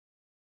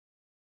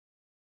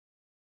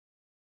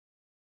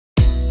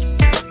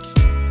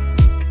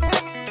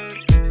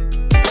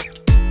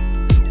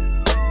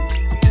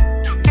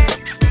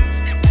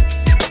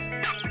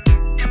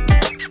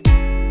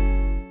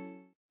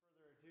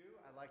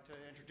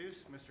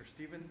introduce Mr.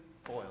 Stephen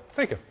Boyle.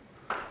 Thank you.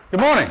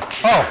 Good morning.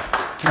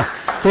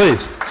 Oh,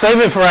 please, save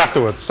it for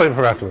afterwards. Save it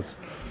for afterwards.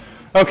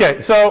 Okay,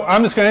 so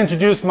I'm just going to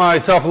introduce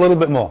myself a little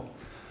bit more.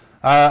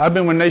 I've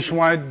been with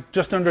Nationwide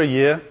just under a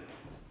year.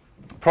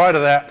 Prior to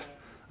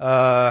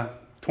that,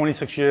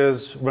 26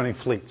 years running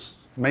fleets,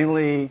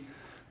 mainly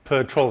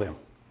petroleum,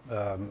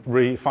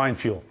 refined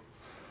fuel.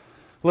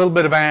 A little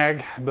bit of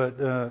ag,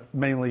 but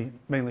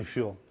mainly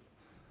fuel.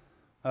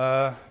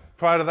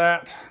 Prior to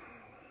that,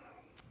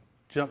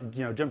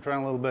 jumped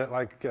around a little bit,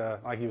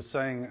 like he was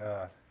saying.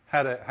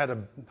 Had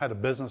a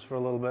business for a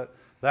little bit.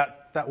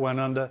 That went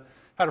under.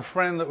 Had a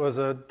friend that was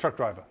a truck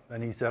driver,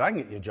 and he said, "I can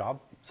get you a job."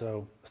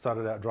 So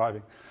started out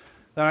driving.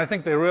 Then I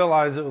think they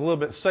realized it was a little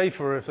bit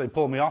safer if they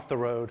pulled me off the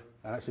road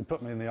and actually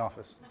put me in the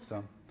office.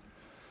 So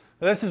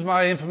this is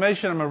my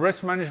information. I'm a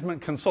risk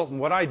management consultant.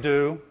 What I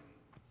do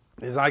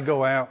is I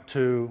go out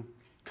to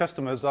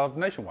customers of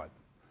Nationwide.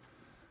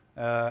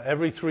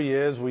 Every 3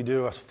 years we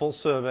do a full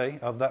survey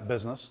of that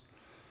business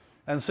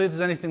and see if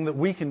there's anything that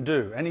we can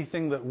do,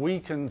 anything that we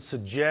can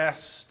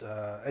suggest,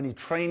 any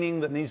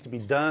training that needs to be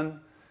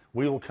done.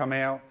 We will come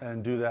out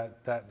and do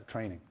that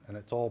training, and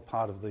it's all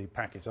part of the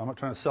package. I'm not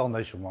trying to sell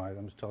Nationwide.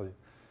 I'm just tell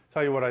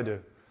you what I do.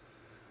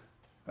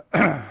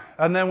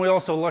 And then we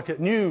also look at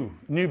new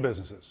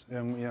businesses,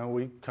 and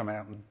we come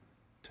out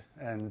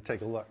and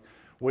take a look.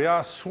 We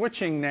are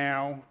switching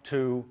now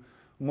to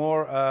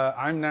more.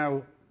 I'm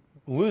now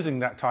losing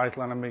that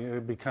title, and I'm going to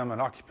become an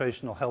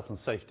occupational health and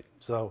safety.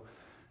 So,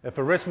 if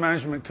a risk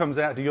management comes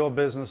out to your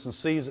business and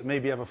sees that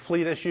maybe you have a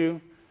fleet issue,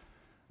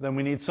 then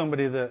we need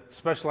somebody that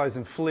specializes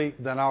in fleet.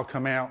 Then I'll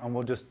come out and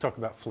we'll just talk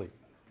about fleet.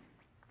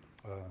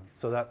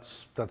 So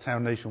that's how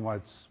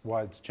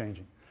Nationwide's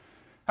changing.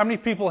 How many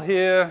people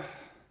here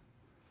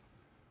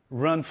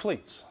run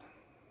fleets?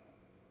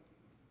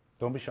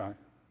 Don't be shy.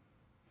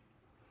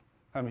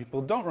 How many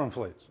people don't run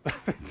fleets?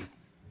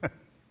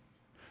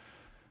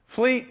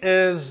 Fleet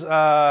is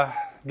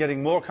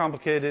getting more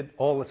complicated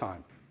all the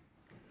time.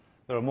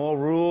 There are more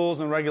rules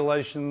and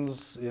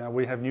regulations.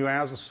 We have new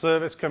hours of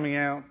service coming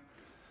out.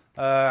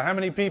 How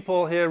many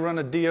people here run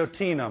a DOT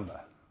number?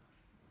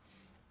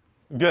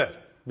 Good,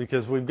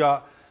 because we've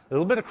got a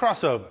little bit of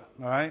crossover,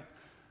 all right?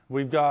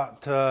 We've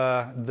got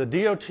the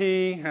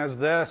DOT has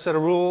their set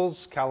of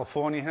rules.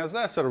 California has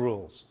their set of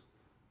rules.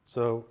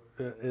 So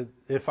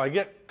if I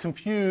get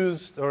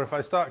confused or if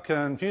I start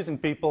confusing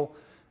people,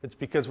 it's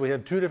because we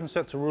have two different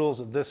sets of rules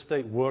that this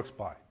state works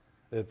by.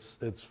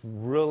 It's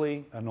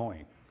really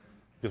annoying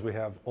because we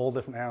have all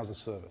different hours of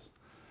service.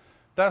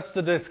 That's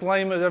the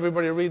disclaimer.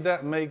 Everybody read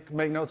that and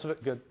make notes of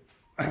it. Good.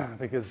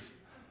 Because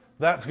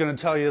that's going to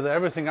tell you that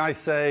everything I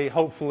say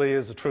hopefully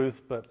is the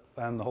truth,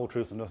 and the whole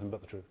truth and nothing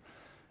but the truth.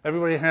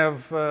 Everybody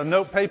have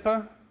note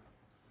paper?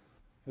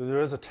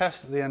 There is a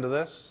test at the end of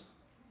this.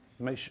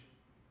 Make sure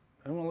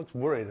everyone looks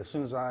worried as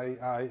soon as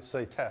I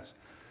say test.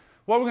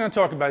 What we're going to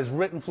talk about is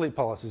written fleet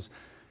policies.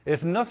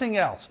 If nothing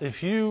else,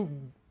 if you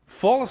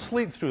fall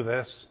asleep through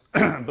this,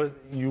 but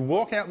you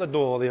walk out the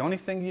door, the only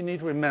thing you need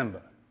to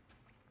remember,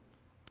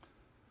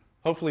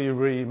 hopefully you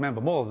remember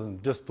more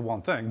than just the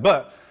one thing,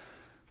 but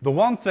the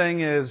one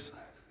thing is,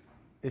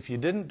 if you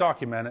didn't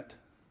document it,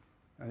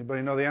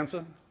 anybody know the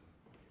answer?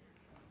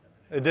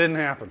 It didn't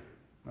happen,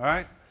 all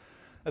right?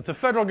 If the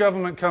federal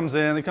government comes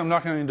in, they come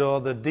knocking on your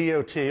door, the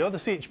DOT or the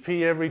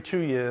CHP every 2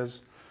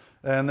 years,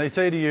 and they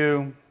say to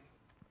you,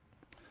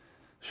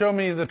 show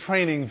me the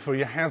training for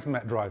your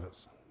hazmat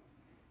drivers.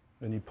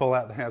 And you pull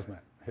out the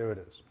hazmat. Here it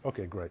is.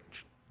 Okay, great.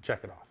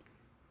 Check it off.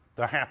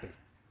 They're happy.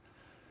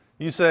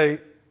 You say,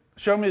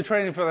 show me the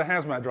training for the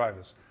hazmat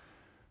drivers.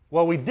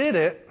 Well, we did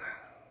it,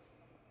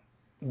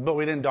 but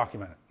we didn't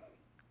document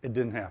it. It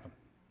didn't happen.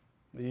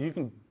 You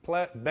can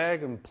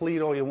beg and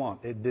plead all you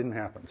want. It didn't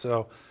happen.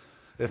 So,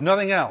 if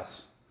nothing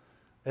else,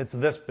 it's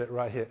this bit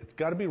right here. It's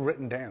got to be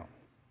written down.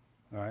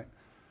 All right?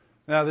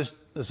 Now,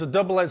 there's a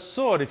double-edged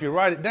sword. If you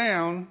write it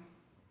down,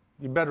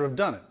 you better have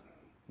done it.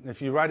 If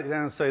you write it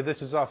down and say,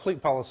 this is our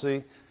fleet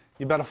policy,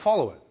 you better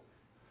follow it.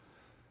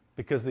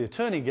 Because the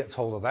attorney gets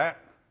hold of that.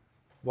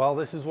 Well,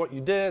 this is what you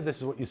did, this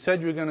is what you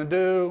said you were going to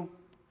do,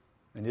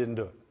 and you didn't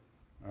do it.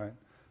 All right?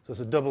 So it's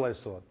a double-edged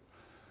sword.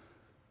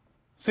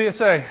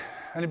 CSA.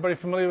 Anybody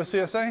familiar with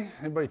CSA?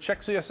 Anybody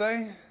check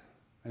CSA?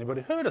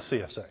 Anybody heard of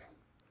CSA?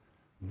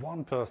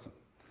 One person.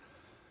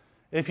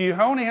 If you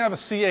only have a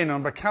CA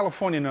number, a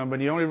California number,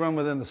 and you only run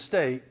within the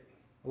state,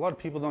 a lot of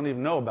people don't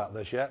even know about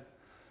this yet.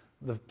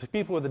 The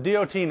people with the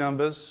DOT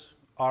numbers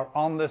are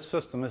on this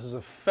system. This is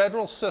a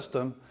federal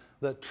system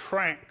that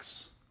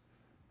tracks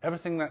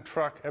everything that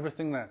truck,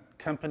 everything that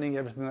company,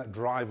 everything that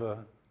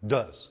driver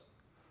does.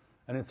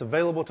 And it's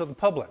available to the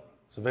public.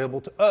 It's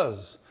available to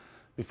us.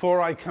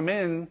 Before I come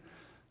in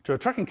to a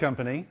trucking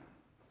company,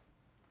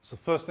 it's the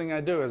first thing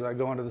I do is I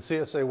go onto the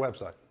CSA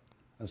website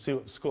and see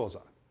what the scores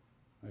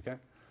are. Okay?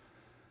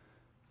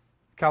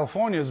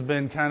 California's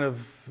been kind of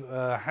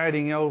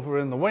hiding over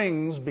in the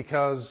wings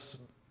because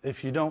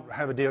if you don't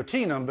have a DOT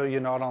number, you're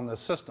not on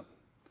this system.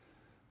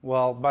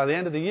 Well, by the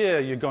end of the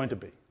year, you're going to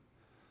be.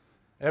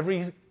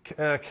 Every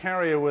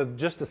carrier with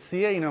just a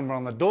CA number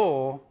on the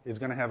door is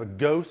going to have a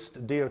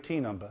ghost DOT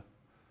number,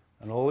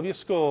 and all of your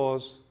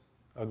scores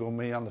are going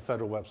to be on the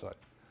federal website.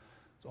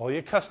 So all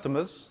your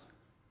customers,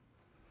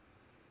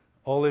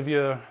 all of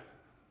your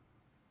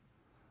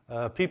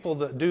people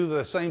that do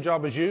the same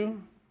job as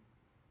you,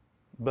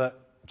 but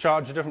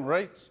charge different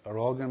rates, are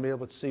all going to be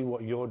able to see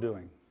what you're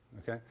doing.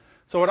 Okay?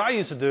 So what I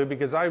used to do,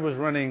 because I was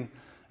running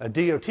a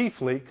DOT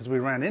fleet, because we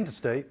ran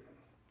interstate,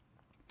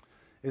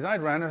 is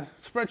I'd run a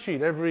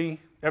spreadsheet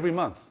every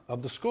month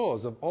of the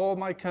scores of all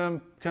my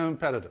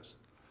competitors.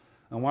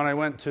 And when I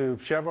went to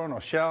Chevron or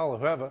Shell or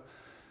whoever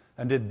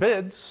and did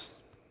bids,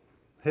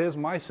 here's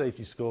my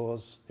safety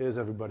scores, here's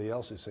everybody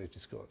else's safety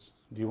scores.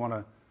 Do you want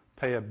to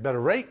pay a better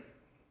rate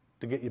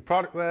to get your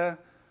product there,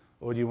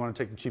 or do you want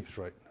to take the cheapest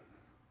rate?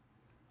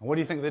 And what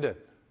do you think they did?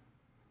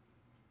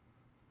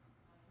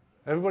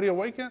 Everybody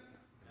awake yet?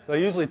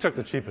 They usually took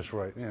the cheapest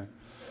rate, yeah.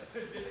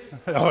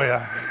 Oh,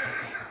 yeah.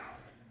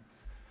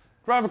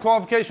 Driver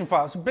qualification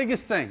file. It's the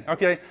biggest thing.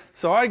 Okay,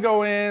 so I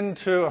go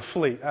into a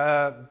fleet.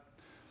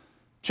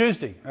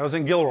 Tuesday, I was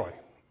in Gilroy,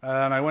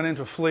 and I went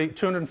into a fleet,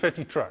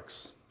 250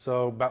 trucks,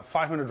 so about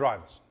 500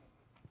 drivers,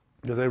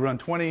 because they run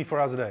 24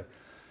 hours a day.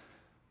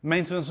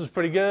 Maintenance was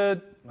pretty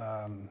good.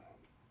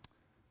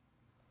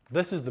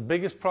 This is the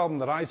biggest problem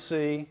that I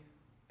see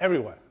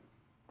everywhere,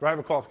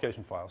 driver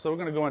qualification files. So we're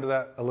going to go into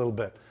that a little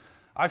bit.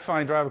 I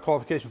find driver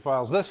qualification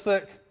files this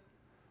thick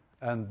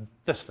and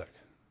this thick.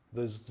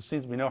 There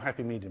seems to be no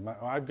happy medium.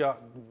 I've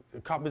got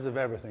copies of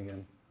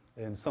everything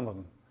in some of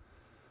them.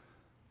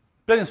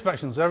 Bid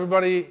inspections.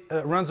 Everybody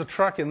that runs a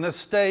truck in this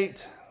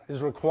state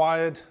is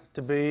required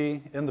to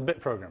be in the BIT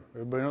program.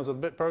 Everybody knows what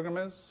the BIT program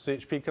is.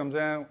 CHP comes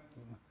out,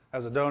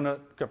 has a donut,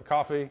 cup of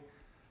coffee,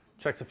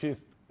 checks a few.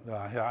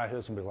 Yeah, I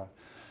hear somebody laugh.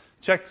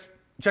 Checks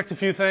a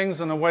few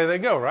things, and away they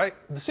go, right?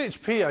 The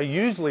CHP are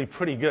usually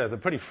pretty good. They're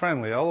pretty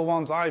friendly. All the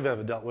ones I've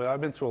ever dealt with, I've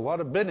been through a lot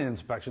of bid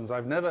inspections.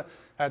 I've never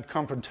had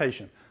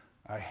confrontation.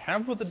 I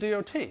have with the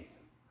DOT.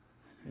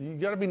 You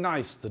got to be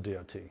nice to the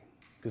DOT,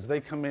 because they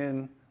come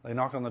in, they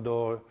knock on the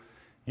door.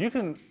 You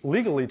can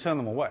legally turn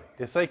them away.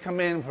 If they come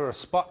in for a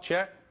spot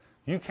check,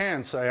 you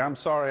can say, I'm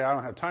sorry, I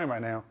don't have time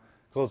right now,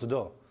 close the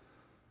door.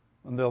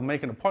 And they'll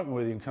make an appointment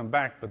with you and come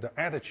back, but their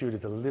attitude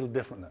is a little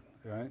different then,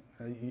 right?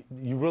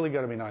 You really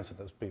got to be nice to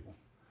those people.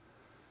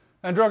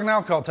 And drug and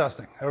alcohol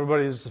testing,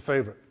 everybody's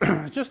favorite.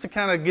 Just to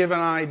kind of give an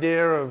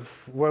idea of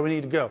where we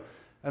need to go.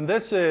 And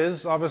this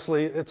is,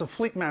 obviously, it's a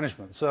fleet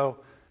management. So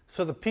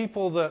for the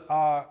people that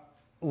are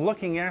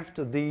looking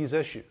after these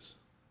issues,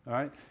 all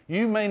right,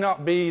 you may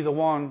not be the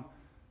one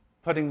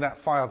putting that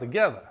file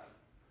together,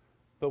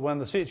 but when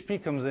the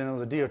CHP comes in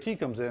or the DOT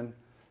comes in,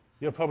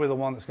 you're probably the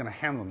one that's going to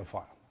hand them the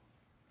file,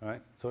 all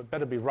right? So it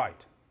better be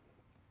right.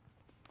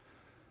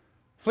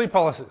 Fleet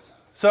policies.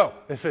 So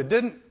if you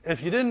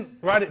didn't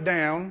write it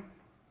down,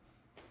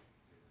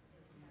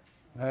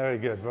 very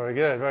good, very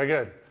good, very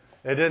good.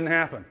 It didn't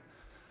happen.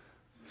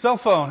 Cell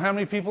phone. How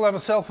many people have a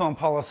cell phone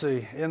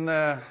policy in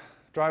their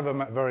driver?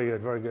 Very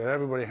good, very good.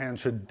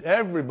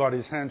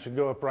 Everybody's hand should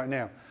go up right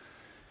now.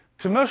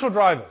 Commercial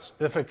drivers.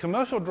 If a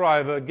commercial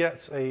driver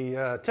gets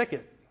a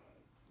ticket,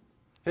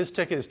 his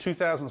ticket is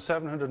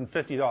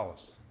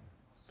 $2,750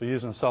 for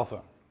using a cell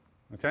phone.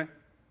 Okay?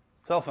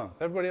 Cell phones.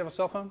 Everybody have a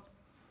cell phone?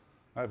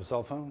 I have a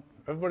cell phone.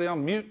 Everybody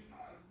on mute?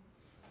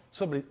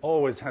 Somebody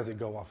always has it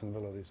go off in the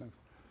middle of these things.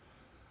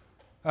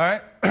 All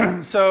right?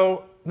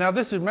 So now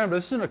remember,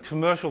 this is in a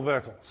commercial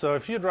vehicle. So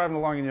if you're driving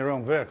along in your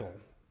own vehicle,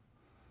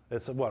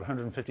 it's what,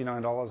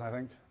 $159, I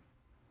think?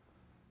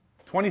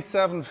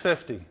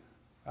 $2,750.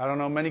 I don't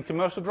know many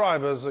commercial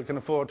drivers that can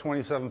afford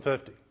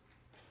 $2,750.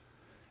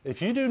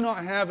 If you do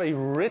not have a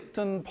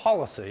written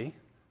policy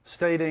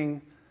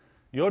stating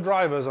your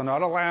drivers are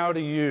not allowed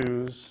to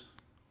use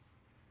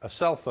a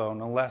cell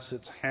phone unless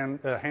it's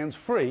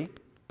hands-free,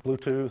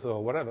 Bluetooth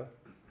or whatever,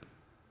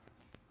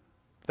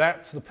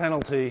 that's the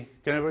penalty.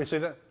 Can everybody see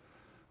that?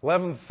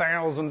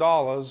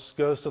 $11,000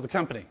 goes to the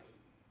company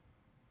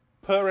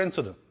per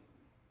incident.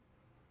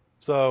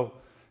 So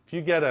if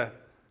you get a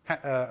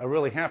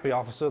really happy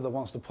officer that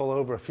wants to pull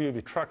over a few of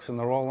your trucks and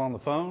they're all on the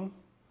phone,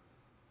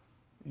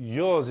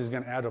 yours is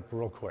going to add up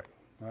real quick,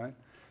 right?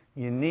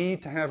 You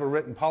need to have a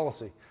written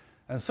policy.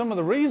 And some of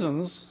the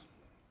reasons,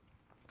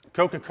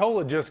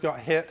 Coca-Cola just got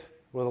hit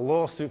with a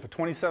lawsuit for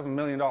 $27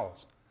 million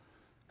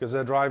because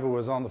their driver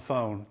was on the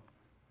phone,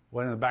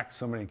 went in the back of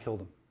somebody and killed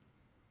him.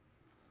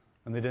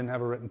 And they didn't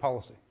have a written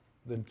policy.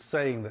 They're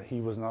saying that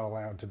he was not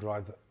allowed to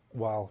drive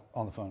while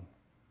on the phone,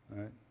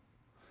 right?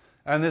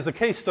 And there's a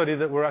case study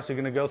that we're actually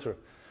going to go through.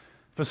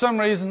 For some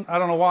reason, I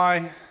don't know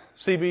why,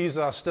 CBs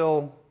are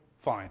still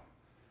fine.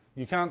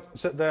 You can't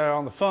sit there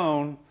on the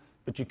phone,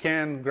 but you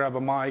can grab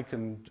a mic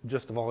and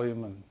adjust the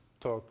volume and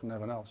talk and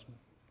everything else.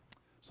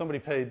 Somebody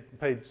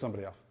paid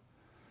somebody off.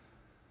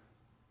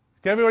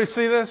 Can everybody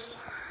see this?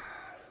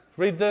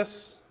 Read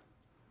this?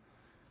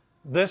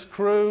 This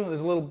crew,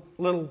 there's a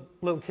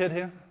little kid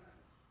here.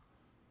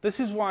 This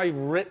is why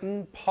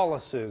written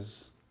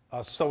policies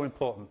are so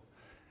important.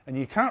 And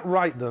you can't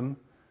write them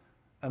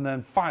and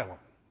then file them.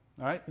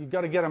 All right? You've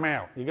got to get them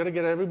out. You've got to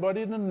get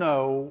everybody to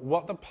know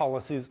what the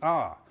policies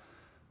are.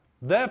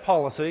 Their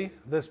policy,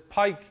 this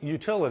Pike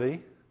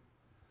utility,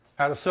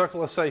 had a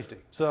circle of safety.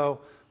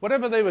 So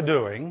whatever they were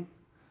doing,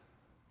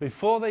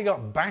 before they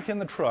got back in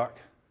the truck,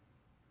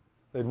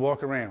 they'd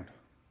walk around.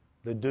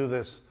 They'd do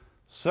this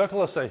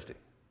circle of safety,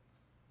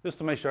 just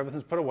to make sure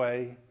everything's put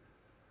away.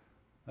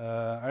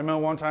 I remember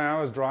one time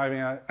I was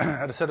driving, I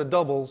had a set of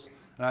doubles,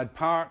 and I'd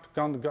parked,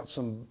 got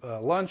some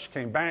lunch,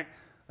 came back,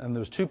 and there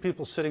was two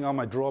people sitting on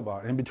my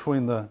drawbar in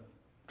between the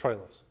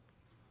trailers.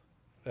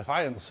 If I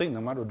hadn't seen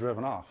them, I'd have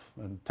driven off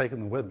and taken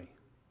them with me.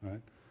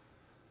 Right?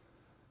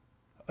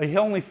 He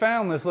only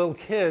found this little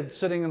kid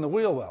sitting in the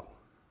wheel well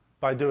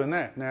by doing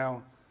that.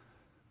 Now,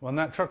 when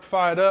that truck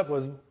fired up,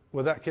 was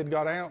that kid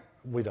got out?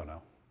 We don't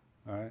know.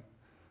 All right?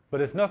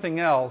 But if nothing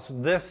else,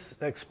 this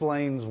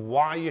explains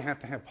why you have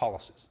to have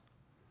policies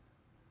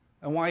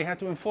and why you have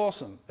to enforce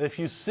them. If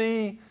you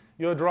see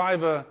your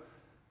driver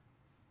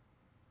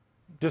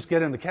just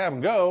get in the cab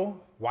and go,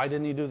 why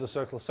didn't you do the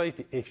circle of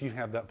safety if you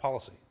have that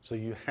policy? So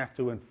you have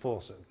to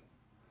enforce it.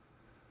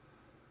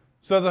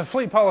 So the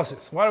fleet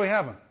policies, why do we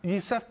have them? You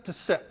have to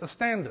set the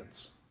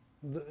standards.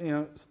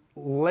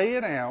 Lay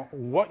it out,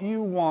 what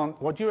you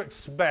want, what you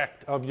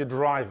expect of your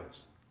drivers.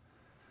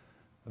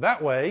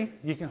 That way,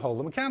 you can hold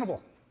them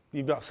accountable.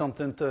 You've got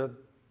something to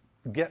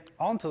get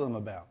onto them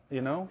about,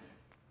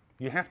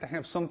 You have to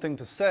have something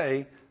to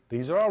say,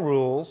 these are our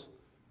rules,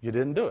 you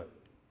didn't do it.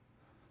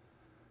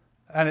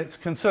 And it's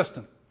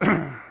consistent.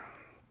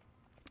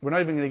 We're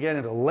not even going to get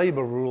into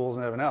labor rules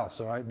and everything else,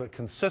 all right? But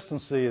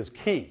consistency is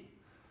key.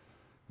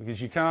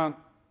 Because you can't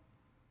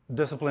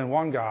discipline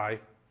one guy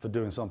for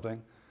doing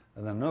something,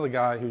 and then another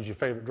guy who's your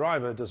favorite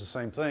driver does the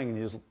same thing,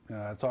 and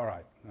it's all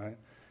right, right?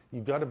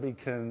 You've got to be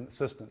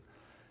consistent.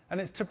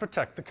 And it's to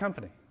protect the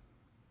company.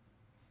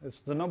 It's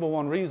the number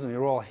one reason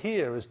you're all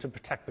here is to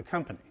protect the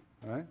company,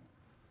 right?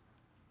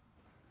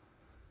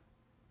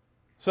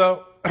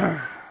 So,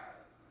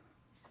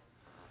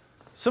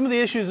 some of the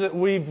issues that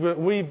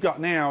we've got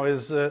now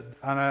is that,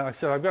 and like I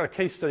said, I've got a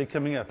case study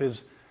coming up,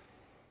 is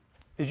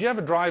you have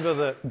a driver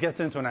that gets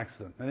into an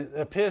accident, and it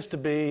appears to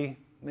be,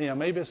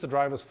 maybe it's the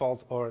driver's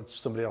fault or it's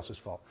somebody else's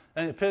fault,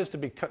 and it appears to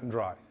be cut and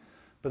dry.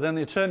 But then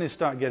the attorneys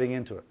start getting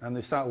into it, and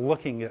they start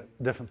looking at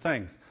different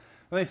things.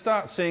 And they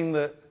start seeing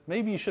that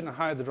maybe you shouldn't have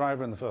hired the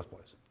driver in the first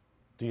place.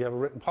 Do you have a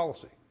written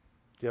policy?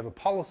 Do you have a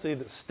policy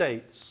that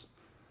states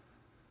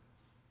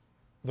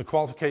the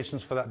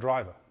qualifications for that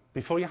driver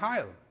before you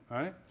hire them? All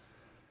right?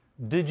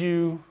 Did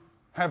you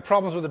have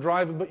problems with the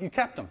driver, but you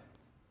kept them?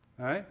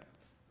 All right?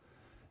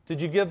 Did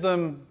you give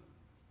them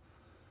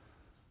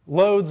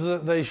loads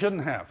that they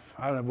shouldn't have?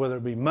 I don't know, whether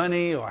it be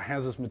money or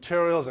hazardous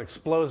materials,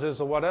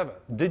 explosives, or whatever.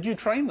 Did you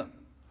train them?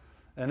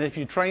 And if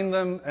you trained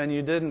them and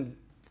you didn't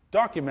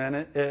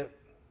document it,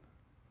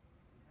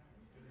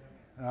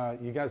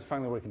 you guys are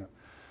finally waking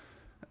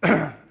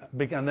up.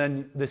 And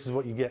then this is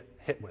what you get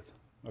hit with,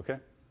 okay?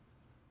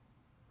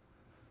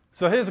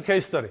 So here's a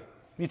case study.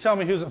 You tell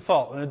me who's at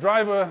fault. An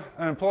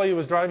employee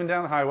was driving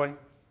down the highway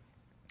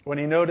when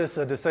he noticed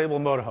a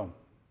disabled motorhome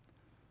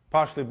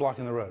partially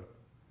blocking the road.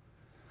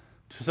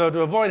 So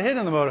to avoid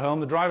hitting the motorhome,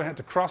 the driver had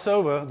to cross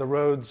over the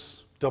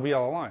road's double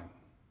yellow line.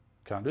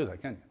 Can't do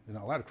that, can you? You're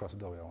not allowed to cross the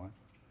double yellow line.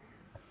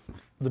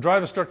 The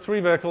driver struck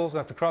 3 vehicles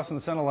after crossing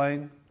the center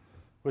lane,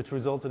 which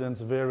resulted in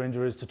severe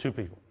injuries to 2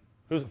 people.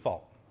 Who's at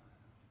fault?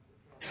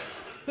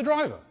 The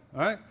driver, all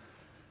right?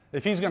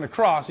 If he's going to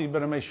cross, he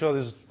better make sure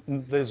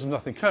there's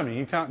nothing coming.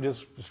 You can't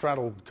just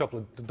straddle a couple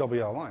of double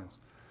yellow lines.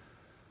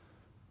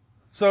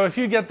 So if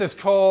you get this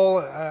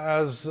call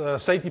as a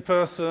safety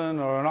person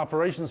or an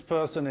operations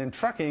person in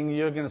trucking,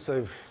 you're going to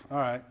say, all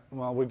right,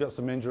 well, we've got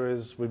some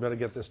injuries. We better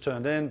get this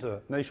turned in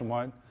to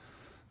Nationwide.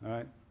 All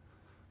right?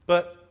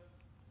 But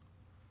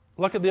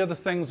look at the other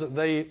things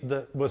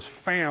that was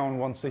found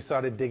once they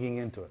started digging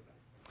into it.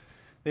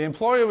 The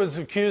employer was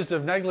accused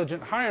of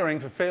negligent hiring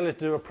for failure to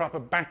do a proper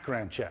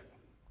background check.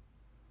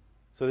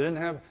 So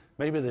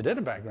maybe they did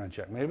a background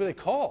check. Maybe they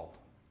called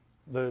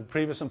the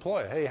previous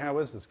employer. Hey, how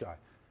is this guy?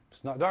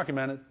 It's not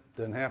documented.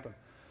 Didn't happen.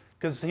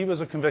 Because he was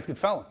a convicted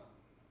felon.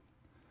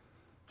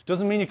 Which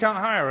doesn't mean you can't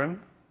hire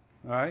him.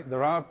 All right?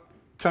 There are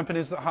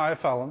companies that hire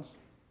felons.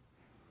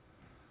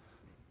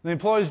 The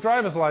employee's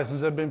driver's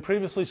license had been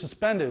previously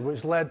suspended,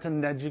 which led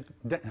to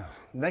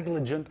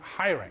negligent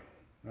hiring.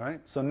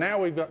 Right? So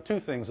now we've got 2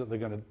 things that they're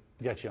going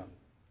to get you on.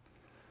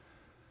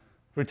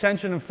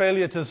 Retention and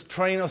failure to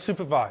train or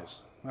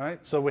supervise.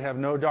 Right? So we have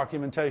no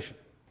documentation.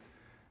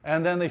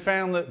 And then they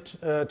found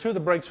that 2 of the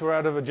brakes were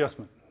out of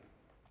adjustment.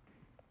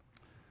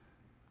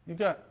 You've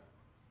got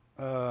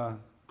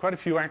quite a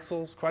few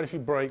axles, quite a few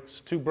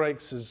brakes. 2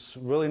 brakes is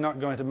really not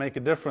going to make a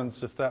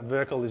difference if that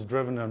vehicle is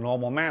driven in a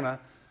normal manner.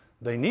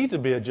 They need to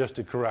be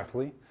adjusted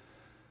correctly.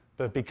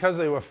 But because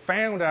they were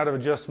found out of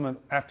adjustment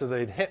after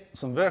they'd hit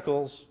some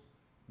vehicles,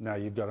 now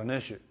you've got an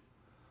issue.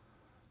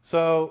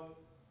 So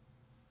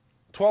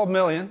 $12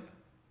 million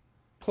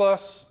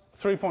plus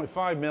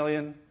 $3.5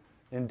 million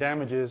in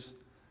damages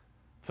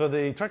for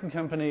the trucking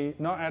company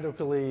not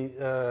adequately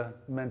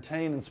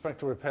maintain,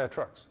 inspect, or repair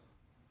trucks.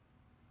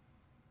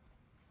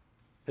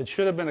 It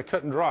should have been a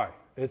cut and dry.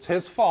 It's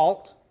his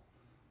fault,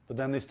 but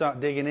then they start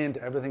digging into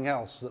everything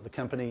else that the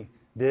company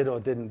did or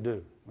didn't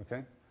do,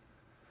 okay?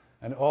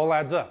 And it all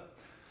adds up.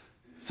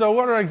 So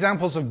what are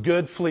examples of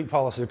good fleet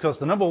policy? Because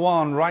the number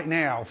one right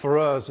now for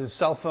us is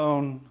cell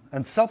phone,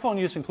 and cell phone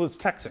use includes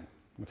texting,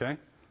 okay?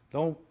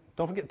 Don't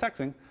forget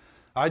texting.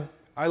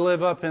 I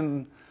live up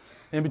in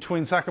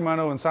between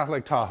Sacramento and South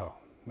Lake Tahoe,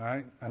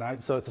 right?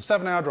 So it's a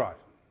 7-hour drive.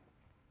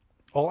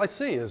 All I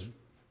see is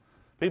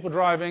people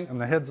driving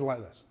and their heads are like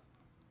this.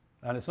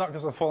 And it's not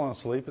because they're falling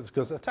asleep, it's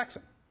because they're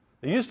texting.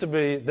 It used to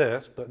be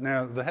this, but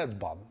now the head's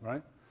bobbing,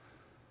 right?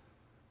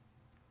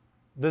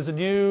 There's a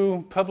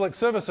new public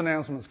service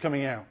announcements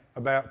coming out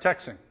about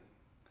texting,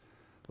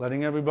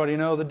 letting everybody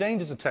know the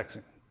dangers of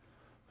texting.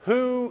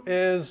 Who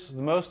is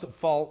the most at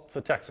fault for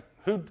texting?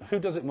 Who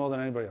does it more than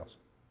anybody else?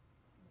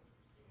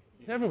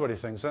 Everybody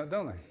thinks that,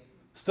 don't they?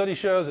 Study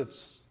shows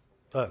it's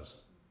us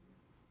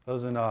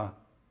in our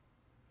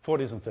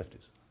 40s and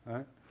 50s,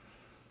 right?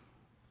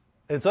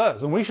 It's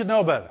us, and we should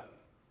know better.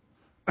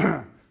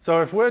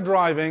 So if we're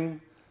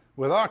driving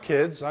with our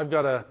kids, I've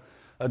got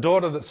a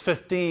daughter that's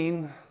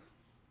 15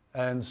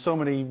 and so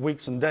many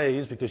weeks and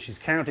days because she's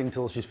counting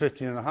till she's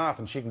 15 and a half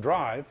and she can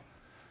drive.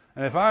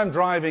 And if I'm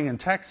driving and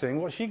texting,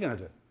 what's she going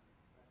to do?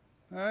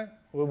 All right?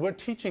 Well, we're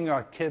teaching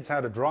our kids how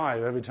to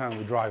drive every time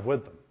we drive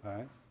with them. All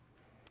right?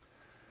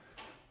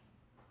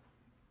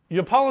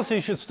 Your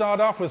policy should start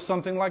off with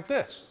something like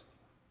this.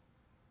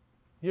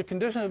 Your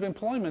condition of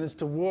employment is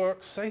to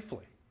work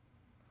safely,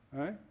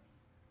 right?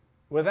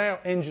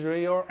 Without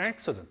injury or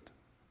accident.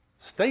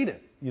 State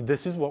it.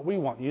 This is what we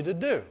want you to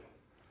do.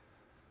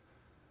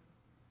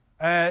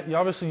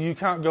 Obviously, you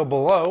can't go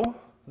below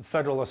the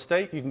federal or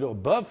state. You can go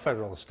above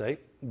federal or state,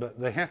 but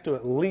they have to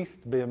at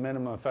least be a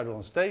minimum of federal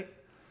and state.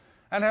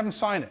 And have them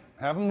sign it.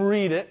 Have them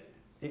read it.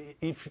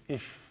 If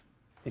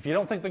you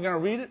don't think they're going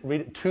to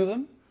read it to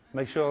them.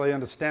 Make sure they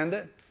understand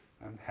it,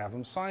 and have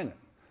them sign it.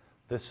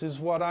 This is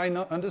what I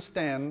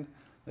understand.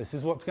 This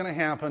is what's going to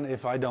happen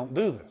if I don't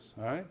do this.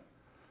 All right?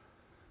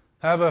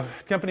 Have a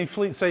company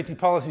fleet safety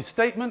policy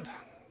statement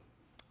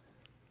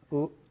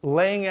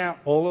laying out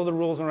all of the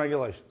rules and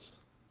regulations.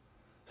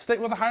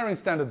 State what the hiring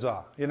standards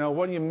are. You know,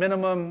 what your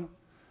minimum,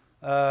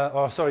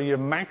 your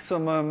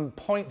maximum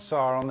points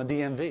are on the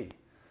DMV.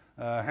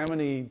 How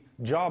many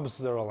jobs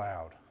they're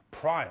allowed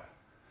prior.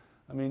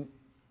 I mean,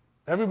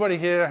 everybody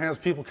here has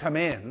people come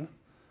in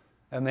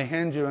and they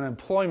hand you an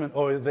employment,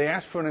 or they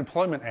ask for an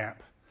employment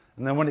app,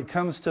 and then when it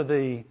comes to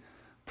the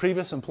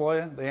previous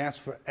employer, they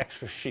ask for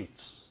extra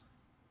sheets,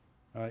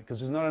 right? Because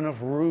there's not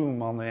enough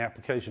room on the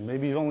application.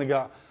 Maybe you've only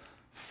got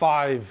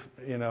 5,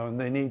 and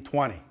they need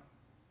 20,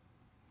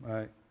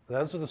 right?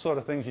 Those are the sort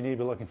of things you need to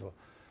be looking for.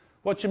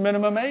 What's your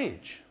minimum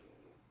age?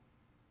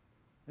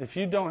 If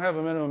you don't have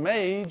a minimum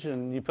age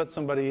and you put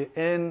somebody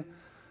in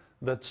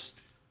that's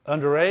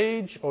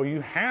underage, or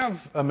you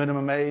have a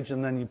minimum age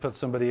and then you put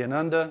somebody in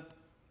under,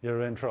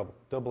 you're in trouble.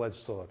 Double-edged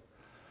sword.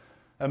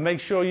 And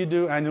make sure you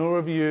do annual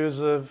reviews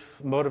of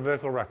motor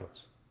vehicle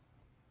records.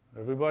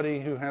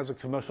 Everybody who has a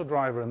commercial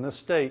driver in this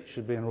state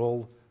should be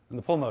enrolled in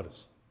the pull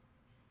notice.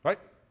 Right?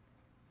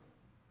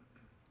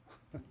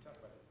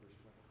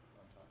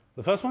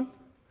 The first one?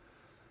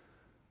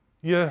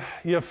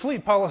 Your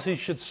fleet policy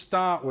should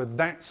start with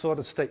that sort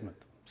of statement.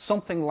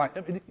 Something like,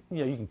 you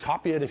can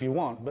copy it if you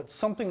want, but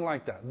something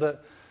like that.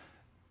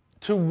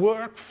 To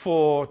work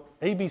for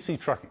ABC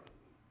Trucking,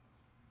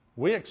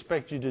 we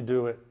expect you to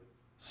do it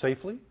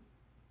safely,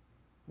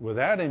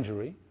 without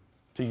injury,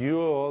 to you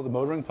or the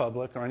motoring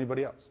public or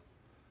anybody else,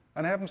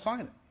 and have them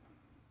sign it.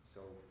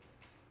 So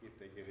if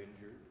they get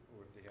injured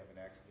or if they have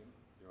an accident,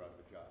 they're out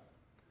of a job?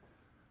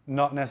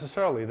 Not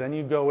necessarily. Then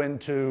you go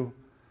into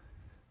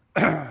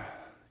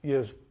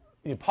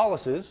your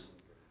policies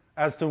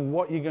as to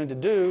what you're going to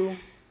do.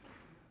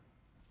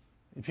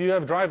 If you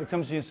have a driver that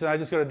comes to you and says, I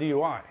just got a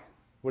DUI,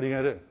 what are you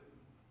going to do?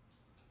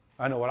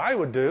 I know what I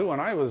would do when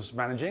I was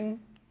managing.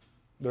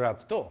 They're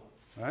out the door,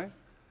 right?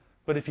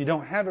 But if you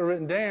don't have it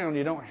written down,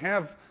 you don't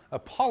have a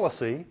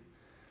policy,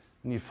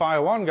 and you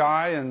fire one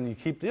guy and you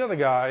keep the other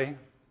guy,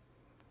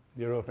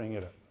 you're opening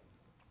it up.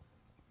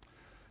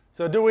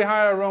 So do we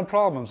hire our own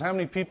problems? How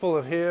many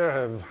people here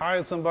have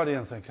hired somebody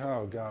and think,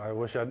 oh, God, I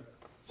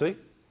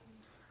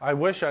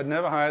wish I'd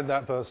never hired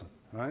that person,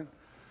 right?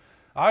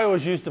 I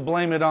always used to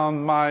blame it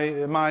on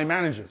my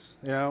managers.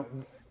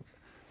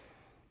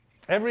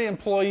 Every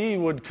employee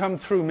would come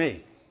through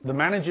me. The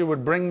manager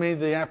would bring me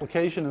the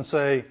application and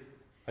say,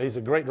 hey, he's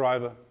a great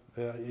driver.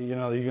 You're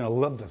going to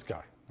love this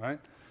guy, right?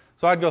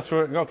 So I'd go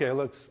through it and go, okay, it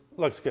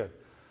looks good.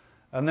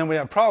 And then we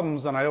have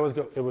problems, and I always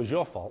go, it was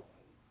your fault.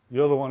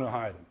 You're the one who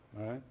hired him,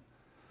 right?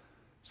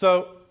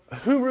 So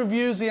who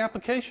reviews the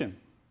application?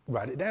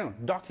 Write it down.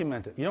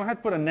 Document it. You don't have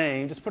to put a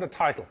name, just put a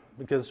title,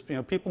 because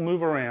people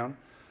move around.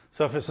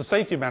 So if it's a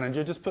safety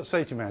manager, just put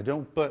safety manager.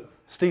 Don't put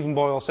Stephen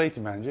Boyle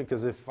safety manager,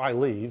 because if I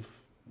leave,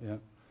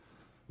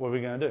 what are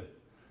we going to do?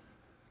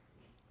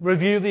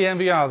 Review the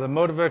MVR, the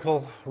motor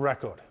vehicle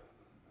record.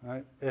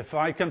 Right? If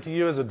I come to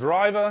you as a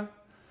driver,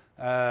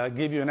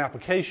 give you an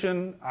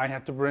application, I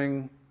have to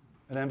bring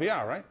an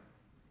MVR, right?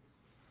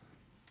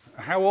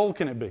 How old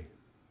can it be?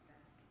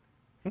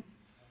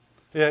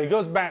 Yeah, it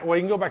goes back, well,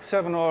 you can go back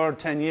 7 or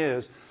 10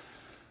 years.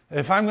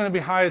 If I'm going to be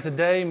hired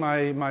today,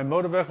 my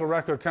motor vehicle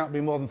record can't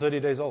be more than 30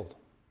 days old.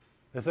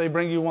 If they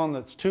bring you one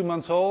that's 2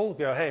 months old,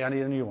 go, hey, I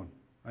need a new one.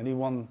 I need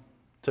one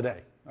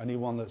today. I need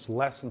one that's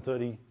less than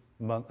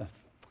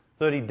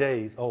 30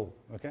 days old,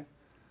 okay?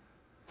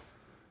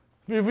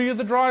 Review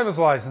the driver's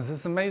license.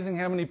 It's amazing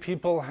how many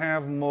people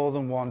have more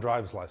than one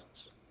driver's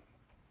license.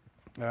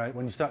 All right,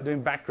 when you start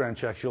doing background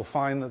checks, you'll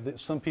find that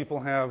some people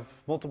have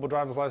multiple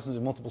driver's licenses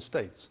in multiple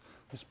states.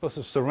 You're supposed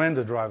to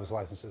surrender driver's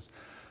licenses.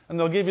 And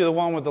they'll give you the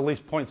one with the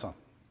least points on.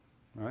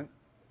 All right?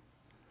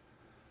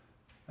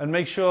 And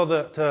make sure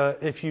that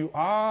if you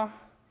are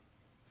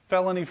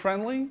felony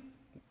friendly,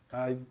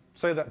 I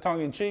say that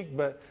tongue in cheek,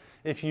 but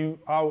if you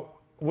are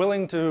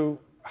willing to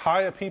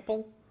hire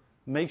people,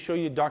 make sure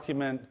you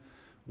document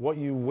what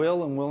you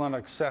will and will not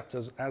accept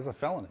as a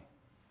felony.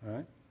 All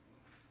right?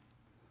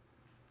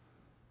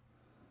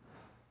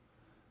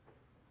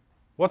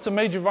 What's a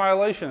major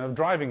violation of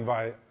driving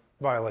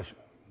violation?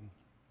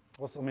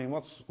 What's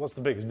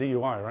the biggest?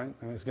 DUI, right?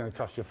 And it's going to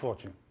cost you a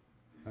fortune.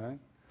 All right?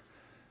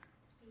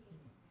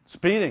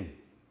 Speeding.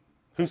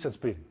 Who said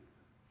speeding?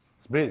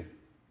 Speeding.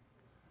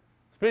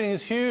 Speeding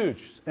is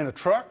huge. In a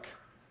truck,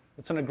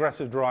 it's an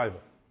aggressive driver.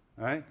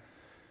 All right?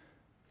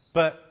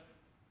 But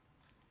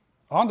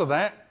onto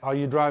that, are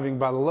you driving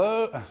by the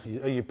load?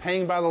 Are you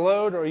paying by the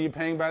load, or are you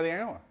paying by the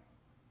hour?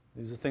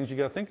 These are things you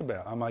got to think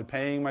about. Am I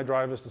paying my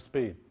drivers to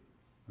speed?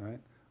 All right?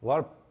 A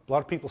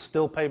lot of people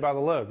still pay by the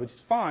load, which is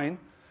fine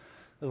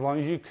as long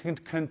as you can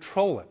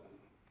control it.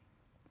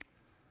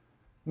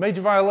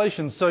 Major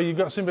violations. So you've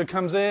got somebody who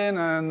comes in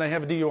and they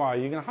have a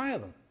DUI. You're going to hire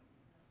them.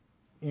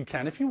 You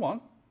can if you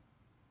want.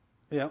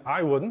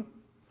 I wouldn't.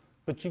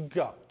 But you've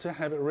got to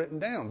have it written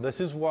down. This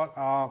is what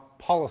our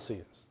policy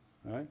is.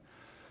 All right?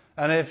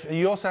 And if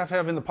you also have to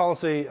have in the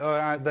policy,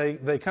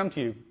 they come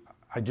to you,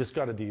 I just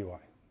got a DUI.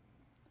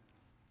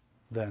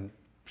 Then,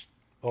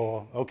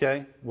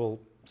 okay, we'll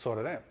sort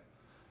it out.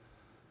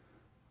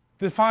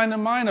 Define a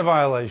minor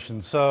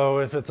violation. So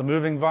if it's a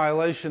moving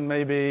violation,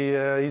 maybe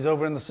he's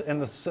over in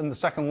the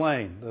second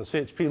lane. The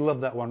CHP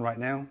love that one right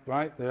now,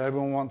 right?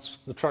 Everyone wants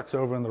the trucks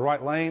over in the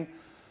right lane.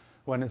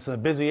 When it's a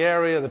busy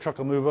area, the truck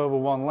will move over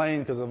one lane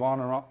because of on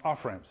and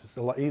off ramps. It's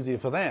a lot easier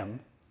for them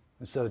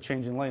instead of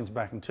changing lanes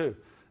back and two.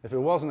 If it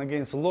wasn't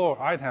against the law,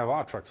 I'd have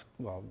our trucks,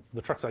 well,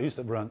 the trucks I used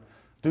to run,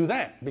 do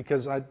that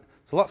because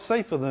it's a lot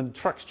safer than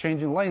trucks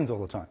changing lanes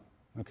all the time.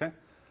 Okay?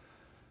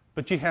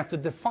 But you have to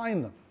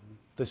define them.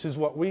 This is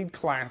what we'd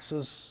class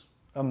as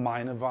a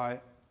minor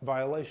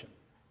violation.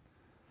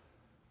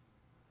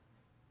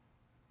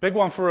 Big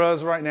one for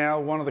us right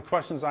now, one of the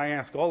questions I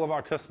ask all of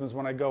our customers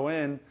when I go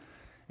in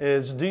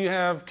is, do you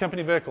have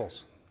company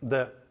vehicles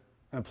that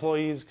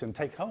employees can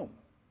take home?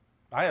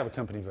 I have a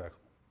company vehicle.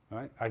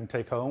 Right? I can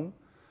take home.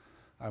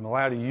 I'm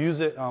allowed to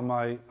use it on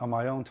my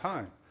own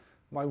time.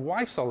 My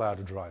wife's allowed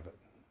to drive it.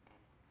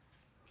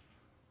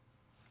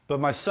 But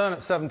my son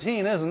at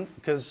 17 isn't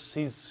because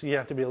you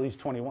have to be at least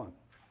 21.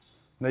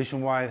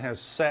 Nationwide has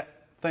set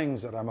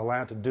things that I'm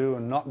allowed to do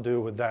and not do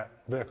with that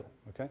vehicle.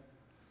 Okay?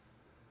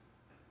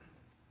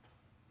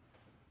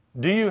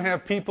 Do you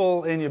have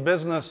people in your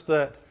business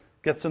that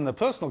gets in the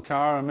personal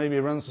car and maybe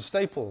runs the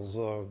Staples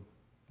or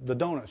the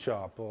donut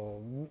shop or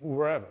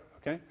wherever?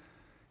 Okay?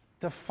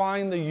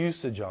 Define the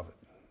usage of it.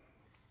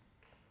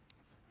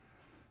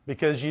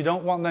 Because you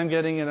don't want them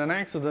getting in an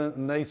accident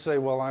and they say,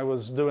 well, I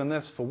was doing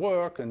this for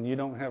work, and you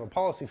don't have a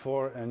policy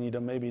for it,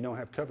 and maybe you don't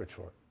have coverage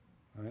for it.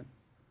 All right?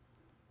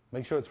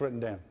 Make sure it's written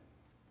down.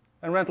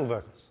 And rental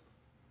vehicles.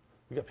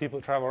 You've got people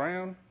that travel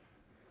around.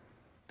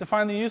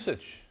 Define the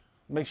usage.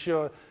 Make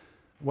sure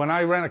when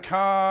I rent a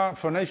car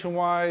for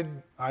Nationwide,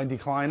 I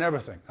decline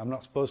everything. I'm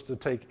not supposed to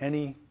take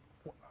any.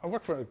 I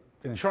work for an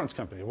insurance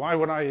company. Why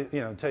would I,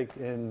 take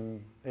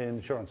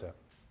insurance out?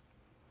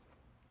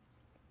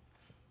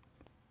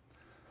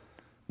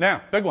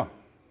 Now, big one.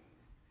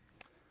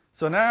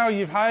 So now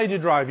you've hired your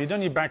driver, you've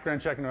done your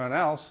background check and everything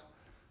else.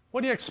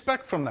 What do you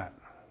expect from that?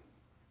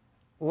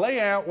 Lay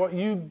out what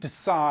you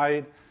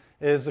decide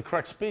is the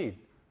correct speed.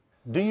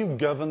 Do you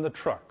govern the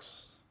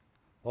trucks?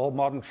 All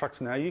modern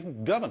trucks now, you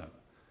can govern them.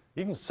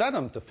 You can set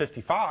them to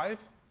 55,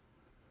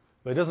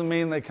 but it doesn't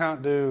mean they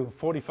can't do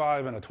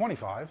 45 and a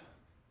 25.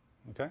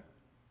 Okay?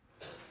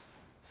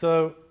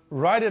 So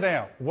write it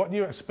out. What do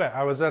you expect?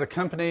 I was at a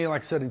company,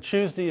 like I said, in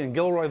Tuesday in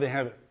Gilroy. They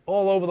have it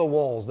all over the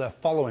walls. They're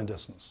following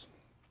distance.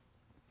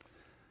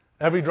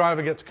 Every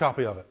driver gets a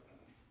copy of it.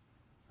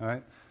 All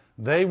right?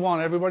 They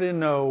want everybody to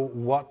know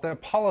what their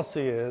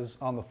policy is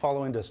on the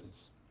following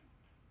distance,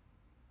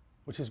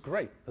 which is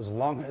great as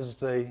long as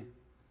they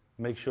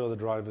make sure the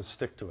drivers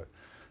stick to it.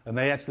 And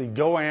they actually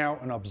go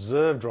out and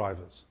observe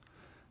drivers.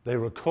 They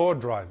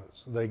record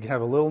drivers. They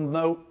have a little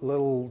note,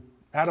 little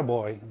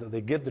attaboy that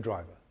they give the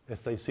driver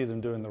if they see them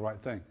doing the right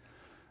thing. And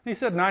he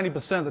said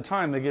 90% of the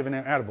time they're giving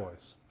out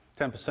attaboys.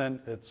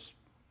 10% it's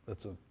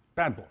a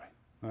bad boy.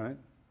 All right?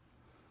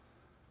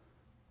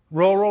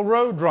 Rural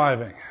road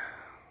driving.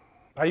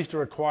 I used to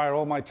require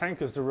all my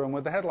tankers to run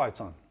with the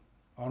headlights on.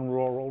 on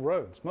rural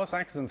roads. Most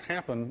accidents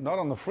happen not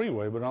on the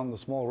freeway, but on the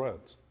small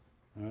roads.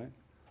 All right?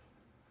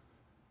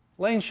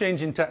 Lane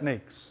changing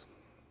techniques.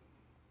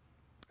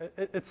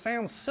 It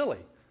sounds silly,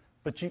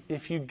 but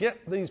if you get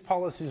these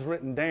policies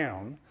written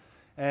down,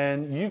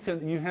 and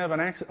you have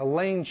a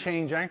lane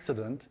change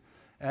accident,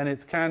 and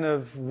it's kind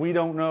of, we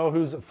don't know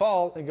who's at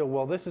fault, they go,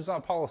 well, this is our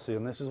policy,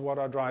 and this is what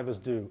our drivers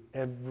do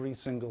every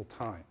single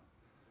time.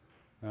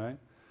 All right?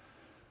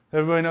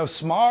 Everybody knows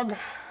smog?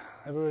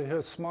 Everybody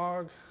hears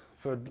smog?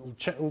 For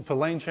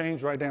lane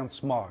change, write down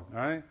smog. All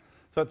right?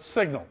 So it's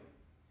signal.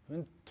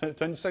 Turn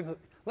your signal.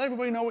 Let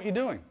everybody know what you're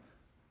doing.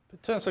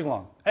 Turn the signal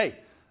on. Hey,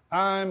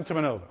 I'm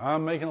coming over.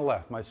 I'm making a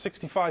left. My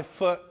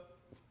 65-foot,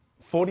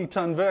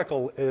 40-ton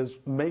vehicle is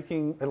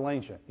making a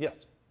lane change. Yes?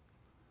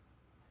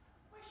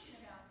 Question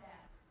about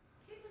that.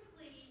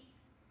 Typically,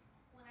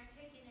 when I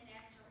take in an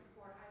accident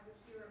report, I would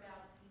hear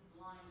about the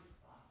blind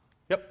spot.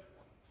 Yep.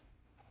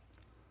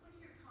 What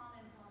are your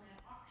comments on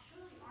that?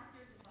 Surely aren't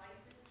there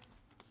devices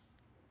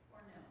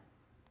or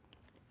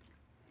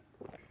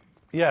no?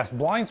 Yes,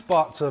 blind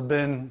spots have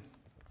been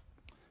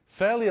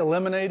fairly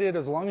eliminated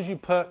as long as you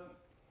put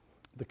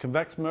the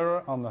convex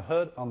mirror on the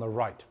hood on the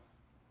right.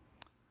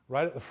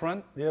 Right at the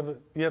front. You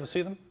ever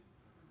see them?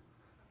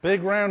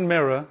 Big round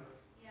mirror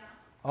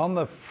on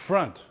the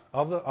front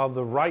of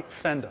the right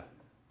fender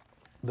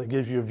that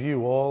gives you a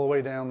view all the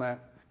way down that.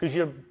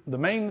 Because the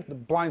main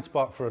blind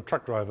spot for a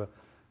truck driver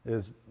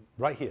is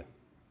right here.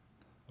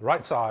 The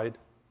right side,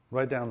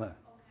 right down there.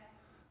 Okay.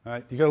 All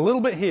right. You got a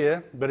little bit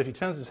here, but if he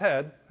turns his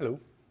head, hello. Okay.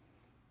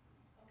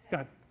 Go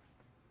ahead.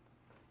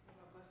 What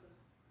about buses?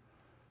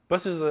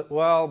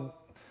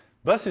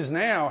 Buses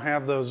now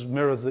have those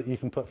mirrors that you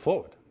can put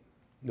forward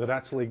that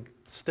actually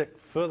stick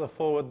further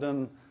forward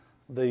than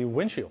the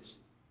windshields,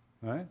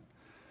 right?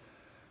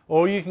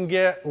 Or you can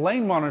get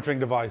lane monitoring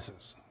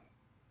devices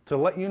to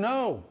let you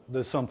know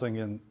there's something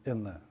in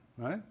there,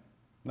 right?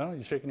 No,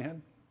 you're shaking your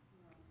head?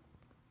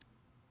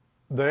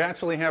 No. They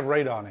actually have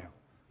radar now.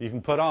 You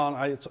can put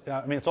on,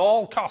 it's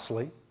all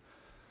costly.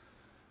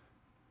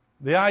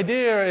 The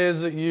idea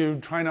is that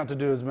you try not to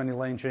do as many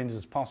lane changes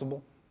as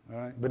possible, all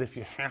right? But if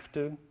you have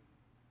to,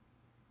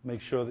 make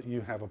sure that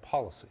you have a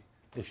policy.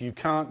 If you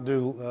can't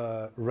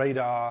do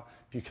radar,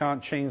 if you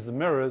can't change the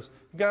mirrors,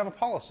 you've got to have a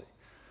policy.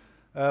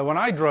 When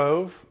I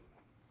drove,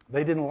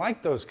 they didn't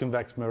like those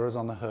convex mirrors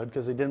on the hood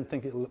because they didn't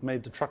think it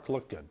made the truck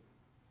look good.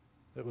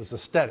 It was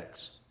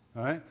aesthetics,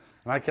 all right?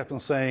 And I kept on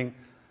saying,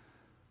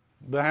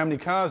 but how many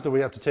cars do we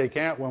have to take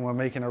out when we're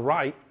making a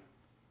right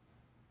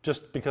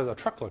just because our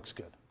truck looks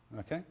good,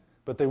 okay?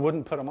 But they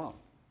wouldn't put them on.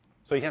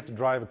 So you have to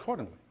drive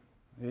accordingly.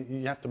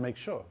 You have to make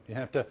sure. You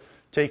have to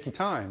take your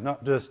time,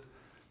 not just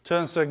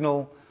turn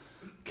signal,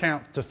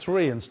 count to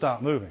 3 and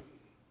start moving.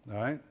 All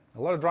right?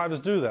 A lot of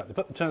drivers do that. They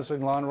put the turn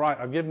signal on, right,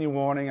 I've given you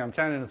warning, I'm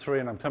counting to 3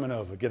 and I'm coming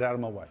over. Get out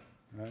of my way.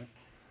 All right?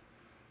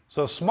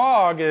 So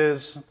smog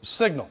is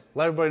signal.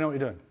 Let everybody know what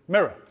you're doing.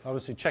 Mirror.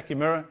 Obviously, check your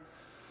mirror.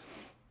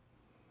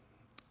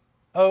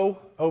 O,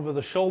 over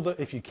the shoulder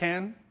if you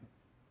can.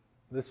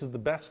 This is the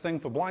best thing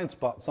for blind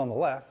spots on the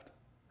left.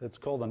 It's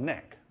called a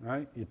neck.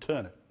 Right? You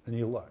turn it and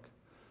you look.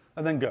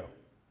 And then go.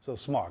 So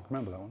smog.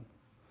 Remember that one.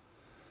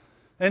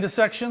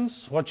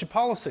 Intersections. What's your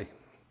policy?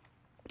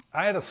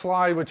 I had a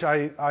slide which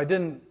I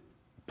didn't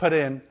put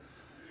in.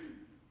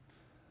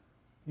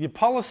 Your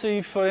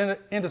policy for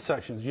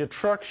intersections. Your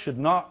truck should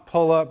not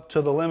pull up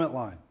to the limit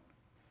line.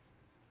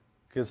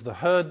 Because the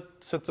hood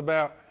sits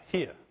about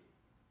here.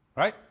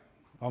 Right?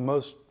 On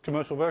most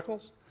commercial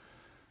vehicles.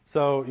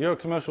 So your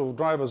commercial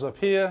driver's up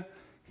here.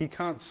 He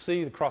can't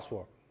see the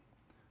crosswalk.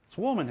 It's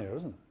warm in here,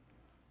 isn't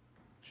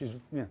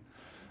it?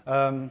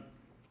 And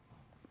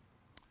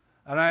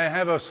I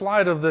have a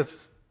slide of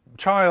this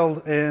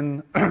child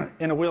in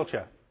a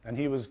wheelchair, and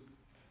he was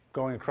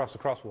going across the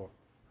crosswalk.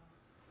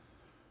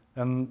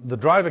 And the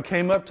driver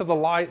came up to the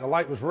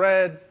light was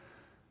red,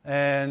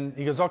 and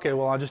he goes, okay,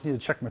 well, I just need to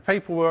check my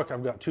paperwork.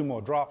 I've got 2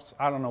 more drops.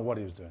 I don't know what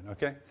he was doing,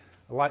 okay?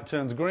 The light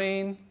turns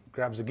green,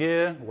 grabs a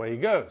gear, away he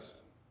goes.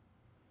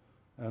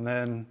 And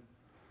then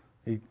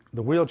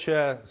the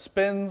wheelchair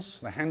spins,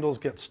 the handles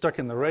get stuck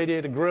in the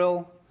radiator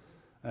grill,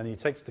 and he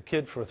takes the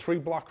kid for a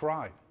 3-block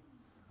ride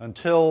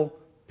until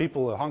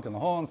people are honking the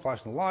horn,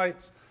 flashing the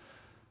lights.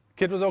 The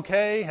kid was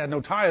okay, had no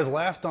tires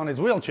left on his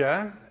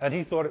wheelchair, and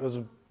he thought it was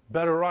a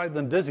better ride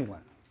than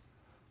Disneyland.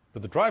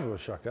 But the driver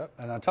was shook up,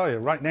 and I tell you,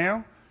 right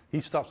now, he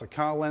stops a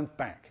car length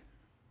back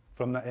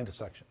from that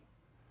intersection.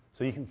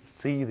 So you can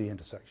see the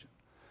intersection.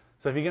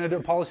 So if you're going to do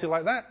a policy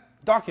like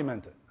that,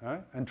 document it, all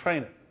right, and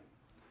train it.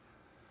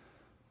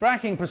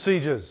 Braking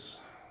procedures.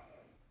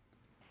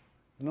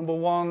 The number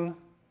 1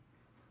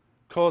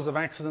 cause of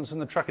accidents in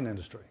the trucking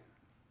industry.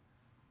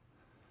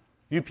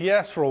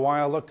 UPS for a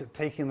while looked at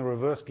taking the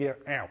reverse gear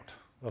out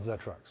of their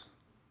trucks.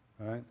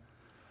 All right?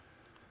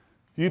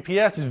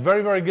 UPS is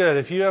very, very good.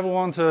 If you ever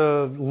want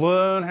to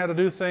learn how to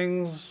do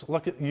things,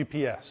 look at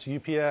UPS.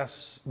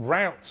 UPS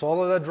routes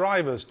all of their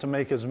drivers to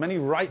make as many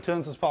right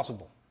turns as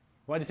possible.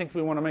 Why do you think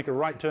we want to make a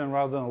right turn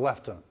rather than a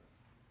left turn?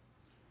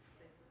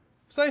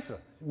 Safer.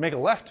 Make a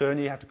left turn,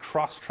 you have to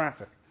cross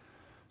traffic.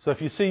 So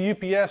if you see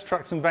UPS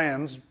trucks and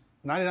vans,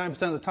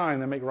 99% of the time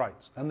they make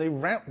rights, and they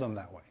route them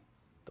that way.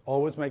 To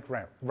always make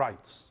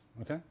rights.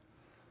 Okay?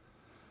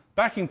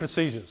 Backing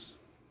procedures.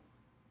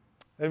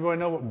 Everybody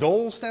know what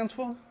GOAL stands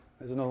for?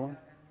 There's another one.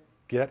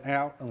 Get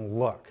out and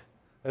look.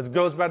 It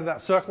goes back to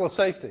that circle of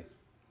safety.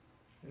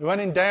 When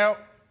in doubt,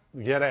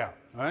 get out.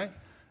 All right?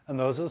 And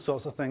those are the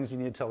sorts of things you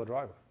need to tell the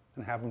driver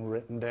and have them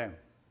written down.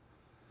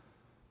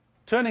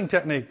 Turning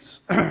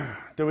techniques.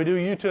 Do we do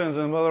U-turns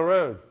in the middle of the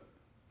road?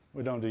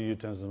 We don't do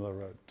U-turns in the middle of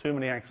the road. Too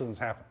many accidents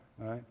happen.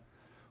 All right?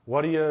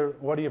 What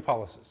are your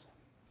policies?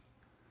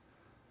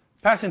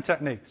 Passing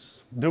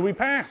techniques. Do we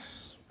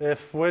pass?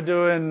 If we're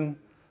doing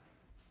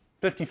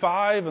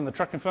 55 and the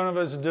truck in front of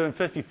us is doing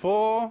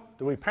 54,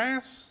 do we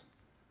pass?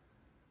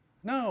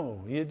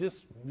 No, you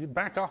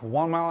back off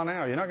 1 mile an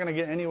hour. You're not going to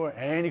get anywhere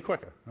any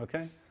quicker,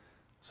 okay?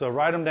 So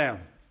write them down.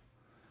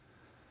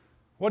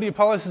 What are your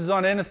policies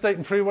on interstate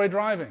and freeway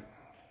driving?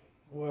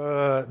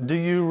 Do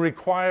you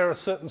require a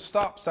certain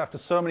stops after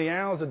so many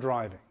hours of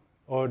driving?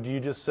 Or do you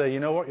just say, you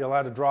know what, you're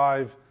allowed to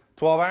drive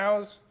 12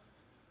 hours?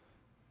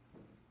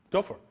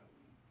 Go for it.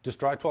 Just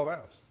drive 12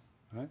 hours.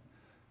 Right?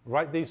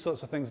 Write these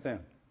sorts of things down.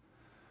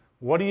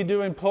 What do you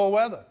do in poor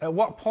weather? At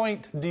what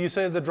point do you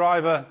say to the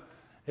driver,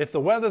 if the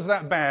weather's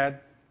that bad,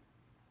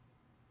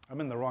 I'm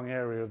in the wrong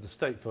area of the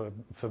state for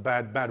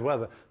bad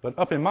weather, but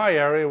up in my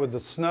area with the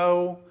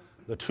snow,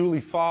 the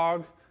Thule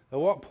fog, at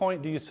what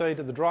point do you say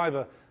to the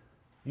driver,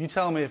 you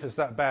tell me if it's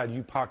that bad,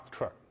 you park the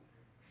truck?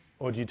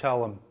 Or do you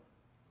tell them,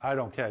 I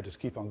don't care, just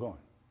keep on going?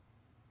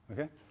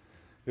 Okay?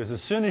 Because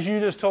as soon as you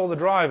just told the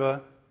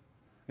driver,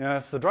 you know,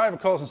 if the driver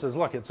calls and says,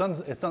 look, it's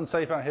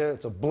unsafe out here,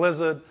 it's a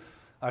blizzard,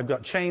 I've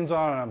got chains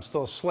on and I'm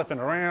still slipping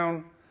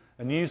around,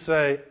 and you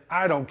say,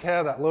 I don't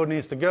care, that load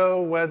needs to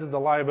go, where did the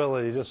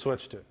liability just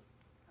switch to?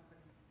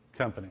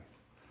 Company.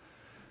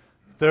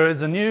 There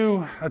is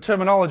a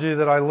terminology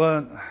that I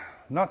learned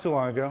not too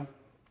long ago.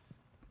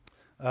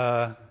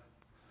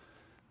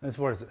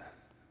 What is it?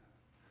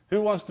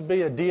 Who wants to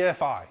be a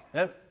DFI?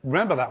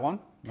 Remember that one,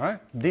 right?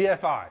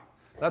 DFI.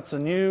 That's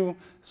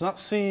it's not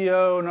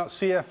CEO, not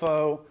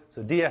CFO, it's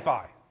a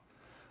DFI.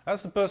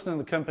 That's the person in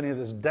the company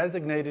that's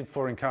designated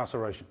for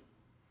incarceration.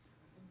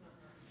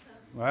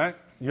 Right?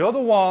 You're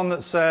the one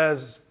that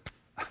says,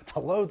 the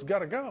load's got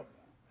to go.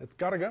 It's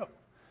got to go.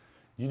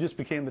 You just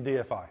became the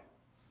DFI.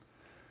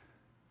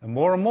 And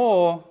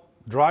more,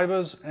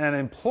 drivers and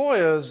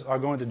employers are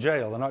going to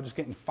jail. They're not just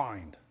getting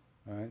fined.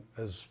 Right?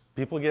 As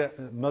people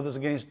get, Mothers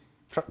Against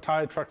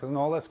Tire Truckers and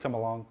all this come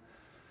along,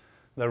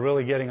 they're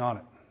really getting on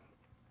it.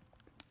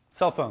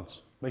 Cell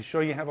phones. Make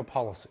sure you have a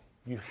policy.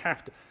 You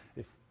have to.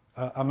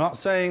 I'm not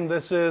saying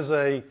it's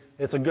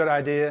a good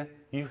idea.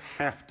 You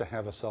have to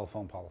have a cell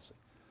phone policy,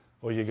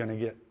 or you're going to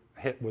get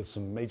hit with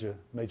some major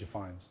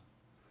fines.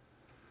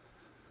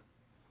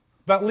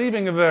 About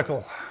leaving a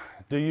vehicle.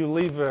 Do you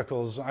leave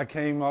vehicles? I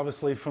came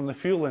obviously from the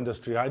fuel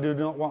industry. I do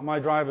not want my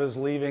drivers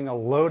leaving a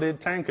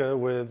loaded tanker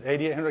with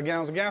 8,800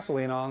 gallons of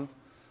gasoline on.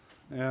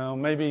 You know,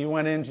 maybe you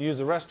went in to use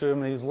the restroom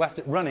and he's left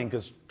it running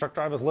because truck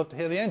drivers love to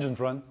hear the engines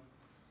run.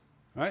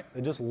 Right?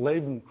 They just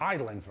leave them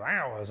idling for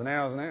hours and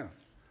hours and hours.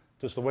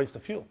 Just a waste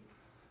of fuel.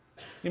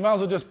 You might as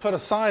well just put a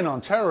sign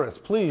on, terrorists,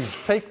 please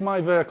take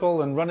my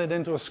vehicle and run it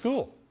into a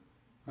school.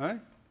 Right?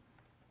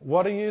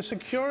 What are your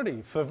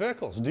security for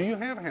vehicles? Do you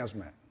have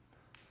hazmat?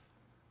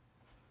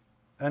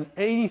 An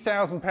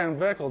 80,000-pound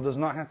vehicle does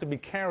not have to be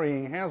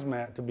carrying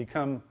hazmat to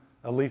become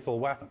a lethal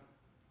weapon.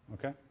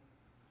 Okay?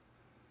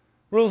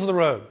 Rules of the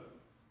road.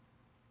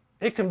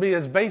 It can be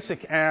as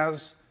basic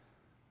as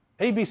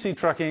ABC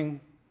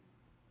Trucking.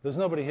 There's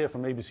nobody here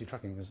from ABC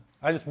Trucking, is there?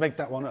 I just make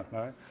that one up,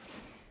 all right?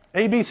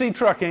 ABC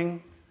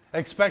Trucking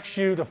expects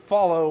you to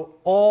follow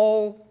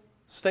all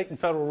state and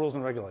federal rules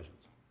and regulations.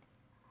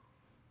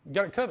 You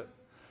got it covered.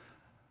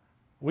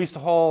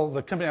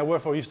 The company I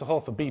work for used to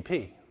haul for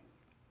BP.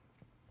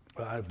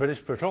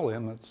 British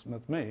Petroleum, that's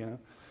me, you know.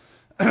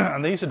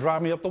 And they used to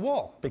drive me up the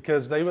wall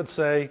because they would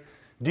say,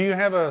 do you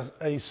have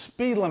a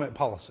speed limit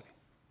policy?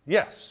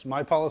 Yes,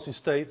 my policy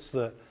states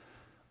that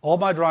all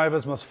my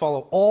drivers must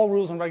follow all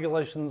rules and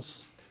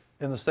regulations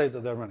in the state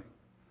that they're running.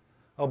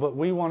 Oh, but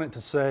we want it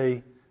to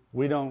say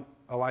we don't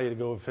allow you to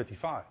go over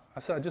 55. I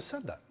said, I just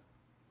said that.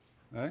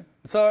 Right?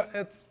 So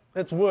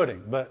it's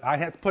wording, but I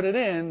had to put it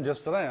in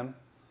just for them.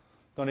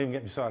 Don't even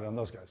get me started on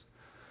those guys.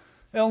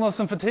 Illness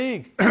and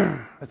fatigue.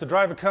 If the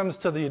driver comes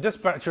to the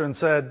dispatcher and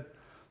said,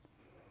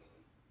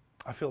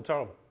 I feel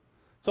terrible.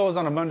 It's always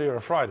on a Monday or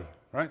a Friday,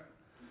 right?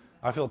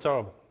 I feel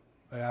terrible.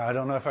 I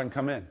don't know if I can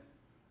come in.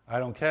 I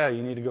don't care.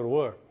 You need to go to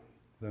work.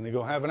 Then they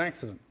go have an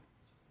accident.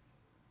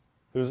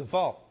 Who's at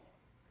fault?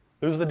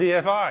 Who's the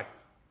DFI?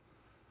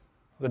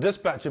 The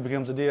dispatcher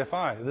becomes a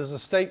DFI. There's a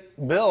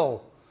state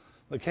bill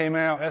that came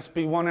out,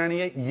 SB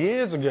 198,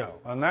 years ago,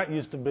 and that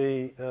used to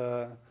be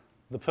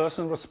the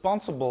person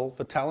responsible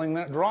for telling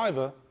that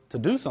driver to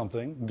do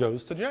something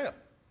goes to jail.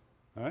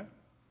 All right?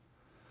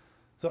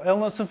 So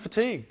illness and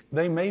fatigue.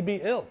 They may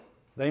be ill.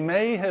 They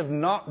may have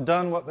not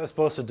done what they're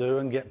supposed to do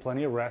and get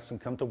plenty of rest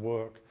and come to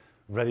work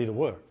ready to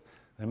work.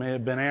 They may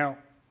have been out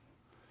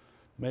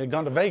May have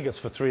gone to Vegas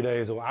for 3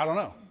 days, or I don't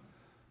know.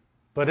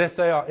 But if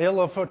they are ill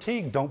or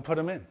fatigued, don't put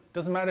them in.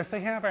 Doesn't matter if they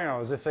have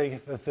hours. If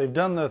they've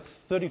done the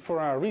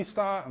 34-hour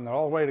restart and they're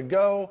all ready to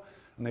go,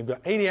 and they've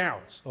got 80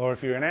 hours, or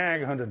if you're an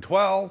ag,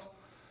 112,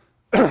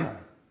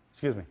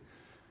 excuse me.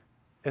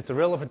 If they're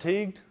ill or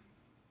fatigued,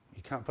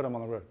 you can't put them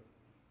on the road.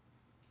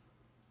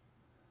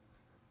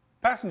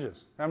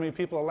 Passengers. How many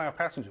people allow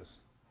passengers?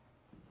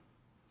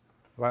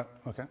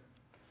 Okay.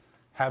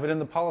 Have it in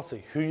the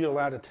policy. Who you're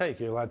allowed to take.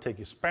 You're allowed to take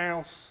your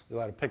spouse. You're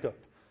allowed to pick up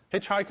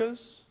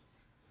hitchhikers.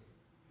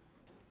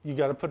 You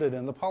got to put it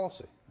in the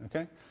policy.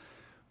 Okay.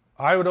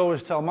 I would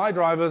always tell my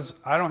drivers,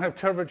 I don't have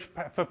coverage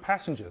for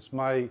passengers.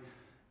 My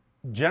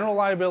general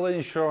liability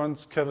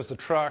insurance covers the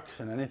truck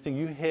and anything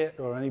you hit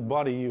or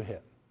anybody you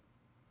hit.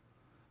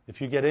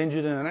 If you get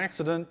injured in an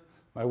accident,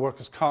 my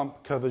workers'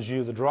 comp covers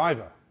you, the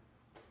driver.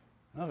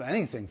 I don't have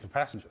anything for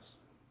passengers.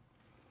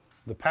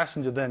 The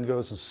passenger then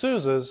goes and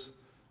sues us,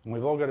 and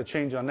we've all got to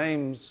change our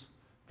names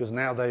because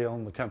now they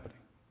own the company.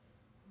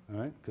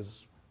 All right?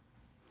 Because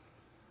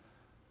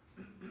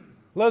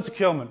load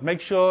securement. Make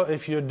sure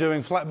if you're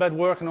doing flatbed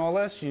work and all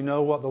this, you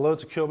know what the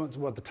load securement,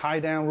 what the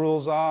tie-down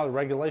rules are, the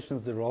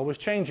regulations. They're always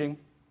changing.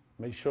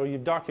 Make sure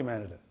you've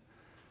documented it.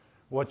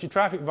 What's your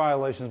traffic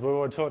violations? We've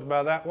already talked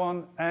about that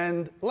one.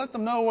 And let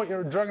them know what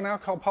your drug and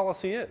alcohol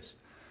policy is.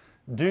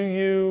 Do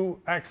you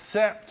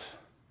accept,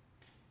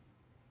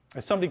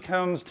 if somebody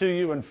comes to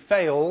you and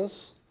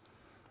fails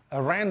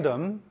a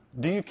random,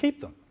 do you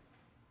keep them?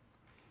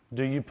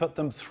 Do you put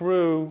them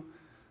through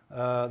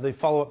the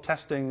follow-up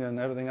testing and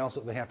everything else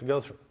that they have to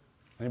go through?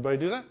 Anybody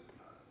do that?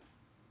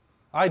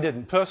 I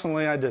didn't.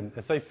 Personally, I didn't.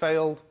 If they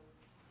failed,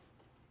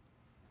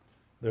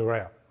 they were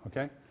out.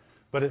 Okay?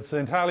 But it's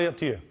entirely up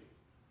to you.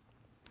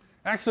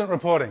 Accident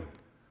reporting.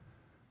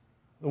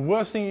 The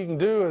worst thing you can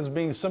do as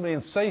being somebody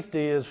in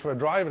safety is for a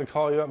driver to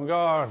call you up and go,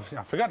 oh,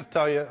 I forgot to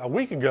tell you, a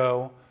week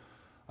ago,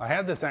 I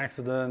had this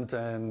accident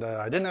and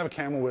I didn't have a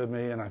camera with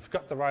me and I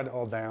forgot to write it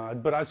all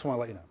down, but I just want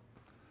to let you know.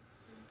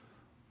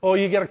 Or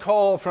you get a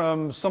call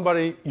from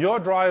somebody, your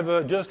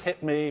driver just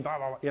hit me, blah,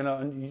 blah, blah, you know,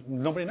 and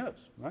nobody knows,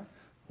 right?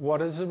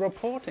 What is the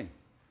reporting?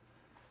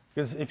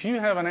 Because if you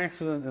have an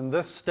accident in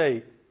this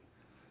state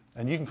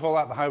and you can call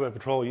out the highway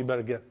patrol, you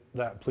better get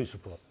that police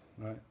report,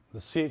 right? The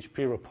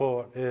CHP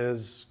report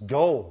is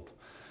gold.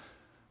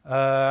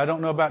 I don't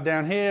know about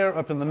down here,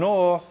 up in the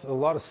north, a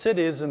lot of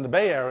cities in the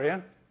Bay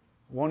Area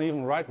won't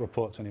even write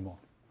reports anymore.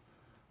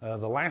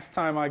 The last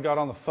time I got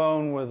on the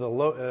phone with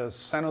the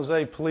San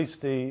Jose Police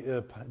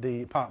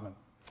Department,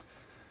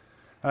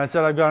 and I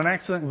said, I've got an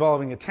accident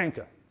involving a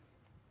tanker,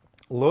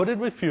 loaded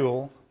with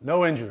fuel,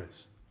 no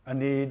injuries. I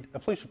need a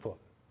police report.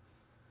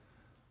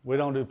 We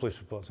don't do police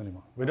reports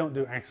anymore. We don't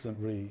do accident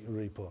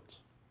reports.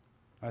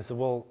 I said,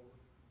 well,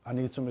 I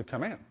need somebody to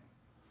come in. If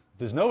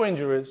there's no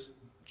injuries,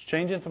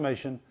 exchange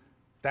information,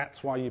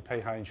 that's why you pay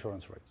high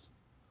insurance rates.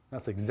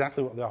 That's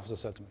exactly what the officer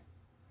said to me.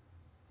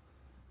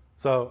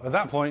 So at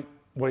that point,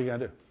 what are you going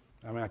to do?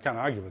 I mean, I can't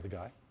argue with the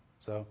guy.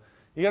 So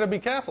you got to be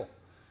careful.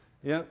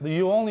 You know,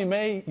 the only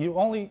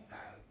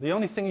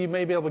thing you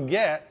may be able to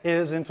get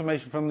is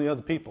information from the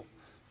other people.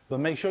 But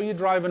make sure your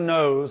driver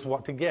knows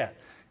what to get.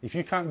 If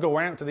you can't go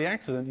out to the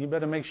accident, you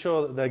better make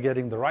sure that they're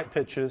getting the right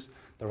pictures,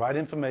 the right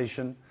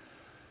information,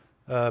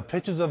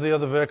 pictures of the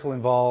other vehicle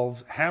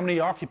involved, how many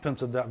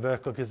occupants of that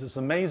vehicle, because it's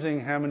amazing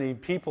how many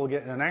people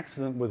get in an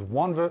accident with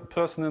one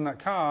person in that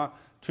car.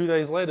 2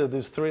 days later,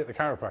 there's 3 at the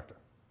chiropractor.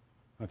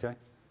 Okay?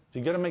 So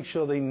you've got to make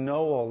sure they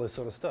know all this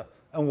sort of stuff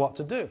and what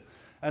to do.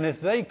 And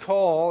if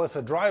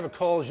a driver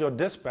calls your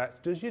dispatch,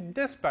 does your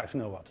dispatch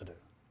know what to do?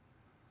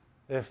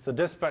 If the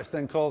dispatch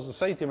then calls the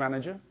safety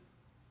manager,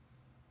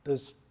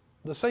 does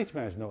the safety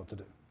manager know what to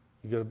do?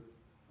 You've got to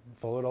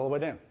follow it all the way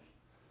down.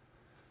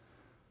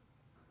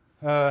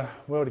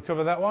 We already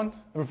covered that one.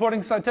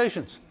 Reporting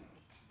citations.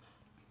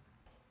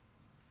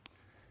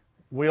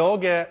 We all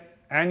get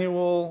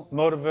annual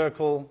motor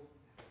vehicle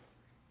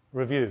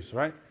reviews,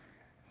 right?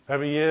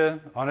 Every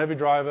year, on every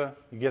driver,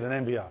 you get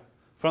an MVR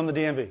from the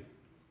DMV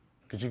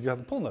because you got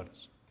the pull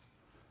notice.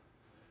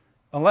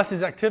 Unless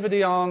there's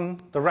activity on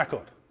the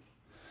record,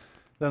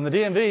 then the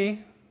DMV,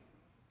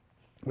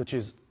 which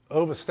is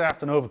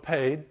overstaffed and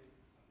overpaid,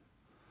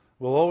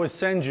 will always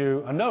send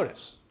you a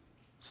notice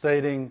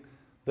stating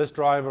this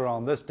driver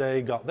on this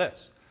day got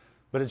this.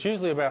 But it's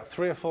usually about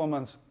 3 or 4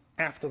 months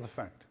after the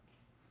fact.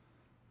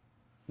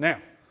 Now,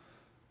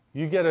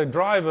 you get a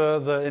driver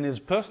that in his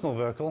personal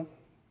vehicle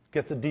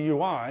gets a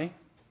DUI,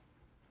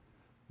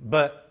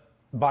 but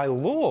by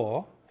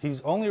law, he's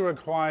only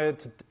required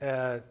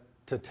to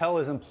tell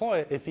his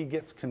employer if he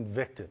gets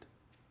convicted.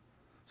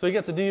 So he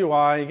gets a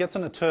DUI, he gets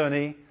an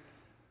attorney.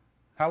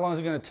 How long is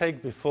it going to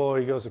take before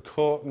he goes to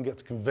court and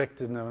gets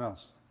convicted and everything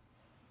else?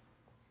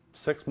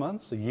 6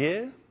 months? A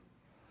year?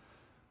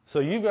 So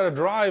you've got a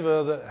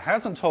driver that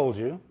hasn't told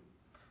you,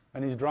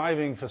 and he's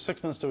driving for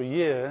 6 months to a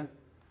year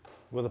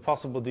with a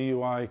possible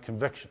DUI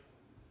conviction.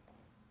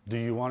 Do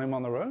you want him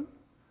on the road?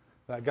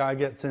 That guy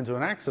gets into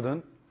an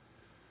accident,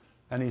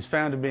 and he's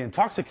found to be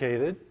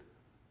intoxicated.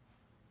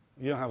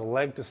 You don't have a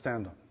leg to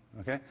stand on.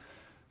 Okay?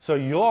 So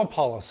your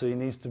policy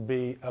needs to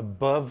be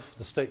above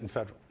the state and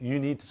federal. You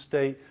need to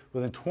stay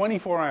within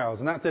 24 hours,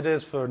 and that's it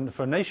is for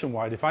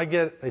nationwide. If I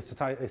get a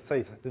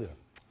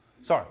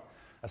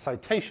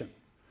citation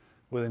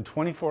within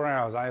 24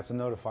 hours, I have to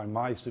notify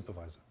my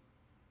supervisor,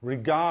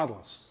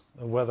 regardless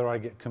of whether I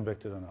get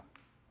convicted or not.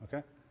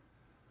 Okay?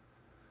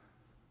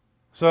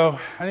 So,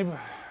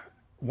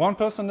 one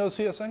person knows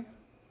CSA?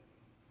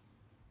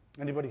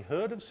 Anybody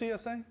heard of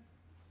CSA?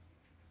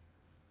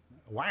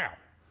 Wow.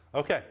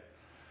 Okay.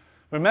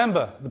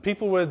 Remember, the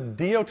people with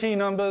DOT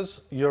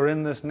numbers, you're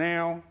in this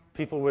now.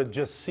 People with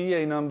just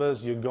CA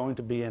numbers, you're going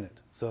to be in it.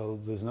 So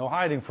there's no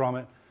hiding from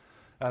it.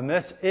 And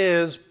this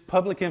is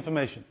public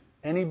information.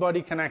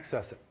 Anybody can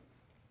access it.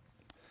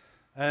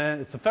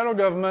 And it's the federal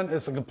government,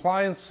 it's the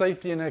compliance,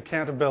 safety, and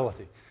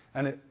accountability.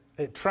 And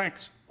it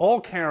tracks all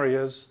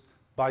carriers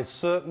by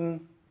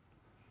certain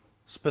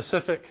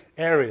specific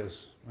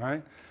areas,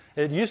 right?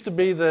 It used to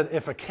be that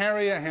if a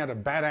carrier had a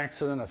bad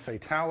accident, a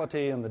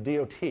fatality, and the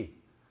DOT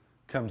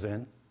comes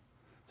in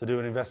to do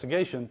an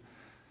investigation,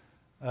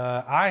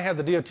 I had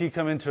the DOT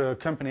come into a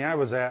company I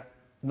was at,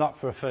 not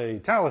for a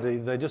fatality,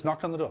 they just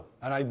knocked on the door.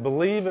 And I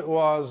believe it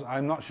was,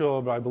 I'm not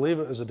sure, but I believe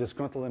it was a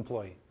disgruntled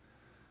employee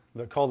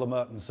that called them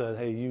up and said,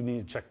 hey, you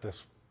need to check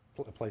this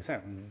place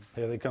out. And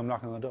here they come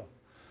knocking on the door.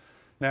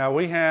 Now,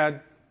 we had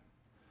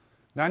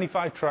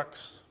 95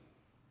 trucks,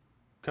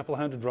 a couple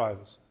of hundred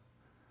drivers.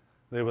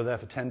 They were there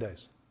for 10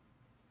 days.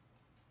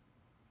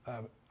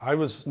 I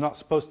was not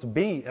supposed to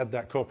be at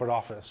that corporate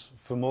office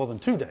for more than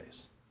 2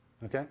 days.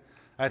 Okay?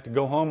 I had to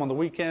go home on the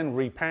weekend,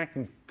 repack,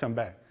 and come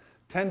back.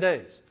 10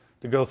 days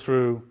to go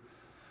through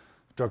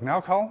drug and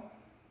alcohol,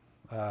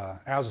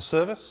 hours of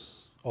service,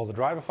 all the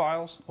driver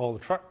files, all the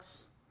trucks,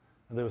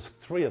 and there was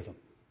 3 of them.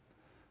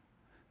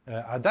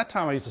 At that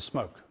time, I used to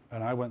smoke,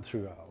 and I went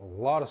through a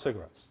lot of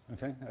cigarettes.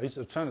 Okay? I used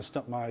to try to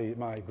stunt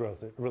my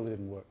growth. It really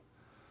didn't work.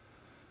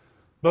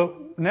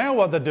 But now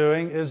what they're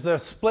doing is they're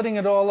splitting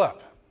it all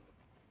up.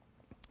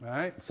 All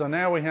right? So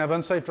now we have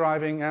unsafe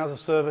driving, hours of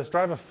service,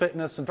 driver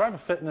fitness, and driver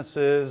fitness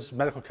is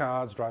medical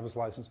cards, driver's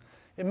license.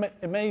 It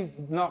may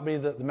not be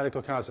that the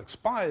medical cards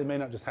expire. They may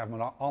not just have them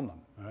on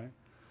them. All right?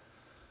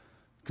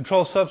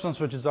 Controlled substance,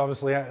 which is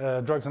obviously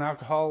drugs and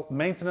alcohol,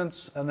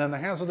 maintenance, and then the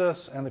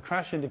hazardous and the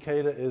crash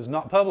indicator is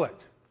not public,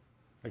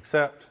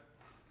 except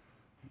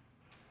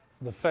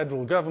the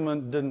federal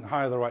government didn't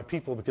hire the right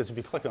people, because if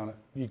you click on it,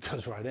 it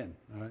goes right in,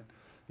 all right?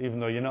 Even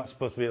though you're not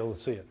supposed to be able to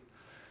see it.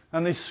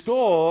 And they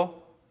score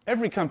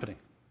every company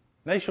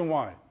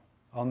nationwide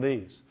on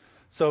these.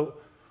 So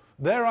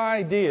their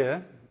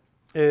idea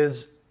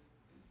is,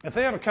 if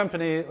they have a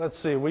company, let's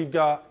see, we've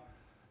got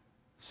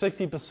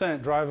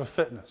 60% driver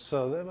fitness.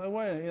 So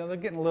they're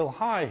getting a little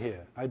high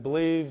here. I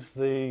believe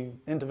the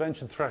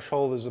intervention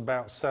threshold is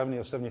about 70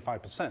 or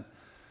 75%.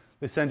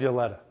 They send you a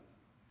letter.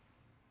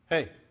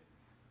 Hey,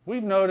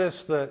 we've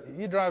noticed that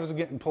you drivers are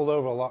getting pulled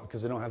over a lot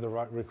because they don't have the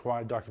right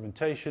required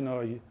documentation,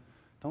 or you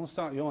don't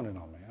start yawning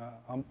on me.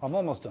 I'm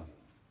almost done.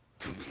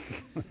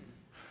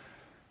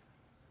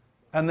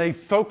 And they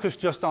focus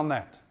just on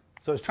that.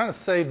 So it's trying to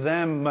save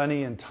them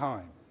money and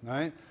time,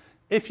 right?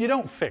 If you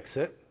don't fix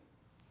it,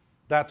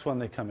 that's when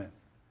they come in.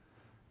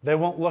 They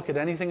won't look at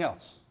anything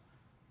else.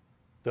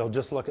 They'll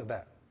just look at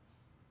that.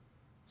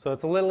 So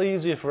it's a little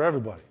easier for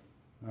everybody,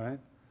 right?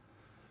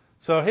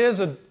 So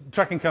here's a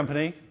trucking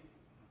company.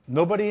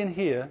 Nobody in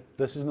here.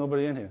 This is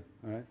nobody in here,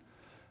 right?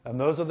 And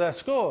those are their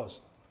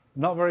scores.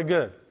 Not very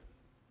good.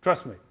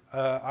 Trust me.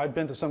 I've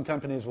been to some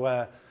companies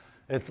where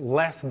it's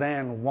less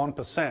than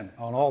 1%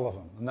 on all of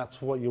them, and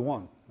that's what you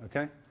want,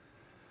 okay?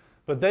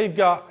 But they've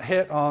got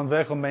hit on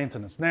vehicle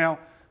maintenance. Now,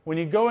 when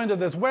you go into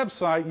this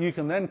website, you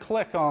can then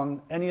click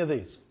on any of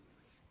these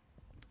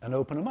and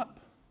open them up.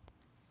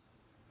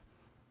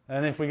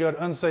 And if we go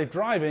to unsafe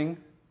driving,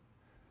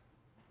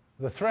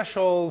 the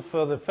threshold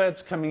for the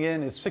feds coming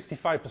in is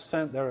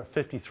 65%. They're at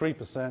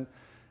 53%.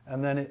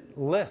 And then it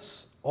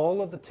lists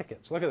all of the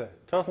tickets. Look at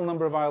that. Total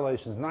number of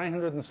violations,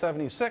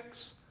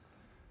 976.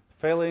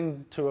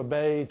 Failing to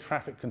obey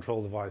traffic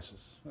control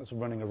devices. That's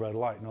running a red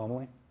light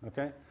normally.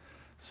 Okay?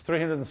 It's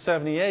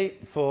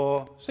 378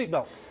 for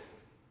seatbelt.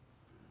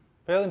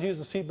 Failing to use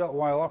the seatbelt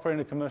while operating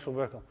a commercial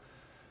vehicle.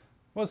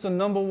 What's the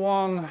number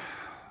one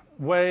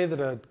way that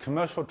a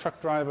commercial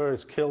truck driver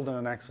is killed in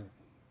an accident?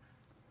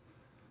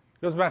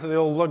 It goes back to the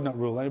old lug nut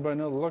rule. Anybody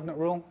know the lug nut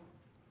rule?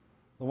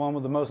 The one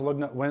with the most lug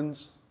nut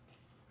wins.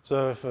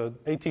 So if an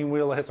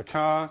 18-wheeler hits a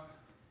car,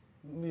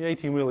 the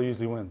 18-wheeler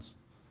usually wins.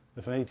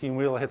 If an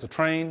 18-wheeler hits a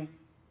train,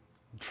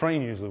 the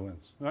train usually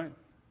wins, right?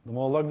 The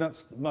more lug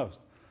nuts, the most.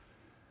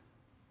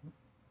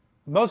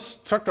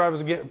 Most truck drivers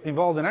that get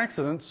involved in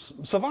accidents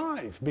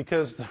survive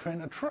because they're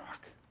in a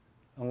truck,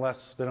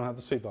 unless they don't have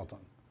the seatbelt on,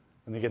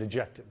 and they get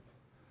ejected.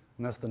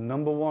 And that's the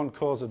number one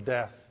cause of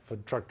death for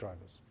truck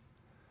drivers.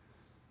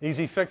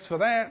 Easy fix for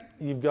that,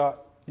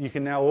 you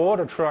can now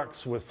order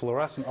trucks with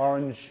fluorescent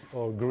orange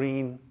or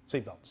green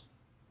seatbelts.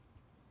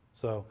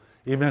 So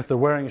even if they're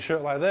wearing a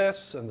shirt like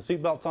this and the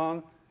seatbelt's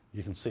on,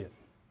 you can see it.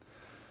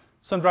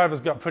 Some drivers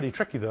got pretty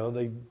tricky though.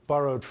 They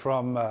borrowed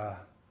from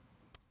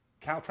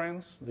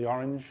Caltrans, the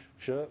orange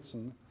shirts,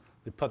 and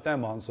they put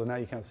them on, so now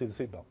you can't see the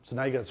seatbelt. So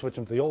now you got to switch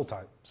them to the old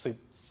type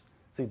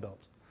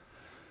seatbelts.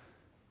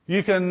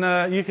 You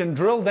can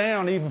drill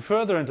down even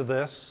further into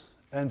this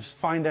and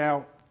find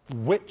out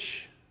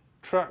which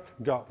truck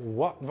got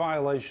what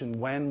violation,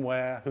 when,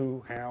 where,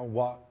 who, how,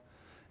 what.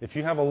 If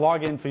you have a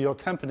login for your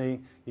company,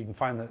 you can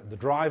find the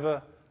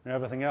driver and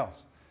everything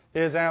else.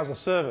 Here's hours of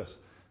service.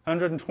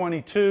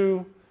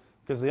 122,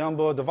 because the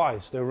onboard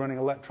device, they were running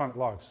electronic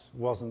logs,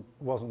 wasn't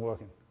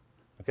working.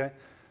 Okay?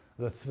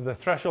 The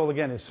threshold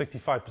again is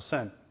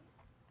 65%.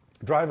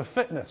 Driver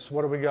fitness,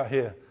 what do we got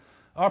here?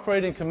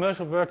 Operating a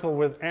commercial vehicle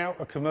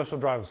without a commercial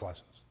driver's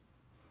license.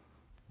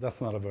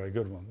 That's not a very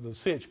good one. The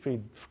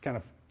CHP kind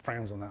of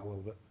frowns on that a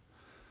little bit.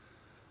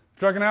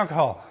 Drug and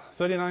alcohol,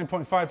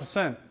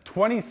 39.5%.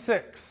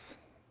 26,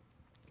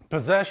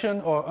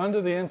 possession or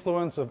under the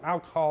influence of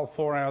alcohol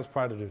 4 hours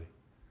prior to duty.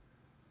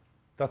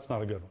 That's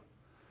not a good one.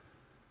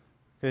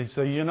 Okay,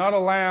 so you're not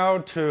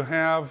allowed to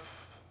have,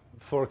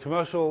 for a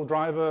commercial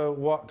driver,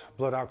 what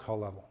blood alcohol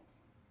level?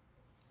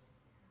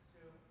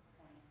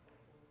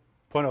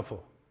 0.04.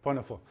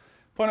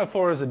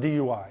 0.04 is a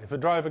DUI. If a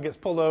driver gets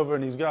pulled over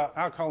and he's got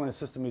alcohol in his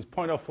system, he's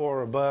 0.04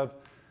 or above,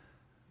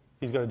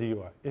 he's got a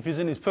DUI. If he's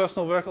in his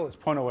personal vehicle, it's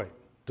 0.08.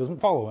 Doesn't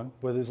follow him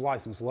with his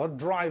license. A lot of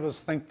drivers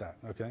think that,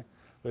 okay?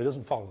 But it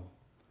doesn't follow him.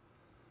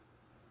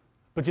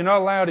 But you're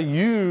not allowed to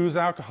use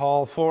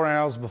alcohol 4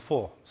 hours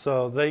before.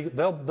 So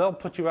they'll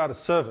put you out of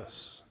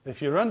service.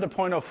 If you're under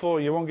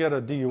 0.04, you won't get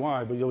a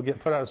DUI, but you'll get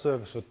put out of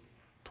service for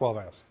 12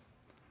 hours.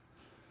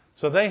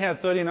 So they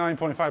had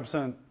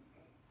 39.5%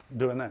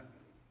 doing that.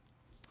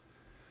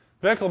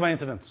 Vehicle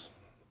maintenance.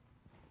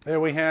 Here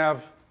we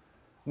have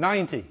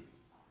 90.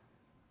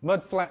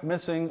 Mud flap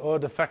missing or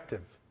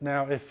defective.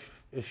 Now,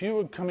 if you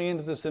were coming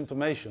into this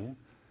information,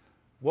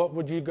 what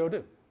would you go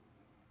do?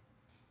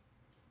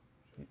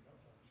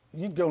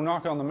 You'd go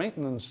knock on the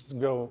maintenance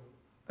and go,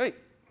 hey,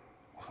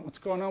 what's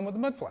going on with the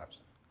mud flaps?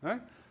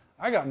 Right?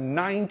 I got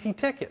 90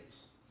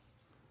 tickets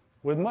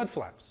with mud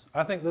flaps.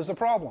 I think there's a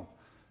problem.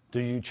 Do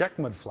you check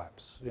mud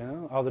flaps? You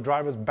know, are the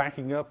drivers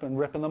backing up and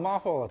ripping them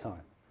off all the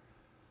time?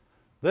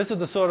 This is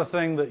the sort of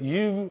thing that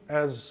you,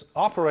 as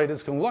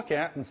operators, can look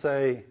at and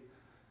say,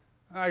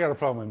 I got a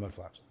problem with mud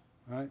flaps,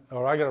 right?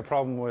 Or I got a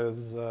problem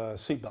with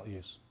seatbelt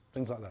use,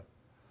 things like that.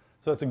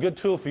 So it's a good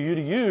tool for you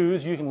to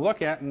use. You can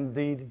look at and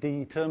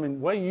determine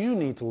where you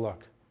need to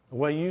look,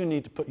 where you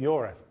need to put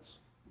your efforts.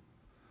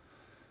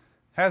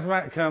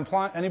 Hazmat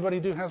compliant. Anybody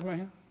do hazmat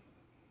here?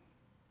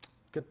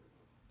 Good.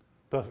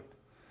 Perfect.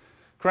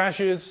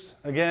 Crashes.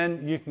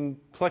 Again, you can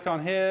click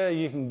on here.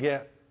 You can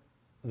get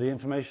the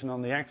information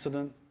on the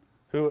accident,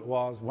 who it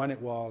was, when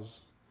it was,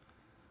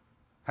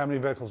 how many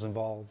vehicles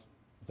involved,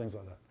 things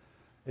like that.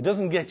 It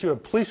doesn't get you a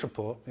police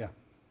report. Yeah.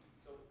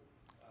 So,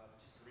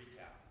 just to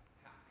recap,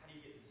 how do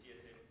you get the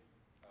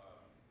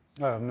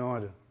CSA? I have no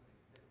idea.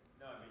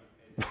 No, I mean,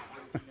 is it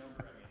a DOT number?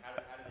 I mean, how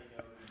do they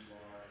know who you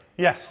are?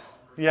 Yes.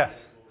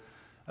 Yes.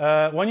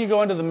 When you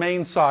go into the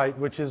main site,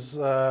 which is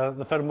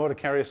the Federal Motor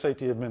Carrier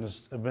Safety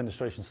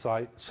Administration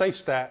site,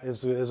 SafeStat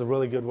is a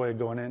really good way of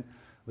going in.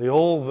 The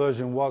old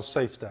version was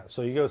SafeStat.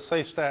 So you go to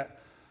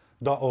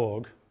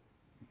safestat.org,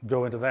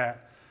 go into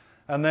that,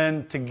 and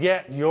then to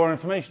get your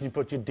information, you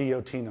put your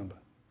DOT number.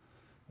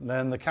 And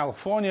then the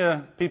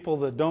California people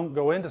that don't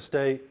go into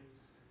state,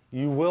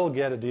 you will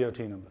get a DOT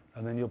number,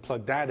 and then you'll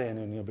plug that in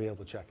and you'll be able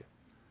to check it.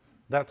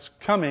 That's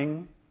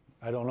coming.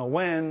 I don't know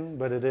when,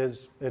 but it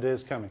is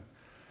coming.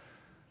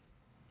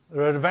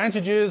 There are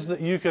advantages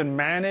that you can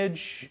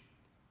manage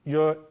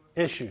your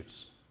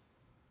issues.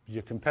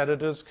 Your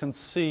competitors can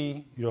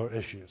see your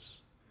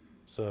issues.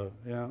 So,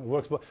 you know, it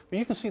works. But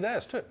you can see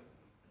theirs too.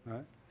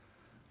 Right?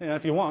 You know,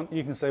 if you want,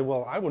 you can say,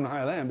 well, I wouldn't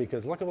hire them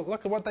because look at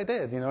what they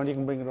did, you know, and you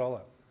can bring it all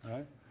up.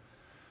 Right?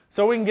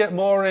 So we can get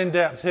more in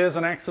depth. Here's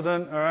an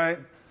accident, all right?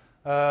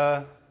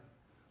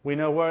 We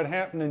know where it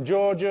happened in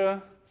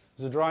Georgia.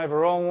 It's a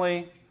driver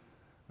only.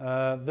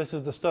 This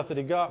is the stuff that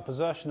he got: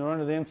 possession or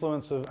under the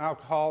influence of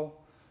alcohol,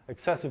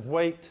 excessive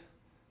weight,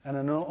 and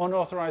an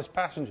unauthorized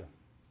passenger.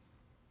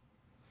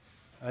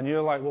 And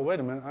you're like, well, wait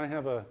a minute, I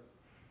have a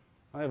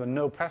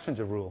no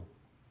passenger rule.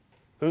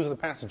 Who's the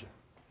passenger?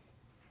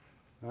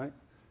 Right?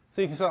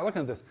 So you can start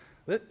looking at this.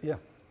 Yeah.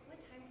 What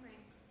time frame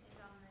is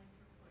on this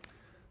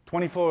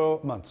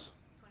report? 24 months.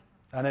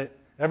 24. And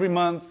every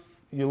month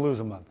you lose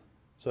a month.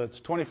 So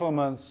it's 24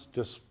 months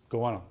just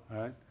going on.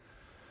 All right?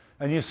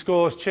 And your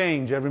scores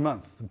change every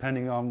month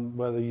depending on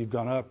whether you've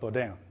gone up or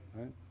down.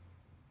 Right?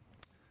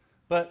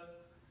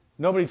 But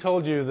nobody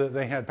told you that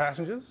they had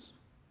passengers.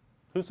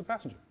 Who's the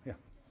passenger? Yeah.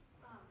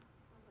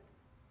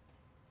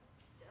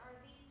 Are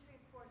these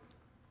reports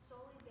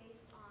solely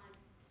based on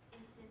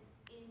incidents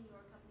in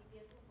your company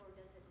vehicle, or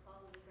does it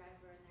follow the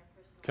driver and their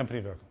personal Company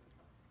vehicle.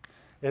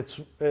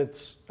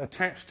 It's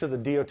attached to the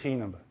DOT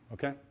number.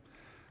 Okay.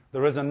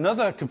 There is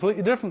another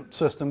completely different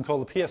system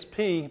called the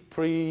PSP,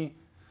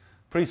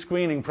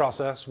 pre-screening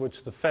process,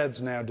 which the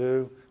feds now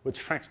do, which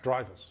tracks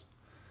drivers.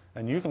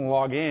 And you can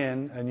log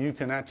in and you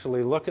can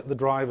actually look at the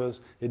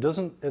drivers.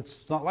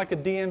 It's not like a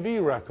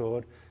DMV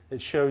record.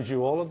 It shows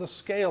you all of the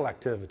scale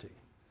activity,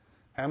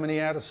 how many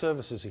out of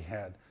services he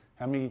had,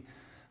 how many.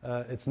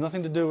 It's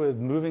nothing to do with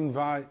moving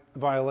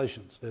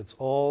violations. It's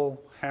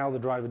all how the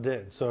driver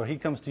did. So he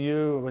comes to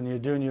you when you're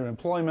doing your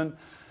employment.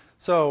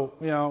 So,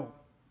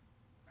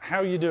 how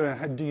are you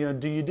doing? Do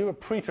you do a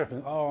pre-trip?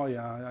 Oh,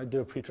 yeah, I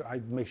do a pre-trip. I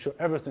make sure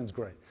everything's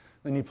great.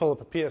 Then you pull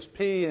up a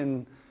PSP,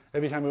 and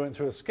every time we went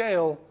through a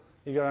scale,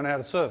 you got an out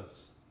of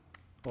service.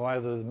 Well,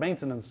 either the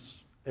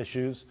maintenance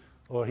issues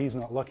or he's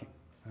not looking.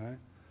 Right?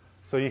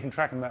 So you can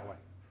track them that way.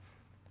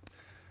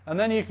 And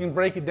then you can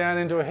break it down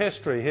into a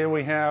history. Here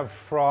we have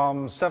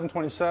from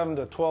 7/27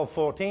 to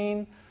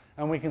 12/14,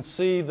 and we can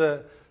see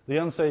that the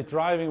unsafe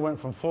driving went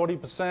from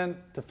 40%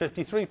 to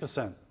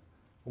 53%.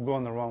 We're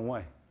going the wrong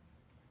way.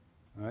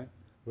 Right?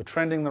 We're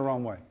trending the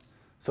wrong way.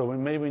 So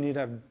maybe we need to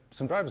have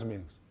some drivers'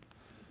 meetings.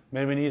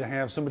 Maybe we need to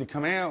have somebody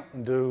come out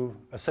and do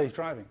a safe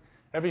driving.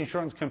 Every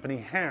insurance company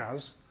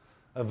has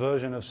a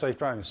version of safe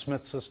driving,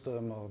 Smith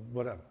system or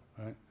whatever.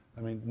 Right?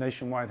 I mean,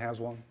 Nationwide has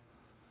one.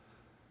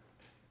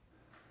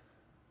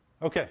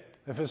 Okay,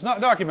 if it's not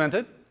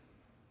documented,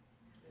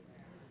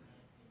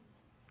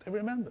 they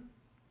remember.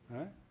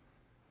 Right?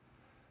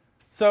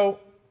 So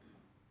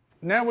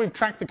now we've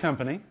tracked the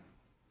company.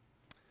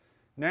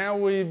 Now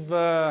we've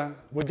got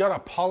our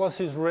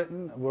policies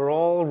written. We're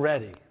all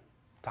ready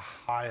to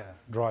hire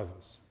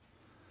drivers.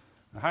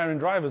 Now, hiring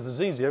drivers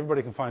is easy.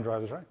 Everybody can find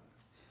drivers, right?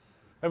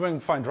 Everybody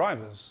can find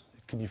drivers.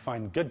 Can you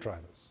find good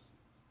drivers?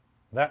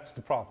 That's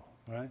the problem,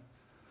 right?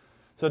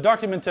 So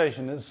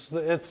documentation, it's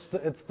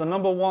the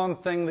number one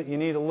thing that you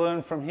need to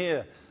learn from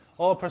here.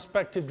 All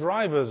prospective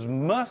drivers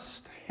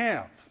must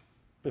have,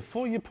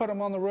 before you put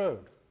them on the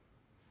road,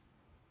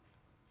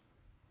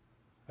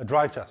 a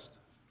drive test.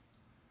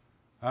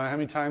 I don't know how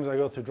many times I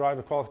go through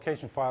driver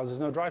qualification files,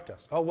 there's no drive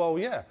test. Oh, well,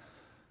 yeah.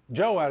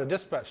 Joe out of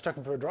dispatch took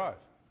him for a drive.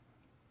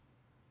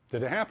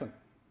 Did it happen?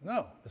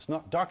 No, it's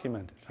not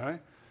documented. All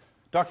right?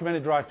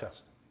 Documented drive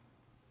test.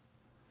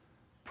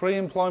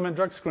 Pre-employment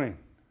drug screen.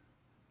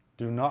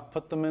 Do not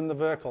put them in the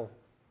vehicle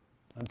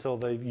until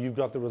you've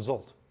got the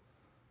result.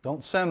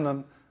 Don't send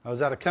them. I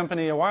was at a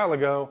company a while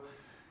ago,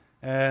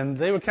 and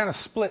they were kind of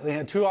split. They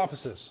had two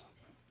offices.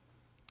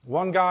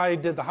 One guy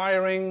did the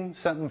hiring,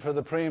 sent them for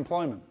the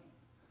pre-employment.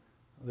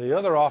 The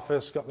other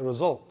office got the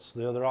results.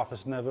 The other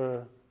office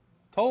never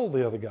told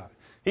the other guy.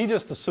 He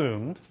just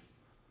assumed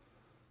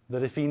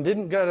that if he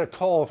didn't get a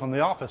call from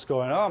the office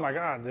going, oh my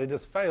God, they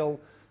just failed,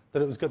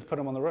 that it was good to put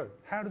him on the road.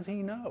 How does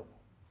he know?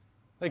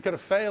 They could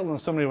have failed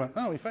and somebody went,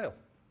 oh, he failed,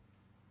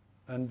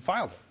 and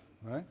filed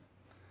it, right?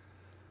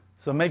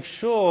 So make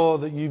sure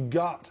that you've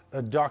got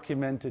a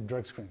documented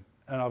drug screen,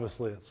 and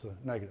obviously it's a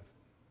negative.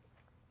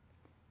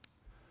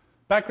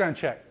 Background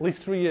check, at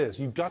least 3 years.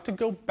 You've got to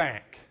go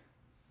back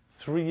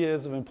 3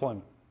 years of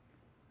employment,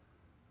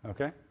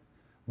 okay?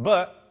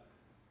 But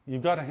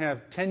you've got to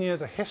have 10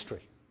 years of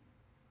history.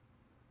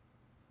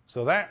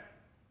 So that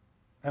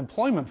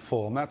employment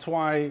form, that's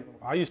why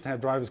I used to have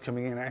drivers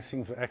coming in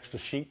asking for extra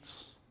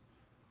sheets,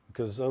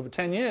 because over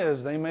 10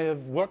 years, they may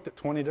have worked at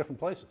 20 different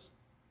places,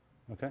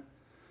 okay?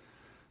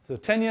 So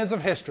 10 years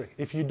of history.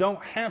 If you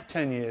don't have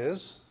 10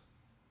 years,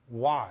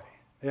 why?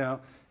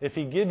 If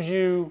he gives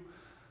you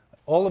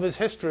all of his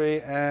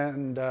history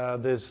and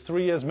there's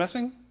 3 years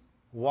missing,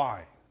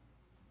 why?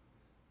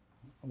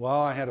 Well,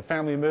 I had a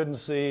family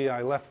emergency,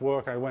 I left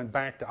work, I went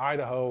back to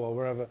Idaho or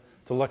wherever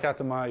to look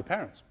after my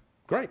parents.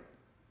 Great.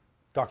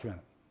 Document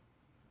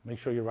it. Make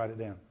sure you write it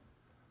down.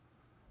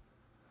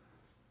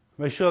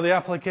 Make sure the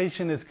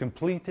application is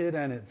completed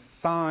and it's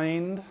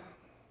signed.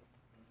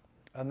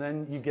 And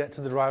then you get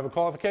to the driver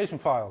qualification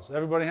files.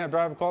 Everybody have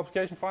driver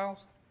qualification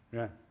files?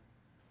 Yeah.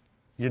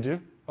 You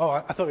do? Oh,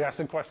 I thought you asked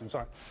a question.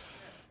 Sorry.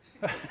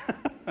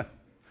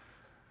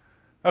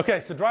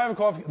 Okay, so driver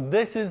qualification.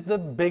 This is the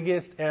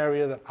biggest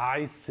area that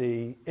I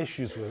see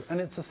issues with, and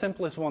it's the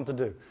simplest one to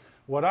do.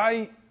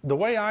 The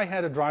way I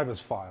had a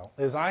driver's file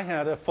is I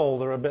had a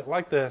folder a bit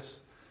like this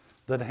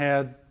that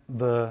had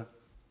the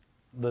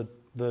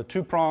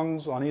two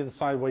prongs on either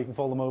side where you can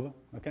fold them over.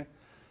 Okay,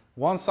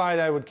 one side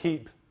I would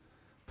keep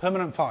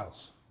permanent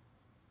files,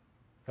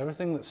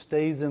 everything that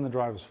stays in the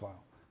driver's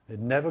file. It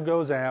never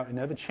goes out, it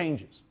never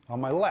changes. On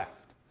my left,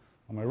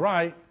 on my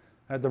right,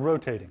 I had the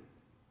rotating,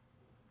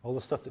 all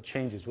the stuff that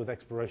changes with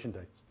expiration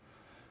dates.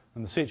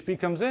 And the CHP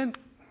comes in,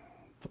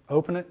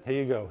 open it,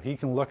 here you go. He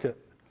can look at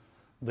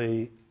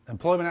the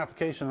employment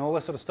application and all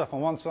this sort of stuff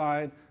on one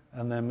side,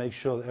 and then make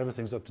sure that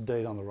everything's up to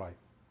date on the right.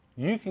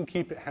 You can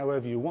keep it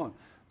however you want.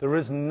 There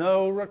is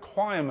no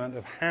requirement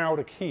of how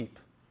to keep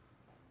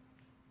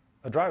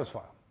a driver's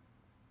file.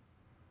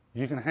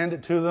 You can hand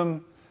it to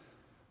them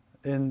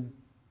in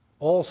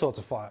all sorts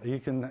of files. You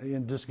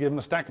can just give them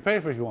a stack of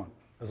paper if you want.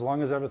 As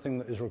long as everything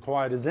that is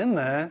required is in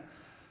there,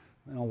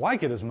 they don't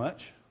like it as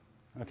much.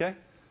 Okay?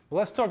 Well,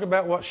 let's talk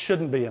about what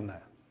shouldn't be in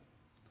there.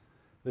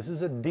 This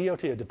is a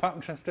DOT, a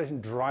Department of Transportation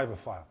driver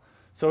file.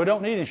 So we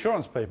don't need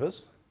insurance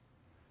papers.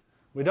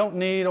 We don't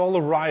need all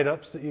the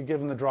write-ups that you're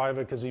giving the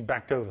driver because he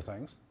backed over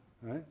things.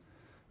 Right?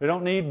 We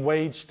don't need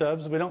wage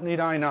stubs. We don't need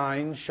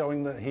I-9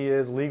 showing that he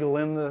is legal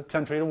in the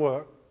country to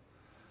work.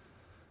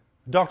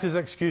 doctor's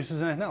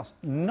excuses, and anything else.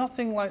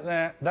 Nothing like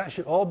that. That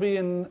should all be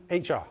in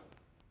HR,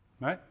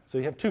 right? So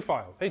you have two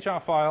files, HR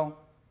file,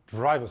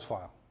 driver's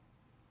file.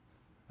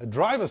 A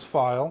driver's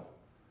file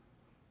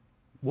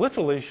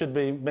literally should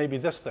be maybe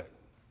this thick.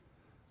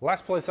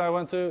 Last place I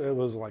went to, it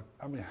was like,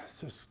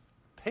 it's just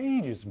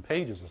pages and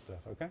pages of stuff,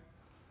 okay?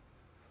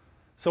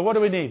 So what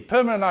do we need?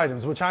 Permanent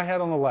items, which I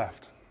had on the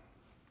left.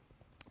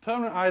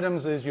 Permanent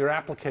items is your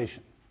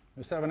application.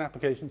 You just have an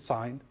application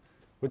signed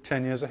with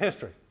 10 years of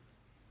history.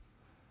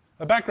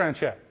 A background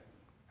check.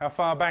 How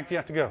far back do you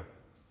have to go?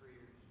 3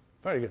 years.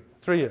 Very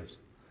good. 3 years.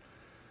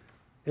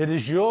 It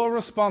is your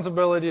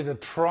responsibility to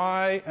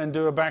try and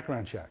do a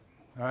background check.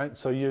 All right?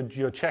 So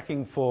you're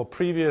checking for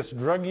previous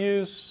drug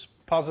use,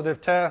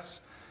 positive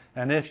tests,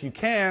 and if you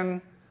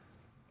can,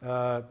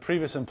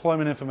 previous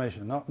employment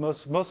information. Not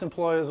most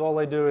employers, all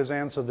they do is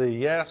answer the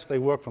yes, they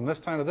work from this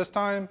time to this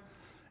time,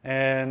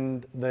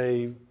 and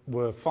they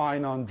were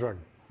fine on drug.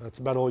 That's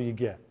about all you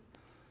get.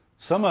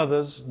 Some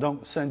others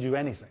don't send you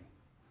anything.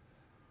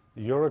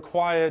 You're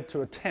required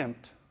to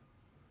attempt.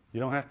 You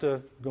don't have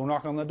to go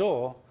knock on the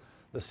door.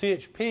 The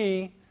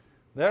CHP,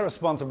 their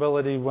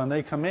responsibility when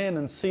they come in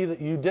and see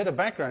that you did a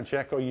background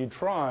check or you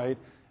tried,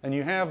 and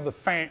you have the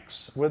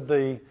fax with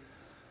the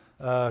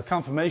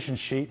confirmation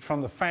sheet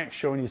from the fax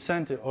showing you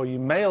sent it, or you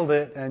mailed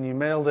it and you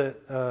mailed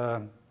it,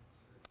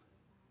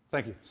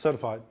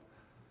 certified,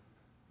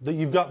 that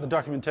you've got the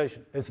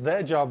documentation. It's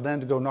their job then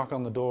to go knock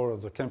on the door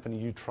of the company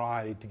you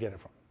tried to get it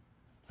from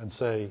and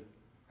say,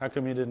 how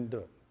come you didn't do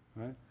it?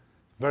 Right?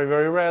 Very,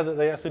 very rare that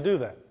they have to do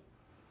that.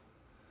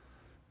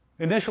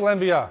 Initial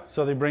MVR,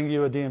 so they bring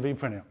you a DMV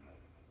printout.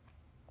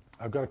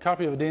 I've got a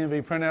copy of a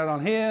DMV printout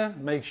on here.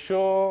 Make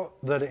sure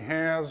that it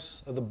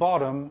has at the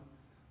bottom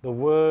the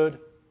word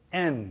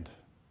end,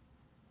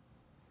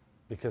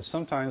 because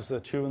sometimes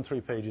they're 2 and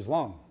 3 pages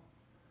long.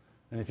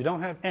 And if you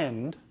don't have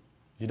end,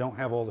 you don't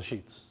have all the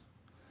sheets.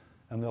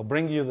 And they'll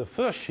bring you the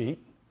first sheet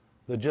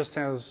that just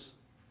has,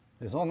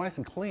 it's all nice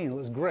and clean, it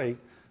looks great,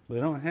 but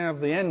they don't have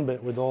the end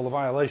bit with all the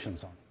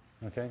violations on.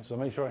 Okay, so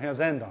make sure it has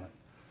end on it.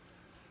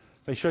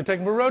 Make sure you take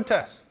them for a road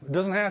test. It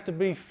doesn't have to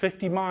be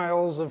 50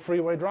 miles of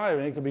freeway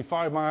driving. It could be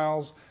 5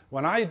 miles.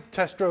 When I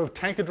test drove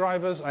tanker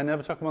drivers, I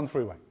never took them on the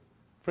freeway.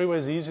 Freeway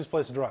is the easiest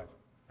place to drive.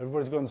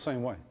 Everybody's going the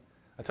same way.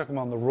 I took them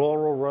on the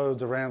rural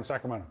roads around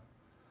Sacramento.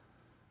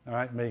 All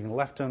right, making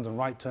left turns and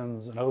right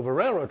turns and over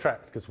railroad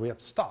tracks, because we have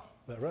to stop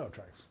at railroad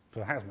tracks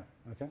for hazmat.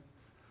 Okay,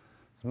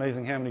 it's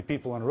amazing how many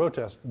people on a road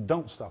test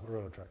don't stop at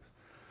railroad tracks.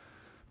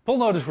 Pull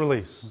notice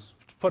release.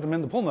 To put them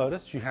in the pull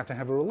notice, you have to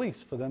have a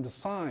release for them to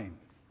sign.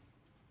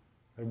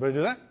 Everybody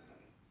do that?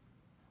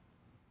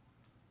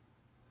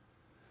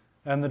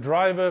 And the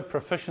driver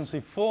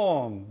proficiency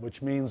form,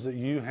 which means that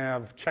you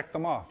have checked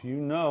them off. You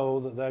know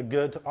that they're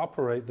good to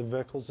operate the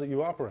vehicles that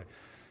you operate.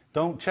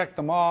 Don't check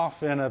them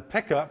off in a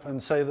pickup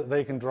and say that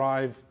they can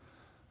drive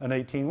an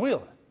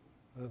 18-wheeler.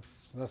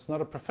 That's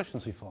not a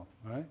proficiency form,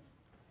 right?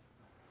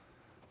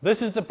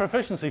 This is the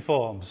proficiency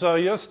form. So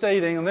you're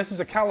stating, and this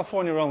is a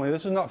California only,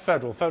 this is not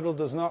federal. Federal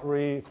does not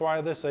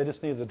require this. They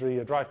just need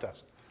the drive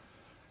test.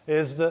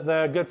 Is that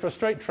they're good for a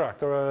straight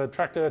truck or a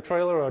tractor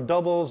trailer or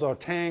doubles or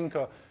tank.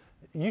 Or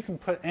you can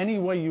put any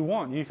way you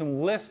want. You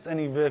can list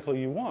any vehicle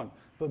you want,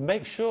 but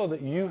make sure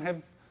that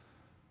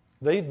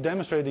they've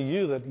demonstrated to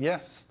you that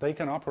yes, they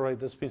can operate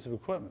this piece of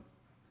equipment.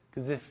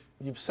 Because if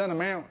you've sent them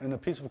out in a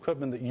piece of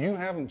equipment that you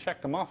haven't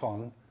checked them off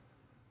on,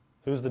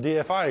 who's the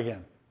DFI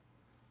again?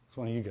 It's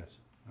one of you guys,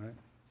 right?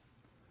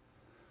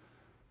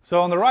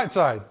 So on the right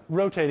side,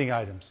 rotating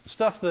items,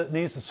 stuff that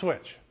needs to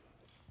switch.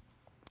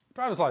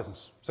 Driver's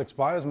license, 6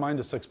 expires, mine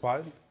just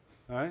expired,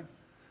 all right?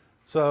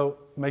 So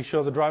make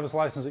sure the driver's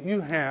license that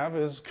you have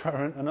is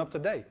current and up to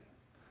date.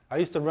 I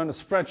used to run a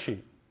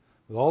spreadsheet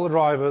with all the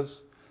drivers,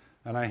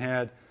 and I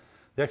had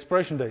the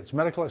expiration dates,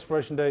 medical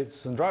expiration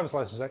dates, and driver's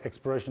license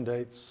expiration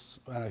dates,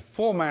 and I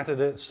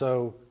formatted it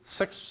so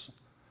 60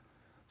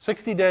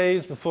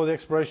 days before the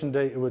expiration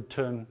date would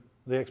turn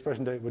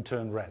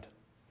red.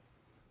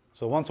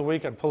 So once a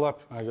week I'd pull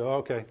up, I go,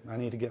 okay, I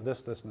need to get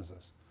this, this, and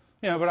this.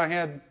 You know, but I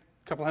had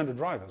a couple hundred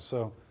drivers,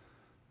 so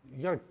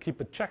you got to keep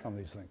a check on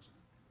these things.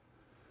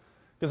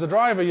 Because the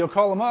driver, you'll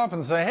call them up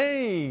and say,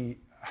 hey,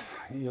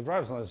 your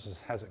driver's license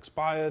has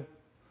expired.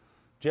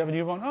 Do you have a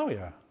new one? Oh,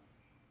 yeah.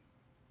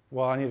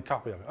 Well, I need a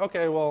copy of it.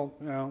 Okay, well,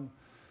 you know,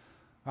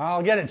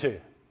 I'll get it to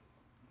you.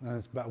 And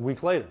it's about a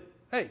week later.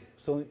 Hey,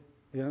 still,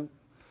 you know,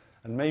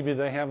 and maybe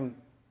they haven't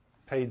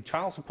paid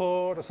child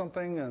support or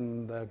something,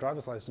 and their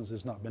driver's license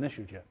has not been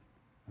issued yet.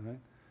 All right?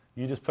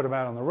 You just put them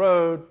out on the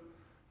road,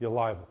 you're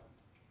liable.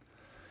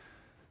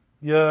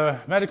 Your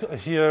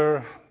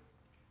motor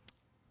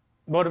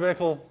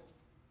vehicle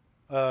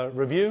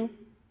review,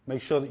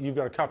 make sure that you've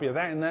got a copy of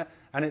that in there,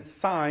 and it's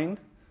signed.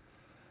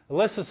 A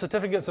list of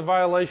certificates of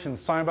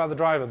violations signed by the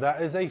driver.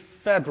 That is a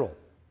federal,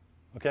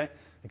 okay?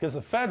 Because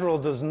the federal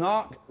does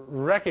not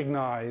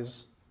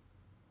recognize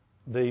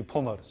the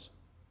pull notice.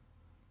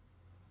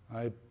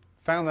 I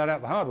found that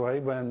out the hard way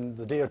when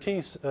the DOT,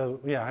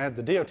 I had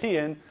the DOT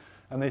in,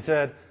 and they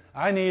said,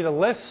 I need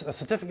a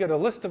certificate, a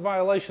list of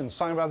violations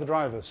signed by the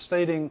driver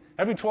stating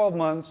every 12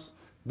 months,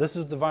 this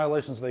is the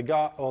violations they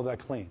got or they're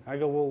clean. I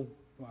go, well,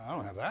 I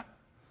don't have that.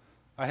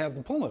 I have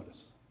the pull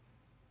notice.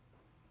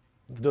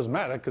 It doesn't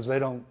matter because they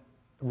don't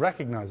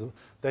recognize it.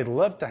 They'd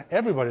love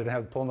everybody to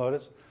have the pull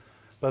notice,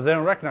 but they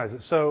don't recognize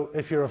it. So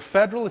if you're a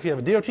federal, if you have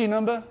a DOT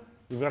number,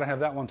 you've got to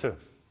have that one too.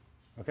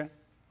 Okay?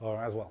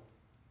 Or as well.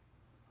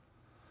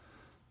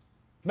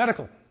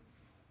 Medical.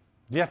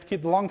 Do you have to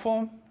keep the long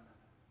form?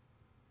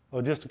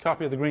 Or just a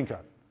copy of the green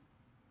card?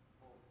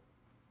 No,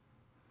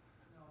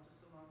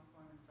 just a long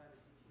form inside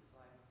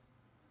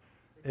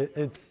the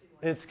teacher files.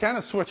 It's kind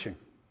of switching.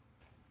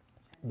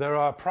 There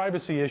are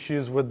privacy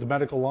issues with the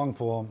medical long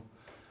form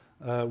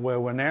where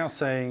we're now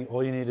saying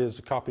all you need is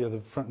a copy of the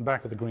front and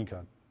back of the green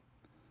card.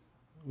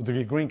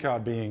 The green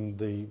card being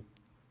the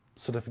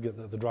certificate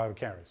that the driver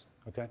carries,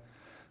 okay?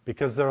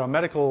 Because there are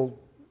medical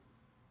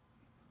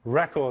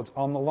records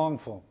on the long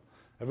form.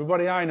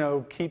 Everybody I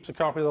know keeps a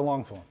copy of the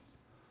long form.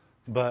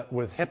 But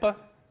with HIPAA,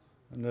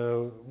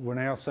 no, we're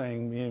now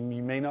saying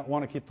you may not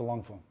want to keep the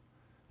long form.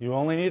 You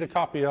only need a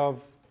copy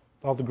of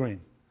the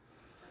green.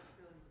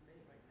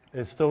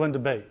 It's still in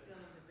debate.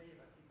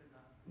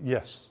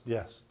 Yes,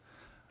 yes.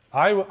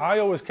 I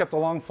always kept the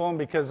long form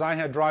because I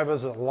had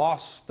drivers that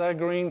lost their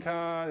green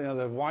card,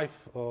 their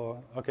wife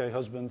or,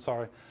 husband,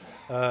 sorry,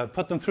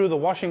 put them through the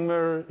washing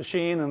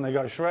machine and they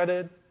got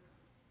shredded,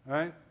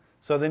 right?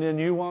 So they need a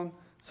new one.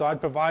 So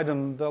I'd provide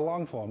them the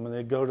long form and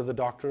they'd go to the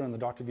doctor and the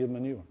doctor give them a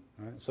new one,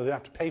 right? So they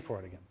have to pay for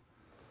it again.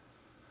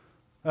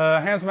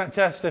 Hazmat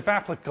test if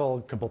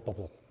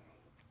applicable.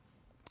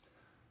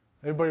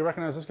 Everybody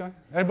recognize this guy?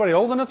 Anybody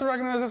old enough to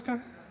recognize this guy?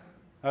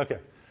 Okay.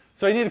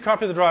 So you need a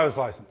copy of the driver's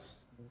license.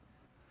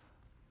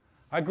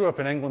 I grew up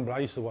in England, but I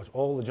used to watch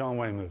all the John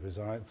Wayne movies,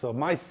 all right? So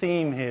my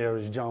theme here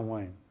is John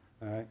Wayne,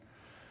 all right?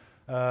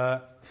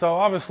 So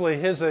obviously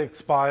his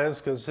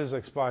expires, because his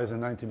expires in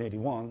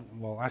 1981.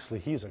 Well, actually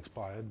he's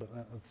expired, but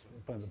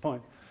that's the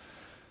point.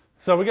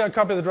 So we got a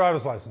copy of the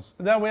driver's license.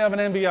 Then we have an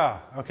NVR,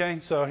 okay?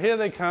 So here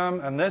they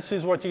come, and this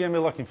is what you're going to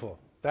be looking for.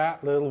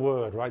 That little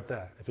word right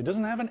there. If it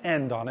doesn't have an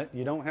end on it,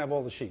 you don't have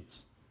all the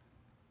sheets.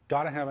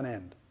 Got to have an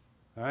end,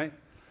 all right?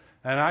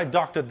 And I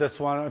doctored this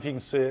one. I don't know if you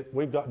can see it.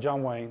 We've got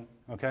John Wayne,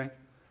 okay?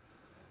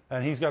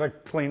 And he's got a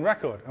clean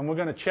record. And we're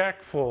going to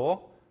check for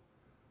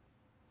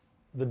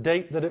the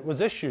date that it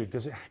was issued,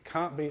 because it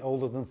can't be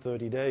older than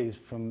 30 days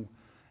from...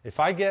 If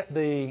I get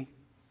the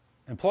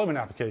employment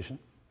application,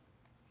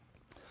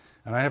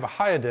 and I have a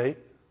hire date,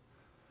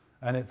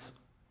 and it's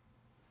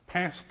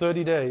past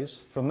 30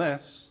 days from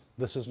this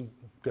isn't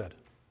good.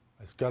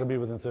 It's got to be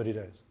within 30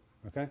 days,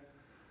 okay?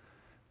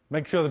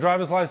 Make sure the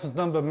driver's license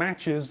number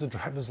matches the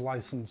driver's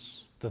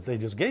license that they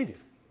just gave you,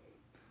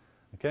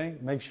 okay?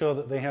 Make sure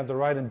that they have the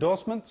right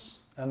endorsements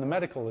and the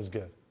medical is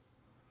good.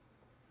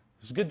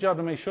 It's a good job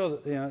to make sure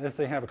that, if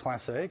they have a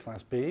Class A,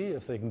 Class B,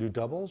 if they can do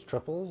doubles,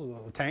 triples,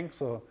 or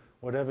tanks, or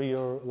whatever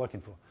you're looking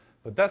for.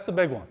 But that's the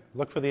big one.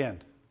 Look for the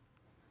end.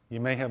 You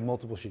may have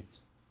multiple sheets,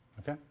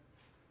 okay?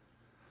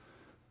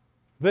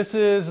 This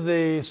is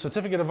the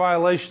certificate of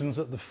violations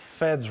that the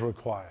feds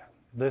require.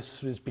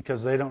 This is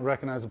because they don't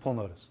recognize the pull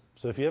notice.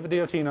 So if you have a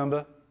DOT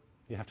number,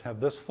 you have to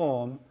have this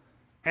form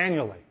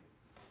annually.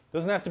 It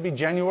doesn't have to be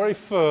January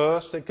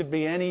 1st. It could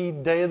be any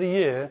day of the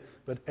year,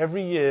 but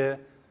every year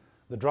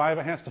the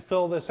driver has to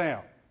fill this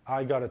out.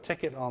 I got a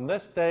ticket on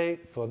this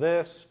date for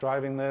this,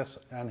 driving this,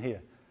 and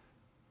here.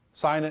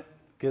 Sign it,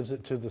 gives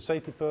it to the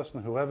safety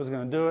person, whoever's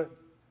going to do it,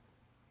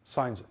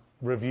 signs it,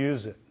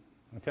 reviews it,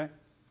 okay?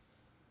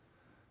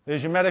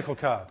 Here's your medical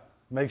card.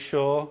 Make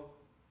sure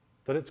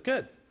that it's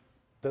good,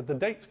 that the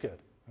date's good,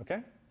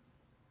 okay?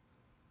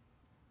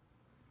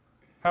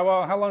 How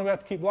long do we have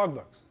to keep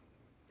logbooks?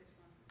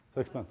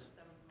 6 months.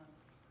 7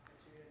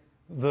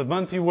 months. The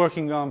month you're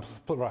working on,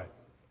 right.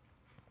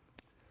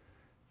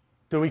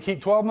 Do we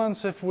keep 12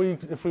 months if we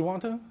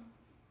want to?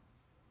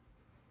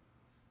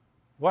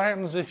 What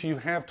happens if you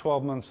have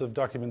 12 months of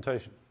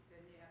documentation? Then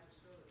you have to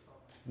show the 12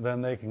 months.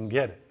 Then they can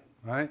get it,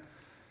 right?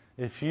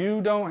 If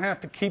you don't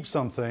have to keep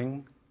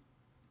something,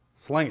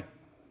 sling it.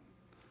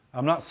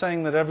 I'm not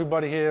saying that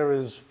everybody here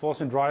is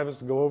forcing drivers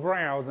to go over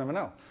hours, never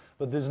know.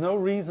 But there's no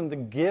reason to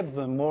give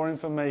them more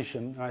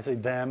information, and I say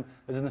them,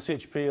 as in the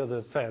CHP or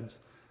the feds,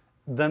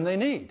 than they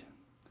need.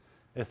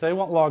 If they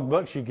want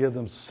logbooks, you give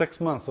them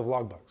 6 months of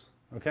logbooks,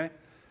 okay?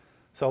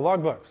 So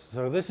logbooks.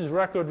 So this is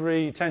record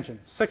retention.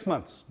 6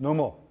 months, no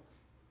more.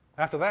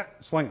 After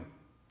that, sling them.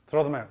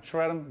 Throw them out.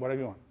 Shred them, whatever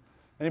you want.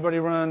 Anybody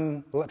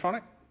run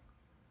electronic?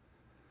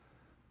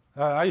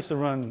 I used to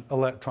run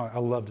electronic. I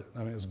loved it. I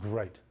mean, it was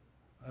great.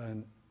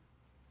 And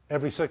at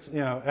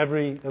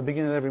the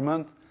beginning of every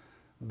month,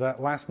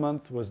 that last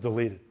month was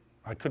deleted.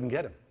 I couldn't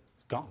get him.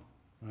 It's gone,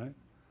 right?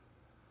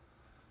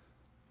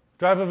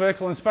 Driver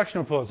vehicle inspection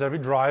reports. Every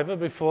driver,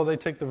 before they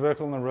take the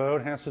vehicle on the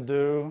road, has to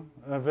do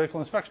a vehicle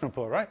inspection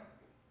report, right?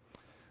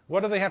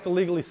 What do they have to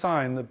legally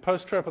sign, the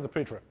post-trip or the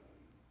pre-trip?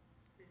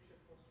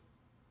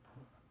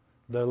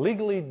 They're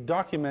legally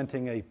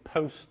documenting a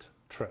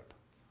post-trip.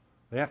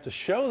 They have to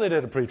show they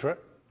did a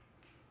pre-trip,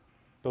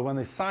 but when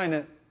they sign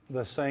it,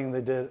 they're saying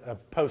they did a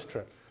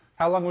post-trip.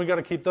 How long we got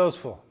to keep those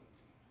for?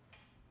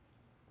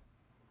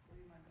 3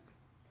 months.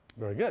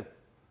 Very good.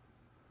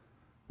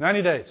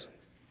 90 days.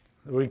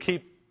 Do we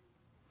keep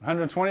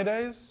 120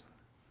 days?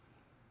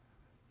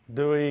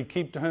 Do we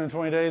keep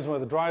 120 days where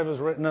the driver's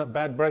written up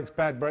bad brakes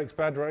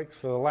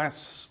for the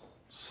last...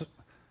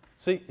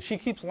 See, she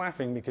keeps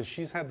laughing because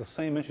she's had the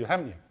same issue,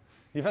 haven't you?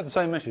 You've had the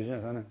same issues,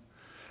 yes, I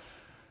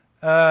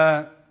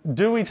know.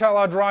 Do we tell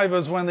our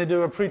drivers when they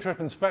do a pre-trip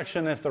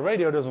inspection if the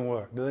radio doesn't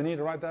work? Do they need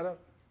to write that up?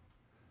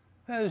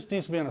 It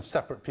needs to be on a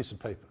separate piece of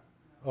paper.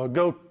 Or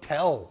go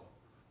tell,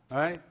 all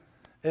right?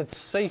 It's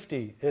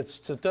safety. It's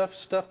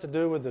stuff to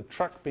do with the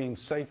truck being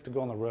safe to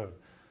go on the road.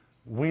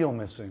 Wheel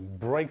missing,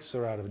 brakes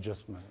are out of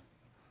adjustment,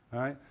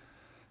 all right?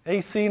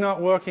 AC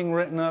not working,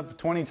 written up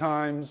 20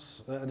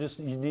 times. That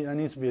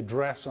needs to be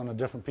addressed on a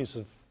different piece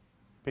of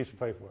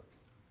paperwork,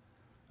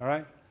 all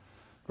right?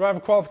 Driver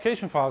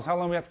qualification files, how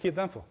long do we have to keep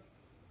them for?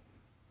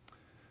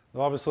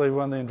 Well, obviously,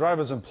 when the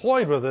driver's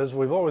employed with us,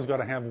 we've always got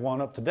to have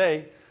one up to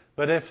date.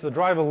 But if the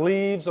driver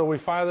leaves or we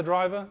fire the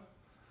driver,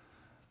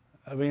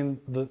 I mean,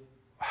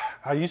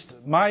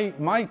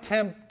 my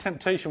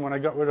temptation when I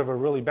got rid of a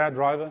really bad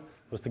driver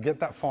was to get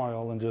that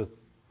file and just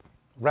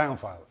round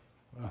file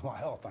it. I'm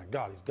like, oh, thank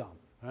God he's gone,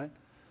 right?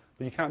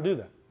 But you can't do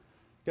that.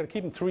 You've got to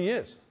keep him 3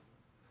 years.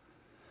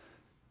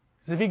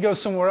 Because if he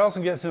goes somewhere else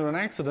and gets into an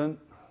accident,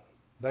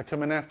 they're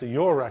coming after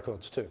your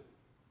records too,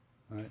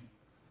 right?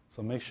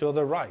 So make sure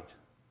they're right.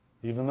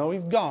 Even though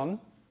he's gone,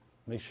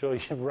 make sure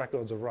your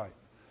records are right.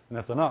 And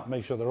if they're not,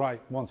 make sure they're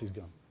right once he's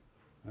gone.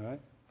 All right?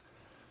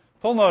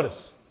 Pull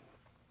notice.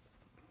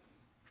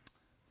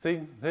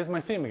 See, here's my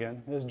theme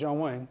again. Here's John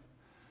Wayne.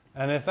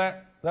 And if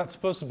that's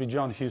supposed to be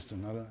John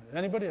Huston.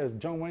 Anybody a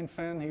John Wayne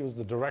fan? He was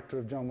the director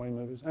of John Wayne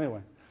movies.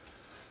 Anyway.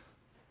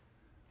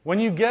 When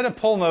you get a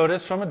pull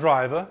notice from a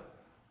driver,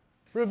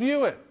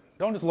 review it.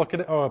 Don't just look at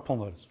it. Oh, a pull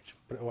notice.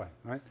 Put it away.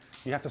 All right?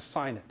 You have to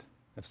sign it.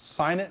 You have to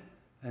sign it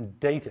and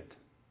date it.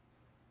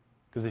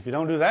 Because if you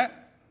don't do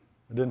that,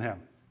 it didn't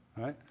happen.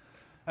 All right?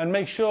 And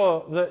make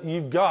sure that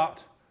you've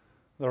got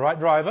the right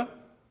driver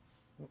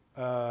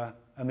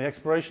and the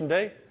expiration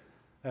date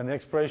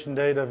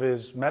of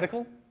his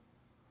medical,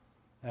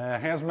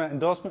 hazmat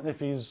endorsement if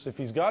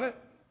he's got it,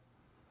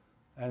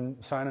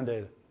 and sign and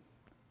date it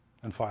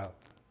and file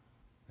it.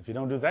 If you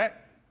don't do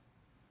that,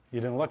 you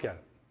didn't look at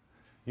it.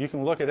 You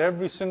can look at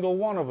every single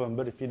one of them,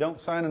 but if you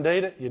don't sign and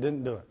date it, you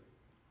didn't do it.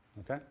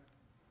 Okay?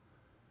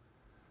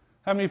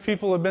 How many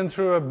people have been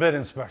through a bid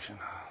inspection?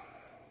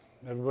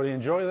 Everybody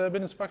enjoy their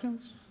bid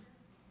inspections?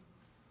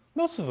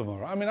 Most of them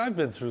are. I mean, I've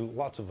been through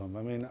lots of them.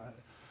 I mean,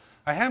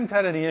 I haven't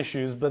had any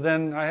issues, but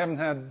then I haven't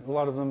had a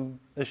lot of them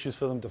issues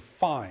for them to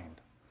find.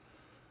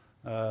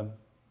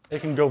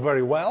 It can go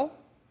very well,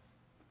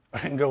 or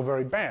it can go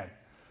very bad.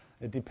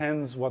 It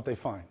depends what they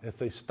find. If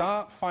they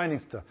start finding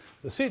stuff,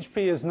 the CHP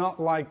is not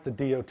like the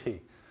DOT.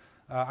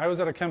 I was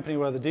at a company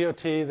where the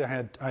DOT,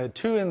 I had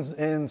two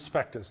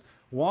inspectors.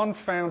 One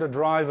found a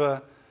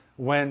driver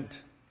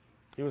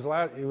he was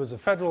a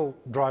federal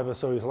driver,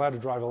 so he was allowed to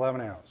drive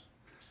 11 hours.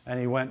 And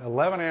he went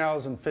 11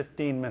 hours and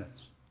 15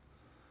 minutes.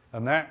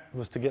 And that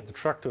was to get the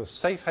truck to a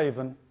safe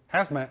haven,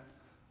 hazmat,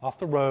 off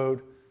the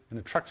road, in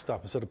a truck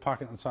stop instead of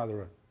parking on the side of the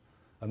road.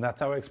 And that's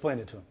how I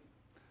explained it to him.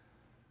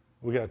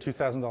 We got a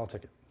 $2,000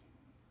 ticket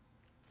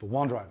for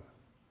one driver.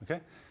 Okay?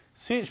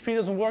 CHP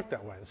doesn't work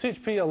that way. The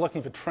CHP are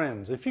looking for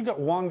trends. If you've got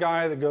one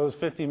guy that goes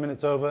 15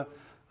 minutes over,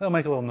 they'll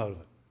make a little note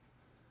of it.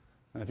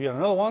 And if you got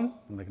another one,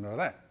 they'll make a note of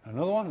that.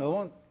 Another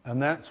one.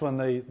 And that's when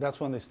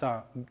they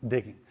start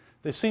digging.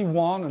 If they see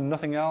one and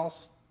nothing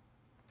else,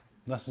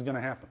 nothing's going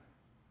to happen.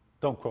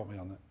 Don't quote me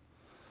on that.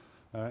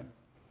 All right?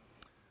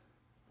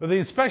 But the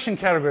inspection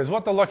categories,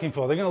 what they're looking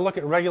for, they're going to look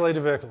at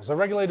regulated vehicles. A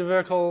regulated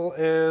vehicle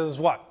is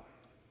what?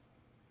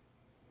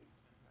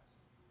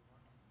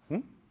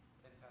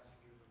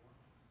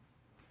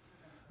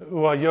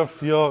 Well,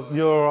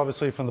 you're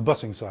obviously from the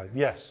busing side.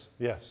 Yes.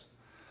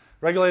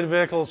 Regulated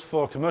vehicles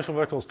for commercial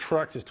vehicles,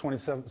 trucks is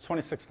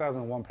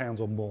 26,001 pounds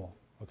or more.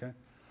 Okay?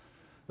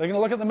 They're going to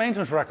look at the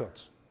maintenance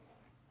records.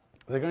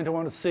 They're going to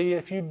want to see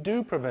if you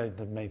do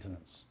preventive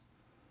maintenance.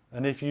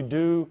 And if you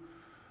do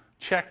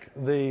check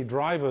the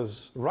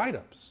driver's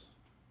write-ups.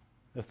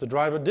 If the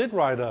driver did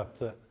write up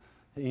that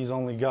he's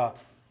only got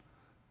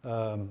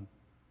a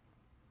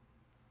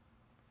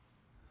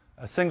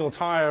single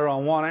tire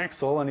on one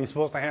axle and he's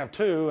supposed to have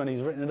two and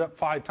he's written it up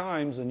 5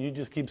 times and you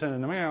just keep sending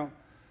them out,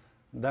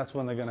 that's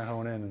when they're going to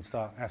hone in and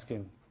start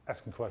asking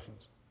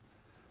questions.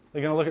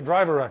 They're going to look at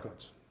driver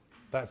records.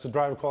 That's the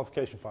driver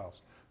qualification files.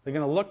 They're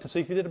going to look to see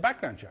if you did a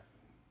background check.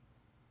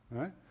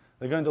 All right?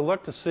 They're going to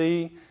look to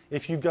see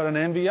if you've got an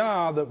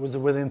MVR that was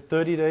within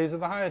 30 days of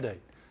the hire date.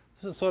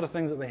 This is the sort of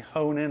things that they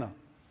hone in on.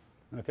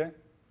 Okay?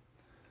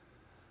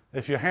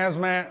 If you're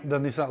hazmat,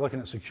 then they start looking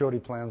at security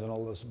plans and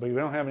all this. But we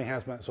don't have any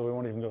hazmat, so we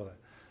won't even go there.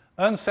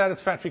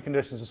 Unsatisfactory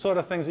conditions, the sort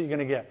of things that you're going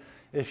to get.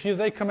 If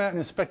they come out and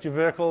inspect your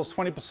vehicles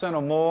 20%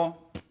 or more,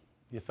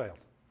 you failed.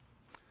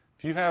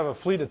 If you have a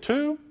fleet of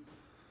 2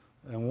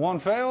 and 1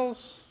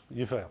 fails,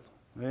 you failed.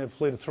 If you have a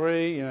fleet of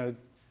 3,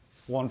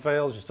 One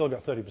fails, you still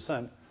got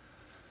 30%.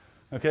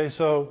 Okay,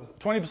 so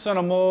 20%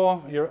 or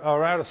more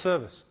are out of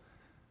service.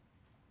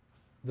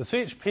 The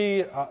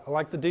CHP,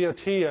 like the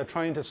DOT, are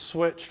trying to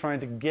switch, trying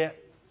to get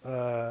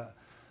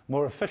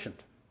more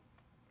efficient.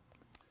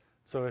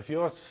 So if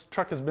your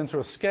truck has been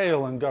through a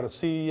scale and got a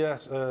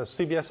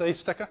CBSA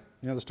sticker,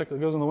 you know, the sticker that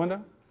goes in the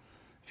window,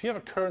 if you have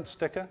a current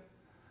sticker,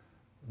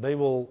 they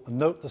will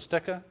note the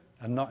sticker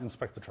and not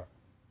inspect the truck.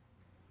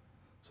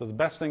 So the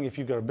best thing, if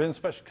you've got a bin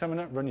inspection coming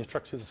up, run your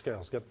truck through the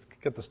scales.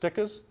 Get the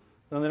stickers,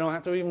 then they don't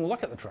have to even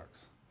look at the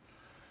trucks.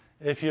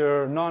 If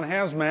you're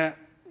non-hazmat,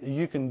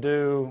 you can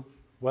do,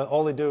 well,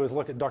 all they do is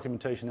look at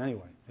documentation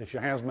anyway. If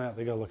you're hazmat,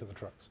 they got to look at the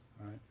trucks.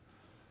 All right?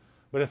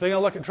 But if they're going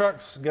to look at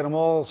trucks, get them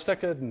all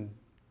stickered, and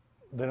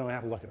they don't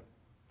have to look at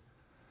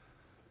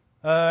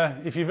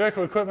them. If your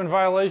vehicle equipment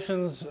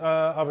violations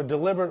of a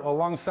deliberate or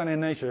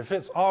long-standing nature, if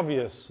it's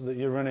obvious that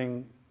you're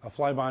running a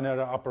fly-by-night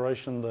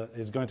operation that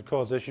is going to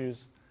cause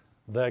issues,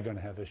 they're going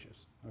to have issues.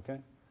 Okay?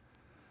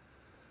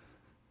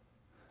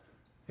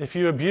 If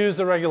you abuse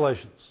the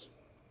regulations,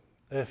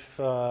 if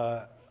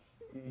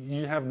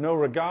you have no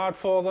regard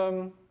for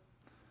them,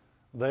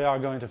 they are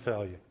going to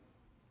fail you.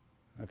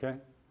 Okay?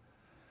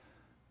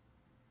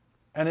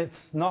 And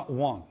it's not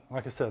one.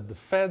 Like I said, the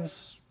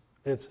feds,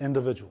 it's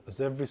individual.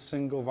 It's every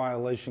single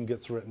violation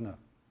gets written up.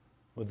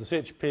 With the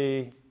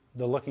CHP,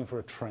 they're looking for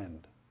a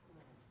trend.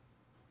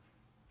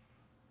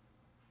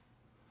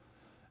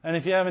 And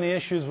if you have any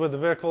issues with the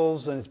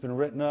vehicles and it's been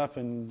written up,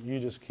 and you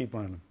just keep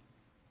running them.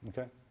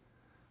 Okay?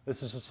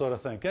 This is the sort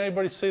of thing. Can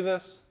anybody see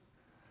this?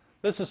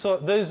 These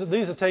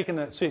are taken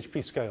at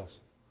CHP scales.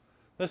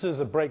 This is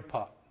a brake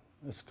pot.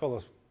 This is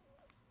called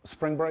a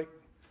spring brake.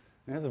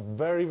 It has a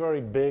very, very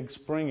big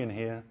spring in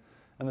here.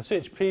 And the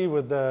CHP,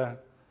 with their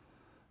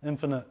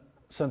infinite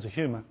sense of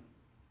humor,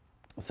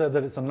 said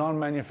that it's a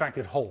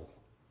non-manufactured hole.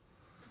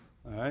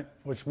 All right?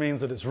 Which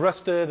means that it's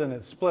rusted and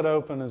it's split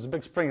open. There's a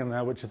big spring in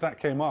there, which if that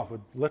came off,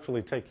 would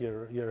literally take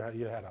your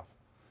head off.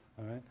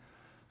 All right?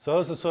 So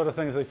those are the sort of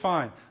things they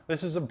find.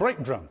 This is a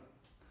brake drum.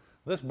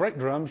 This brake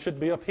drum should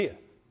be up here.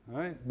 All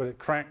right? But it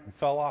cracked and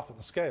fell off at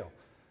the scale.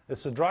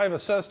 If the driver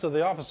says to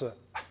the officer,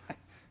 it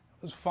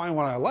was fine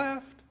when I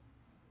left,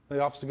 the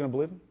officer going to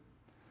believe him?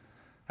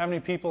 How many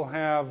people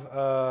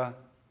have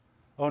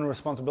owner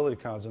responsibility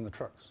cards in the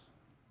trucks?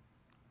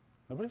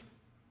 Nobody?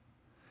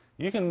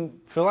 You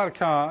can fill out a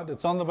card.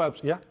 It's on the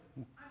website. Yeah?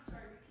 I'm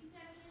sorry, repeat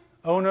that again?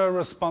 Owner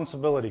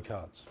responsibility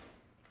cards.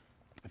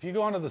 If you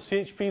go onto the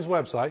CHP's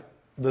website,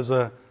 there's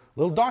a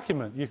little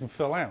document you can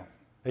fill out.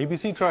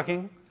 ABC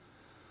Trucking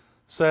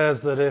says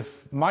that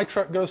if my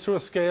truck goes through a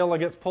scale or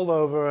gets pulled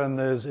over and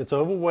it's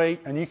overweight,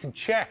 and you can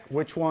check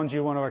which ones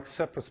you want to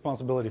accept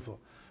responsibility for.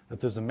 If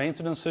there's a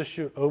maintenance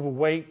issue,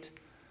 overweight,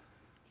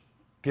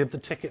 give the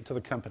ticket to the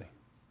company,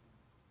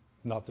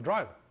 not the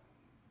driver.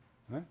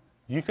 Right?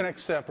 You can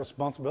accept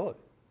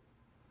responsibility.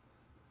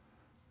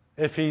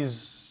 If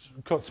he's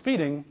caught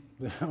speeding,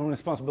 the owner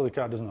responsibility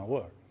card does not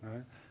work.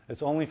 Right?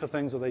 It's only for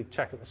things that they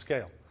check at the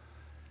scale.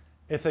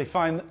 If they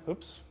find,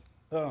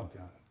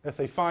 if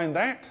they find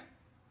that,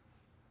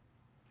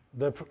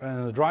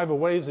 and the driver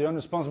waives the owner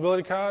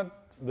responsibility card,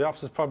 the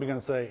officer's probably going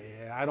to say,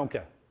 yeah, I don't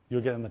care.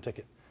 You're getting the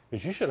ticket.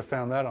 Because you should have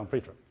found that on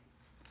pre-trip.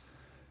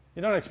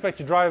 You don't expect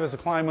your drivers to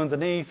climb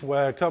underneath,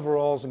 wear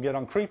coveralls, and get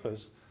on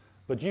creepers,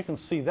 but you can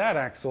see that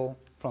axle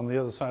from the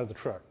other side of the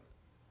truck.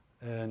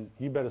 And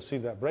you better see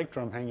that brake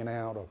drum hanging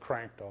out or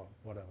cracked or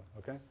whatever,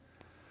 okay?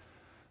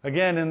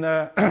 Again, in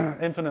their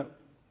infinite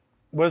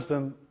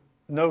wisdom,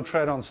 no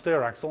tread on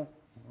steer axle.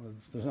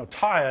 There's no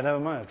tire,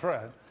 never mind a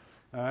tread,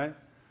 all right?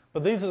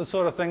 But these are the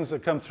sort of things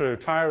that come through.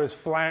 Tire is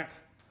flat.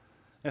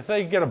 If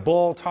they get a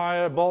ball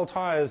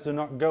tires do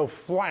not go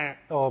flat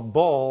or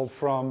bald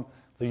from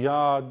the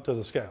yard to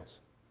the scales.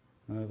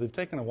 They've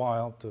taken a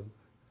while to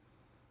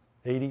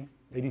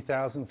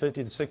 80,000,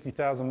 50 to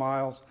 60,000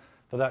 miles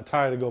for that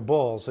tire to go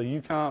bald. So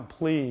you can't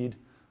plead,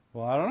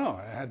 well, I don't know,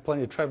 I had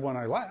plenty of tread when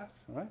I left,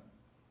 right?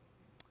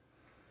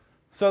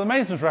 So the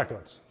maintenance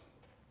records.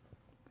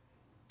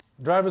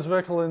 Driver's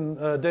vehicle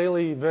and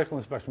daily vehicle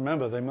inspection.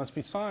 Remember, they must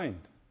be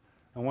signed.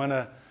 And when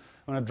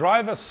a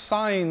driver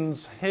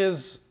signs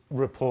his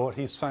report,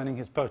 he's signing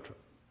his post-trip.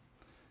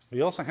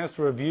 He also has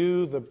to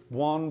review the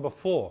one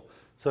before.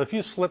 So if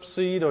you slip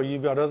seat or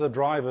you've got other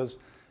drivers,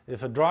 if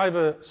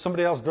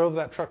somebody else drove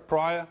that truck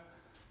prior,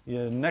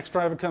 your next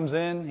driver comes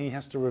in, he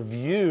has to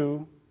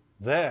review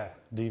their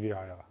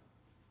DVIR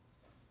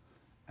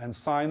and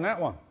sign that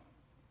one.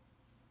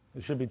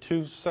 There should be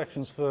 2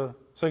 sections for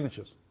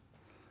signatures,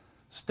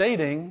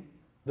 stating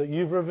that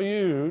you've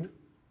reviewed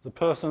the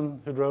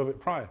person who drove it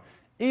prior.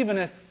 Even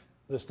if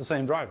it's the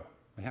same driver,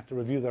 they have to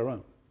review their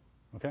own.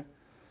 Okay?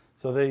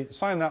 So they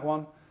sign that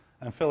one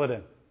and fill it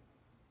in.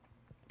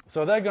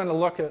 So they're going to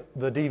look at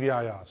the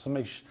DVIR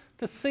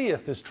to see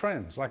if there's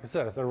trends. Like I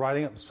said, if they're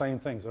writing up the same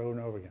things over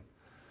and over again.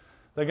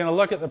 They're going to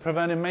look at the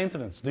preventive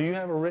maintenance. Do you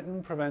have a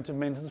written preventive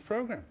maintenance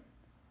program?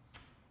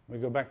 We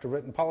go back to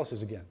written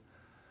policies again.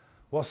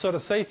 what sort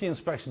of safety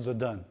inspections are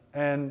done,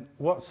 and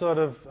what sort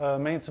of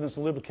maintenance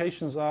and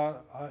lubrications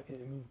or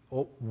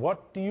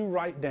what do you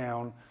write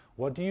down,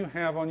 what do you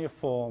have on your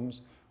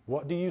forms,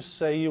 what do you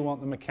say you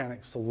want the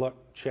mechanics to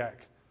look, check,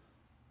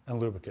 and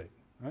lubricate,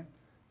 right?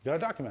 You got to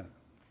document it.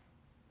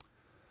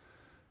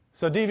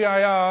 So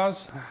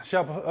DVIRs,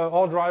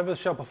 all drivers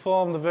shall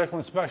perform the vehicle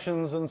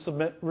inspections and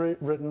submit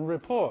written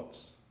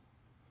reports.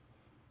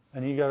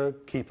 And you got to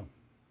keep them.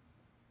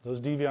 Those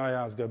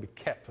DVIRs got to be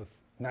kept for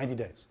 90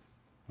 days.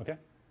 Okay?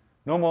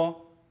 No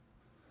more.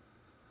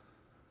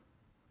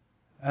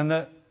 And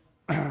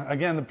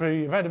again, the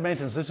preventive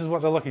maintenance, this is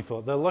what they're looking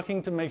for. They're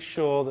looking to make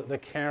sure that the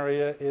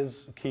carrier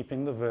is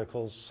keeping the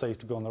vehicles safe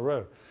to go on the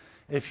road.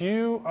 If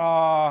you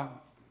are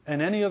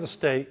in any other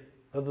state,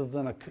 other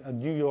than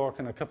New York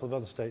and a couple of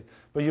other states,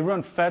 but you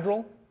run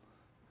federal,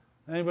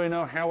 anybody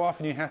know how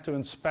often you have to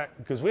inspect?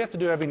 Because we have to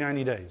do every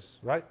 90 days,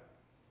 right?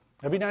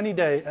 Every 90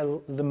 days,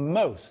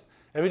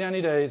 every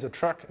 90 days, a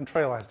truck and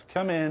trailer has to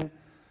come in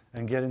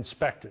and get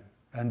inspected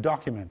and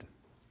documented.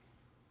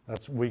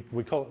 We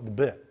call it the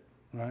bit,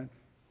 right?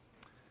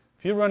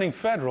 If you're running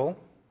federal,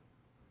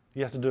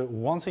 you have to do it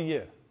once a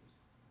year.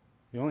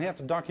 You only have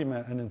to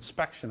document an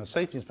inspection, a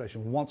safety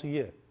inspection, once a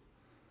year.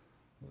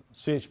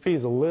 CHP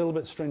is a little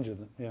bit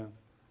stringent, yeah.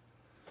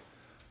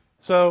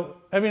 So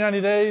every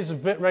 90 days, a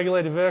bit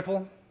regulated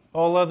vehicle.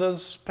 All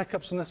others,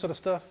 pickups and this sort of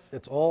stuff,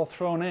 it's all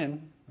thrown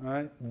in. All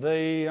right?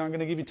 They aren't going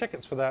to give you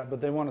tickets for that,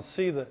 but they want to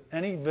see that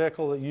any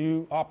vehicle that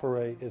you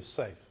operate is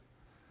safe.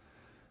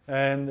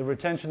 And the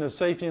retention of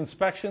safety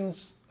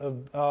inspections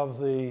of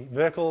the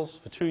vehicles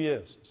for 2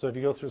 years. So if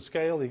you go through a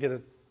scale, you get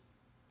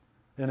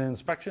an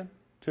inspection,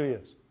 2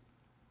 years.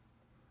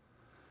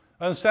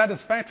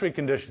 Unsatisfactory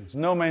conditions,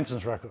 no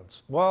maintenance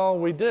records. Well,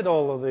 we did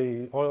all of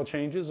the oil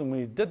changes, and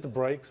we did the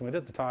brakes, and we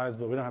did the tires,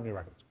 but we don't have any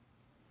records.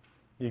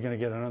 You're going to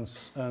get an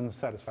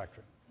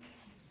unsatisfactory.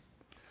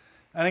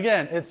 And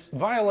again, it's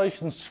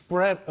violations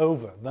spread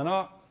over. They're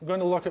not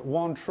going to look at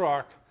one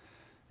truck.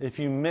 If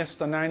you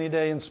missed a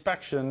 90-day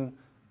inspection,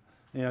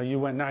 you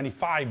went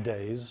 95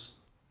 days,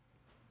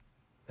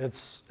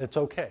 it's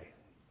okay.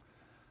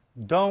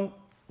 Don't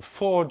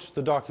forge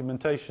the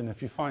documentation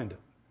if you find it.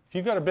 If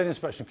you've got a bid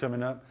inspection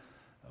coming up,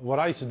 what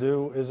I used to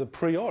do is a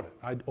pre-audit.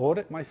 I'd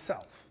audit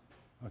myself,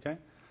 okay?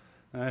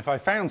 And if I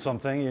found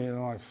something,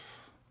 like,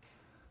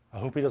 I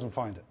hope he doesn't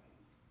find it.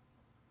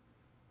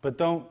 But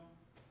don't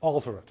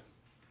alter it.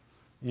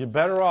 You're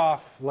better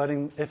off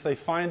if they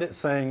find it,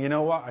 saying, you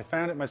know what, I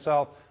found it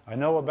myself, I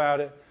know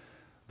about it,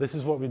 this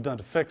is what we've done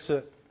to fix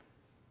it,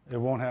 it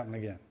won't happen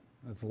again.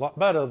 It's a lot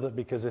better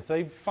because if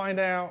they find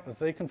out, if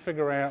they can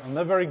figure out, and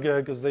they're very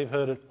good because they've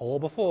heard it all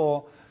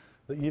before,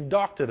 that you've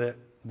doctored it,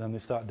 then they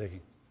start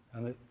digging.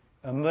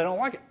 And they don't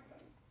like it.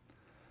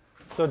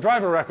 So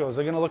driver records,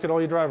 they're going to look at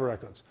all your driver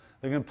records.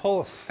 They're going to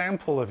pull a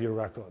sample of your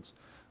records.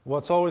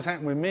 What's always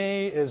happened with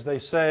me is they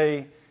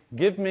say,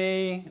 give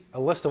me a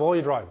list of all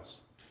your drivers.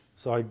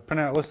 So I print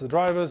out a list of the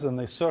drivers and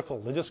they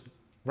just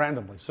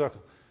randomly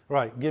circle.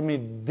 Right, give me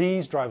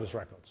these drivers'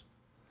 records.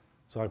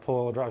 So I pull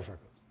all the drivers'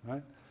 records,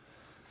 right?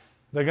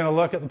 They're going to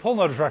look at the pull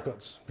notice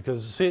records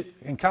because, see,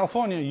 in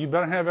California, you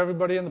better have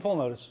everybody in the pull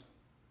notice,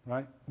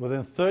 right?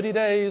 Within 30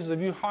 days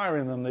of you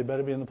hiring them, they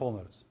better be in the pull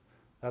notice.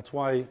 That's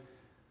why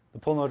the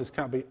pull notice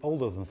can't be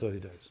older than 30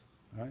 days,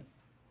 right?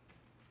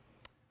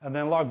 And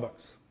then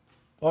logbooks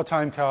or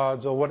time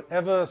cards or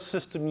whatever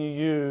system you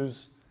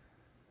use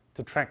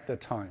to track their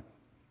time.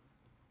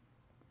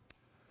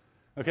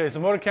 Okay, so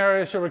motor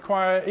carriers shall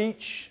require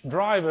each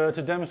driver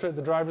to demonstrate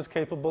the driver is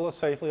capable of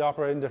safely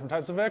operating different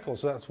types of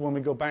vehicles. So that's when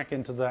we go back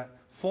into that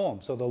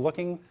form. So they're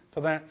looking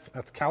for that.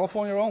 That's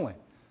California only.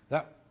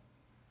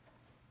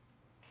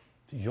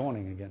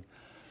 Yawning again.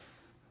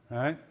 All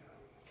right?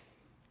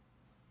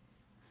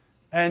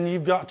 And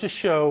you've got to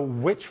show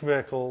which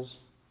vehicles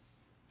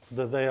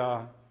that they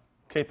are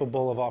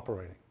capable of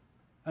operating.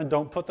 And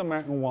don't put them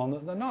out in one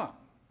that they're not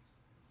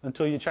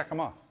until you check them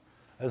off.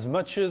 As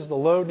much as the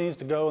load needs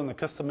to go and the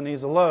customer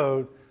needs a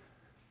load,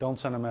 don't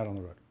send them out on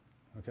the road.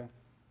 Okay?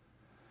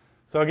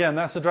 So again,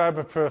 that's the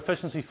driver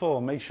proficiency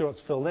form. Make sure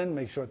it's filled in.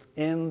 Make sure it's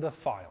in the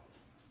file.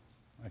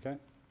 Okay?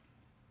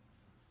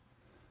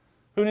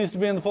 Who needs to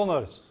be in the pull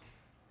notice?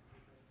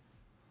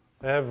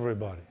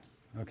 Everybody.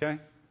 Okay?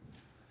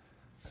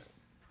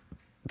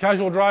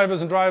 Casual drivers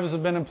and drivers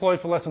have been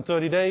employed for less than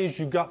 30 days.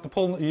 You've got the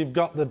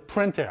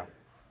printout.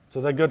 So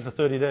they're good for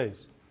 30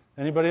 days.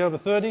 Anybody over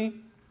 30,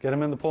 get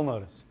them in the pull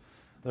notice.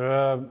 There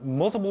are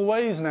multiple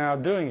ways now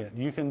of doing it.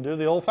 You can do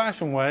the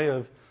old-fashioned way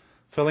of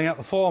filling out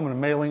the form and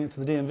mailing it to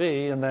the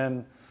DMV, and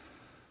then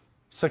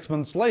 6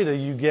 months later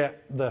you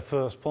get their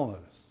first pull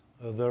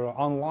notice. There are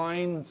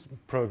online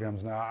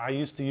programs now. I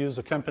used to use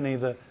a company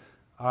that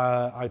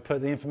I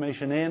put the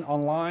information in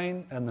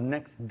online, and the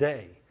next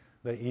day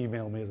they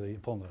email me the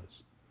pull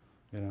notice.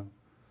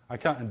 I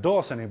can't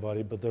endorse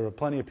anybody, but there are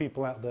plenty of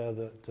people out there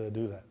that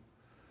do that.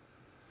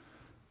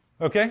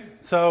 Okay,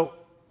 so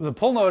the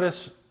pull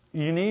notice,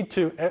 you need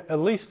to, at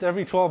least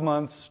every 12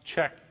 months,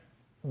 check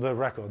the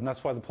record. And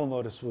that's why the pull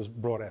notice was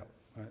brought out.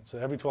 Right? So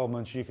every 12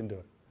 months, you can do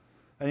it.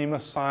 and you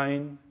must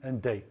sign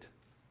and date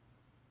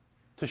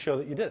to show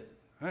that you did it.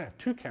 I have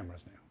 2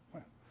 cameras now.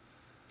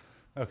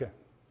 Wow. Okay.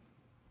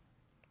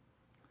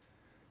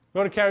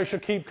 Motor carrier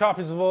should keep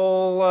copies of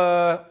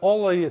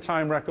all the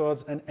time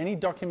records and any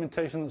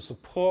documentation that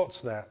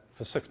supports that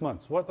for 6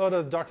 months. What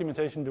other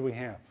documentation do we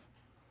have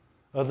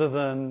other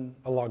than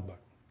a logbook?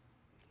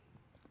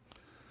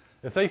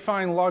 If they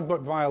find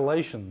logbook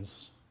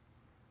violations,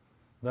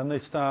 then they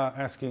start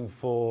asking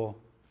for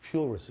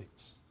fuel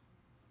receipts.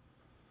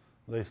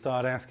 They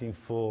start asking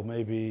for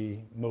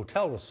maybe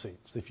motel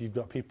receipts if you've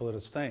got people that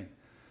are staying.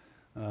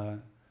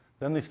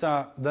 Then they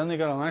got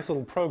a nice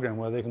little program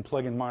where they can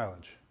plug in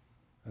mileage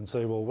and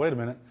say, well, wait a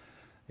minute,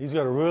 he's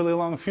got a really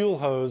long fuel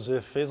hose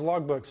if his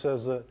logbook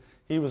says that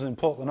he was in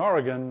Portland,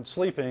 Oregon,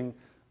 sleeping,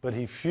 but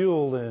he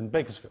fueled in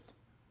Bakersfield.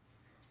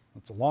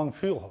 It's a long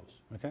fuel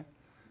hose, okay?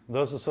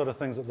 Those are the sort of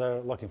things that they're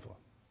looking for.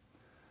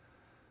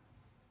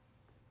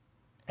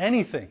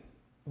 Anything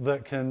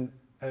that can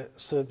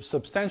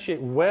substantiate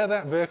where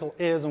that vehicle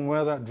is and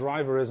where that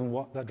driver is and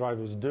what that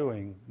driver is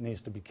doing needs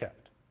to be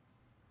kept.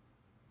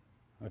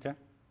 Okay?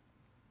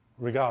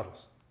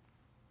 Regardless.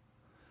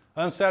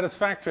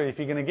 Unsatisfactory, if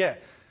you're going to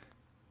get,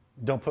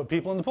 don't put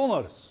people in the pull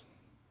notice.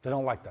 They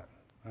don't like that.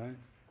 All right?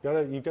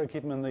 You've got to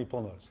keep them in the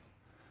pull notice.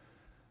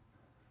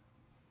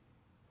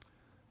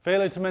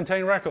 Failure to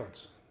maintain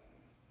records.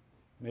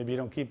 Maybe you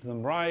don't keep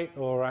them right,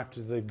 or after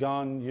they've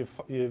gone,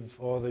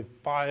 or they've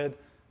fired,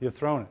 you've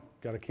thrown it.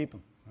 Got to keep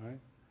them. All right?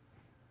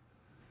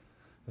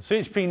 The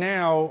CHP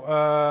now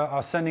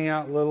are sending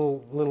out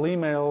little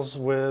emails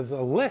with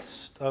a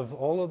list of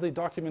all of the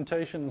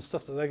documentation and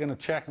stuff that they're going to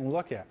check and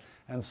look at.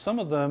 And some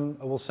of them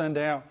will send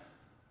out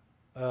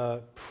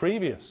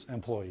previous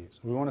employees.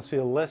 We want to see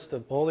a list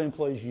of all the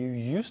employees you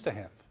used to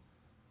have.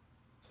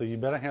 So you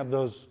better have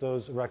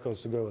those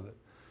records to go with it.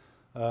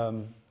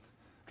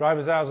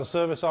 Driver's hours of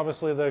service,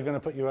 obviously, they're going to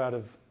put you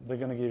they're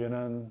going to give you an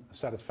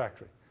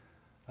unsatisfactory.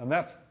 And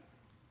that's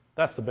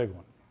the big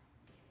one.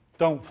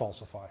 Don't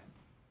falsify.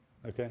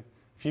 Okay?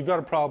 If you've got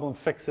a problem,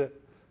 fix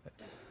it.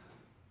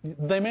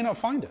 They may not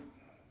find it.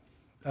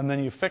 And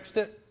then you fixed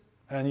it,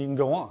 and you can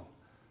go on.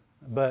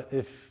 But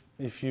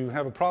if you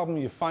have a problem,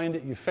 you find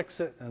it, you fix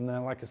it, and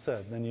then, like I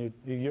said, then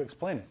you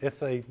explain it if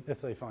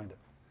they find it.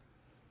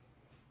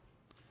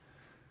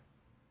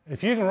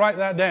 If you can write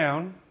that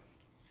down,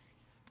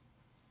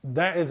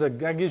 that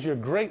gives you a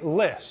great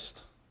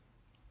list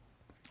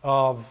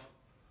of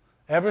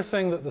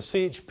everything that the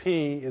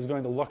CHP is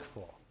going to look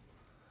for.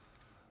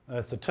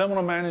 It's the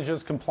terminal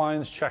manager's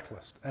compliance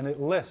checklist, and it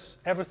lists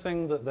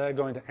everything that they're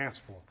going to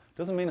ask for.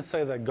 Doesn't mean to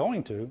say they're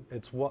going to,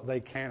 it's what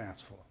they can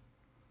ask for.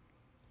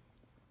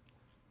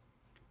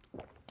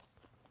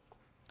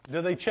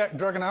 Do they check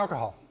drug and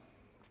alcohol?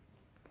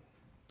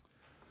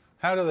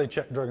 How do they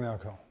check drug and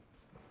alcohol?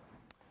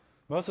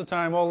 Most of the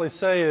time, all they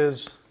say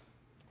is,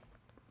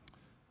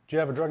 do you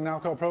have a drug and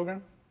alcohol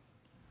program?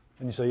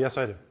 And you say, yes,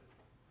 I do.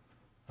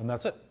 And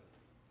that's it.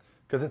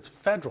 Because it's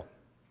federal.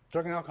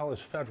 Drug and alcohol is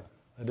federal.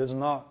 It is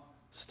not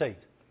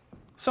state.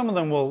 Some of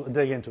them will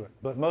dig into it,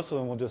 but most of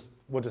them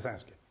will just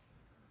ask you.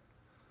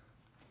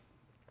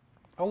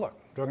 Oh, look,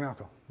 drug and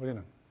alcohol. What are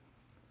you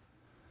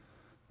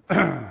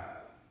doing?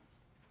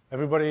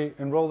 Everybody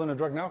enrolled in a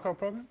drug and alcohol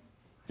program?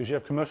 Because you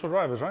have commercial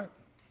drivers, right?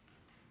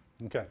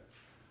 Okay.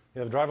 You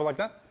have a driver like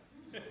that?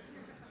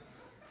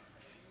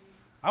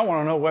 I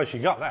want to know where she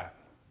got that.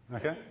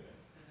 Okay?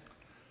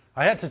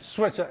 I had to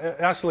switch.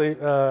 Actually,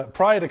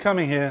 prior to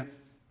coming here,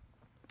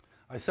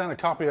 I sent a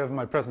copy of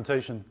my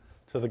presentation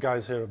to the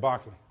guys here at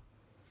Barkley.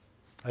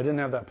 I didn't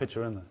have that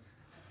picture in there.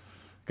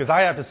 Because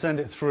I have to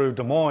send it through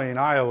Des Moines,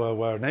 Iowa,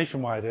 where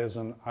Nationwide is,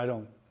 and I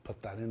don't put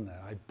that in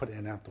there. I put it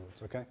in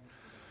afterwards, okay?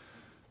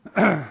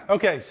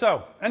 Okay,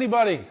 so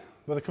anybody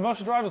with a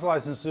commercial driver's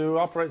license who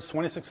operates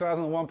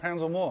 26,001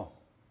 pounds or more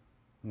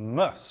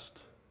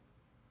must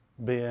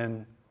be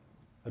in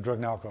a drug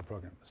and alcohol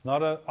program. It's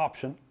not an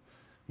option.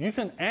 You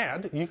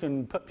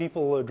can put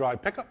people who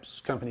drive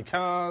pickups, company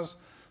cars,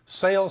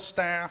 sales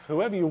staff,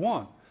 whoever you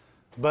want.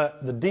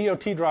 But the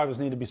DOT drivers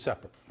need to be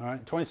separate. All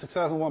right,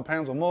 26,001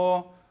 pounds or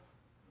more,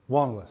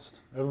 one list.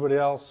 Everybody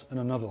else in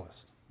another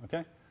list.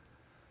 Okay?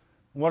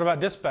 What about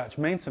dispatch,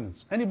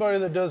 maintenance? Anybody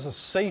that does a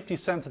safety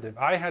sensitive.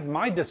 I had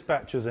my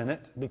dispatchers in it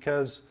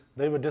because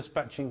they were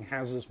dispatching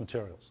hazardous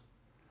materials.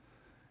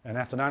 And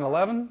after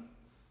 9/11,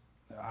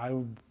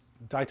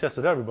 I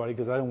tested everybody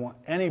because I didn't want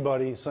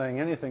anybody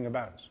saying anything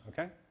about us.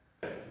 Okay?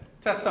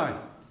 Test time.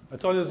 I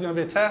told you there's going to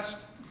be a test.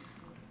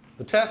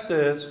 The test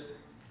is,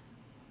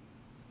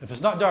 if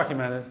it's not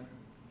documented,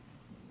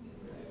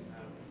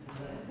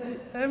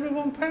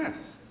 everyone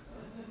passed.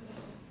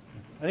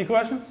 Any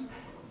questions?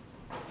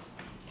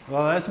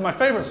 Well, this is my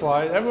favorite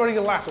slide. Everybody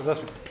can laugh at this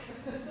one.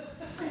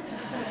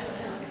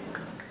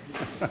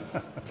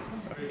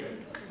 Very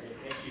good.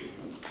 Thank you.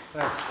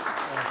 Thanks.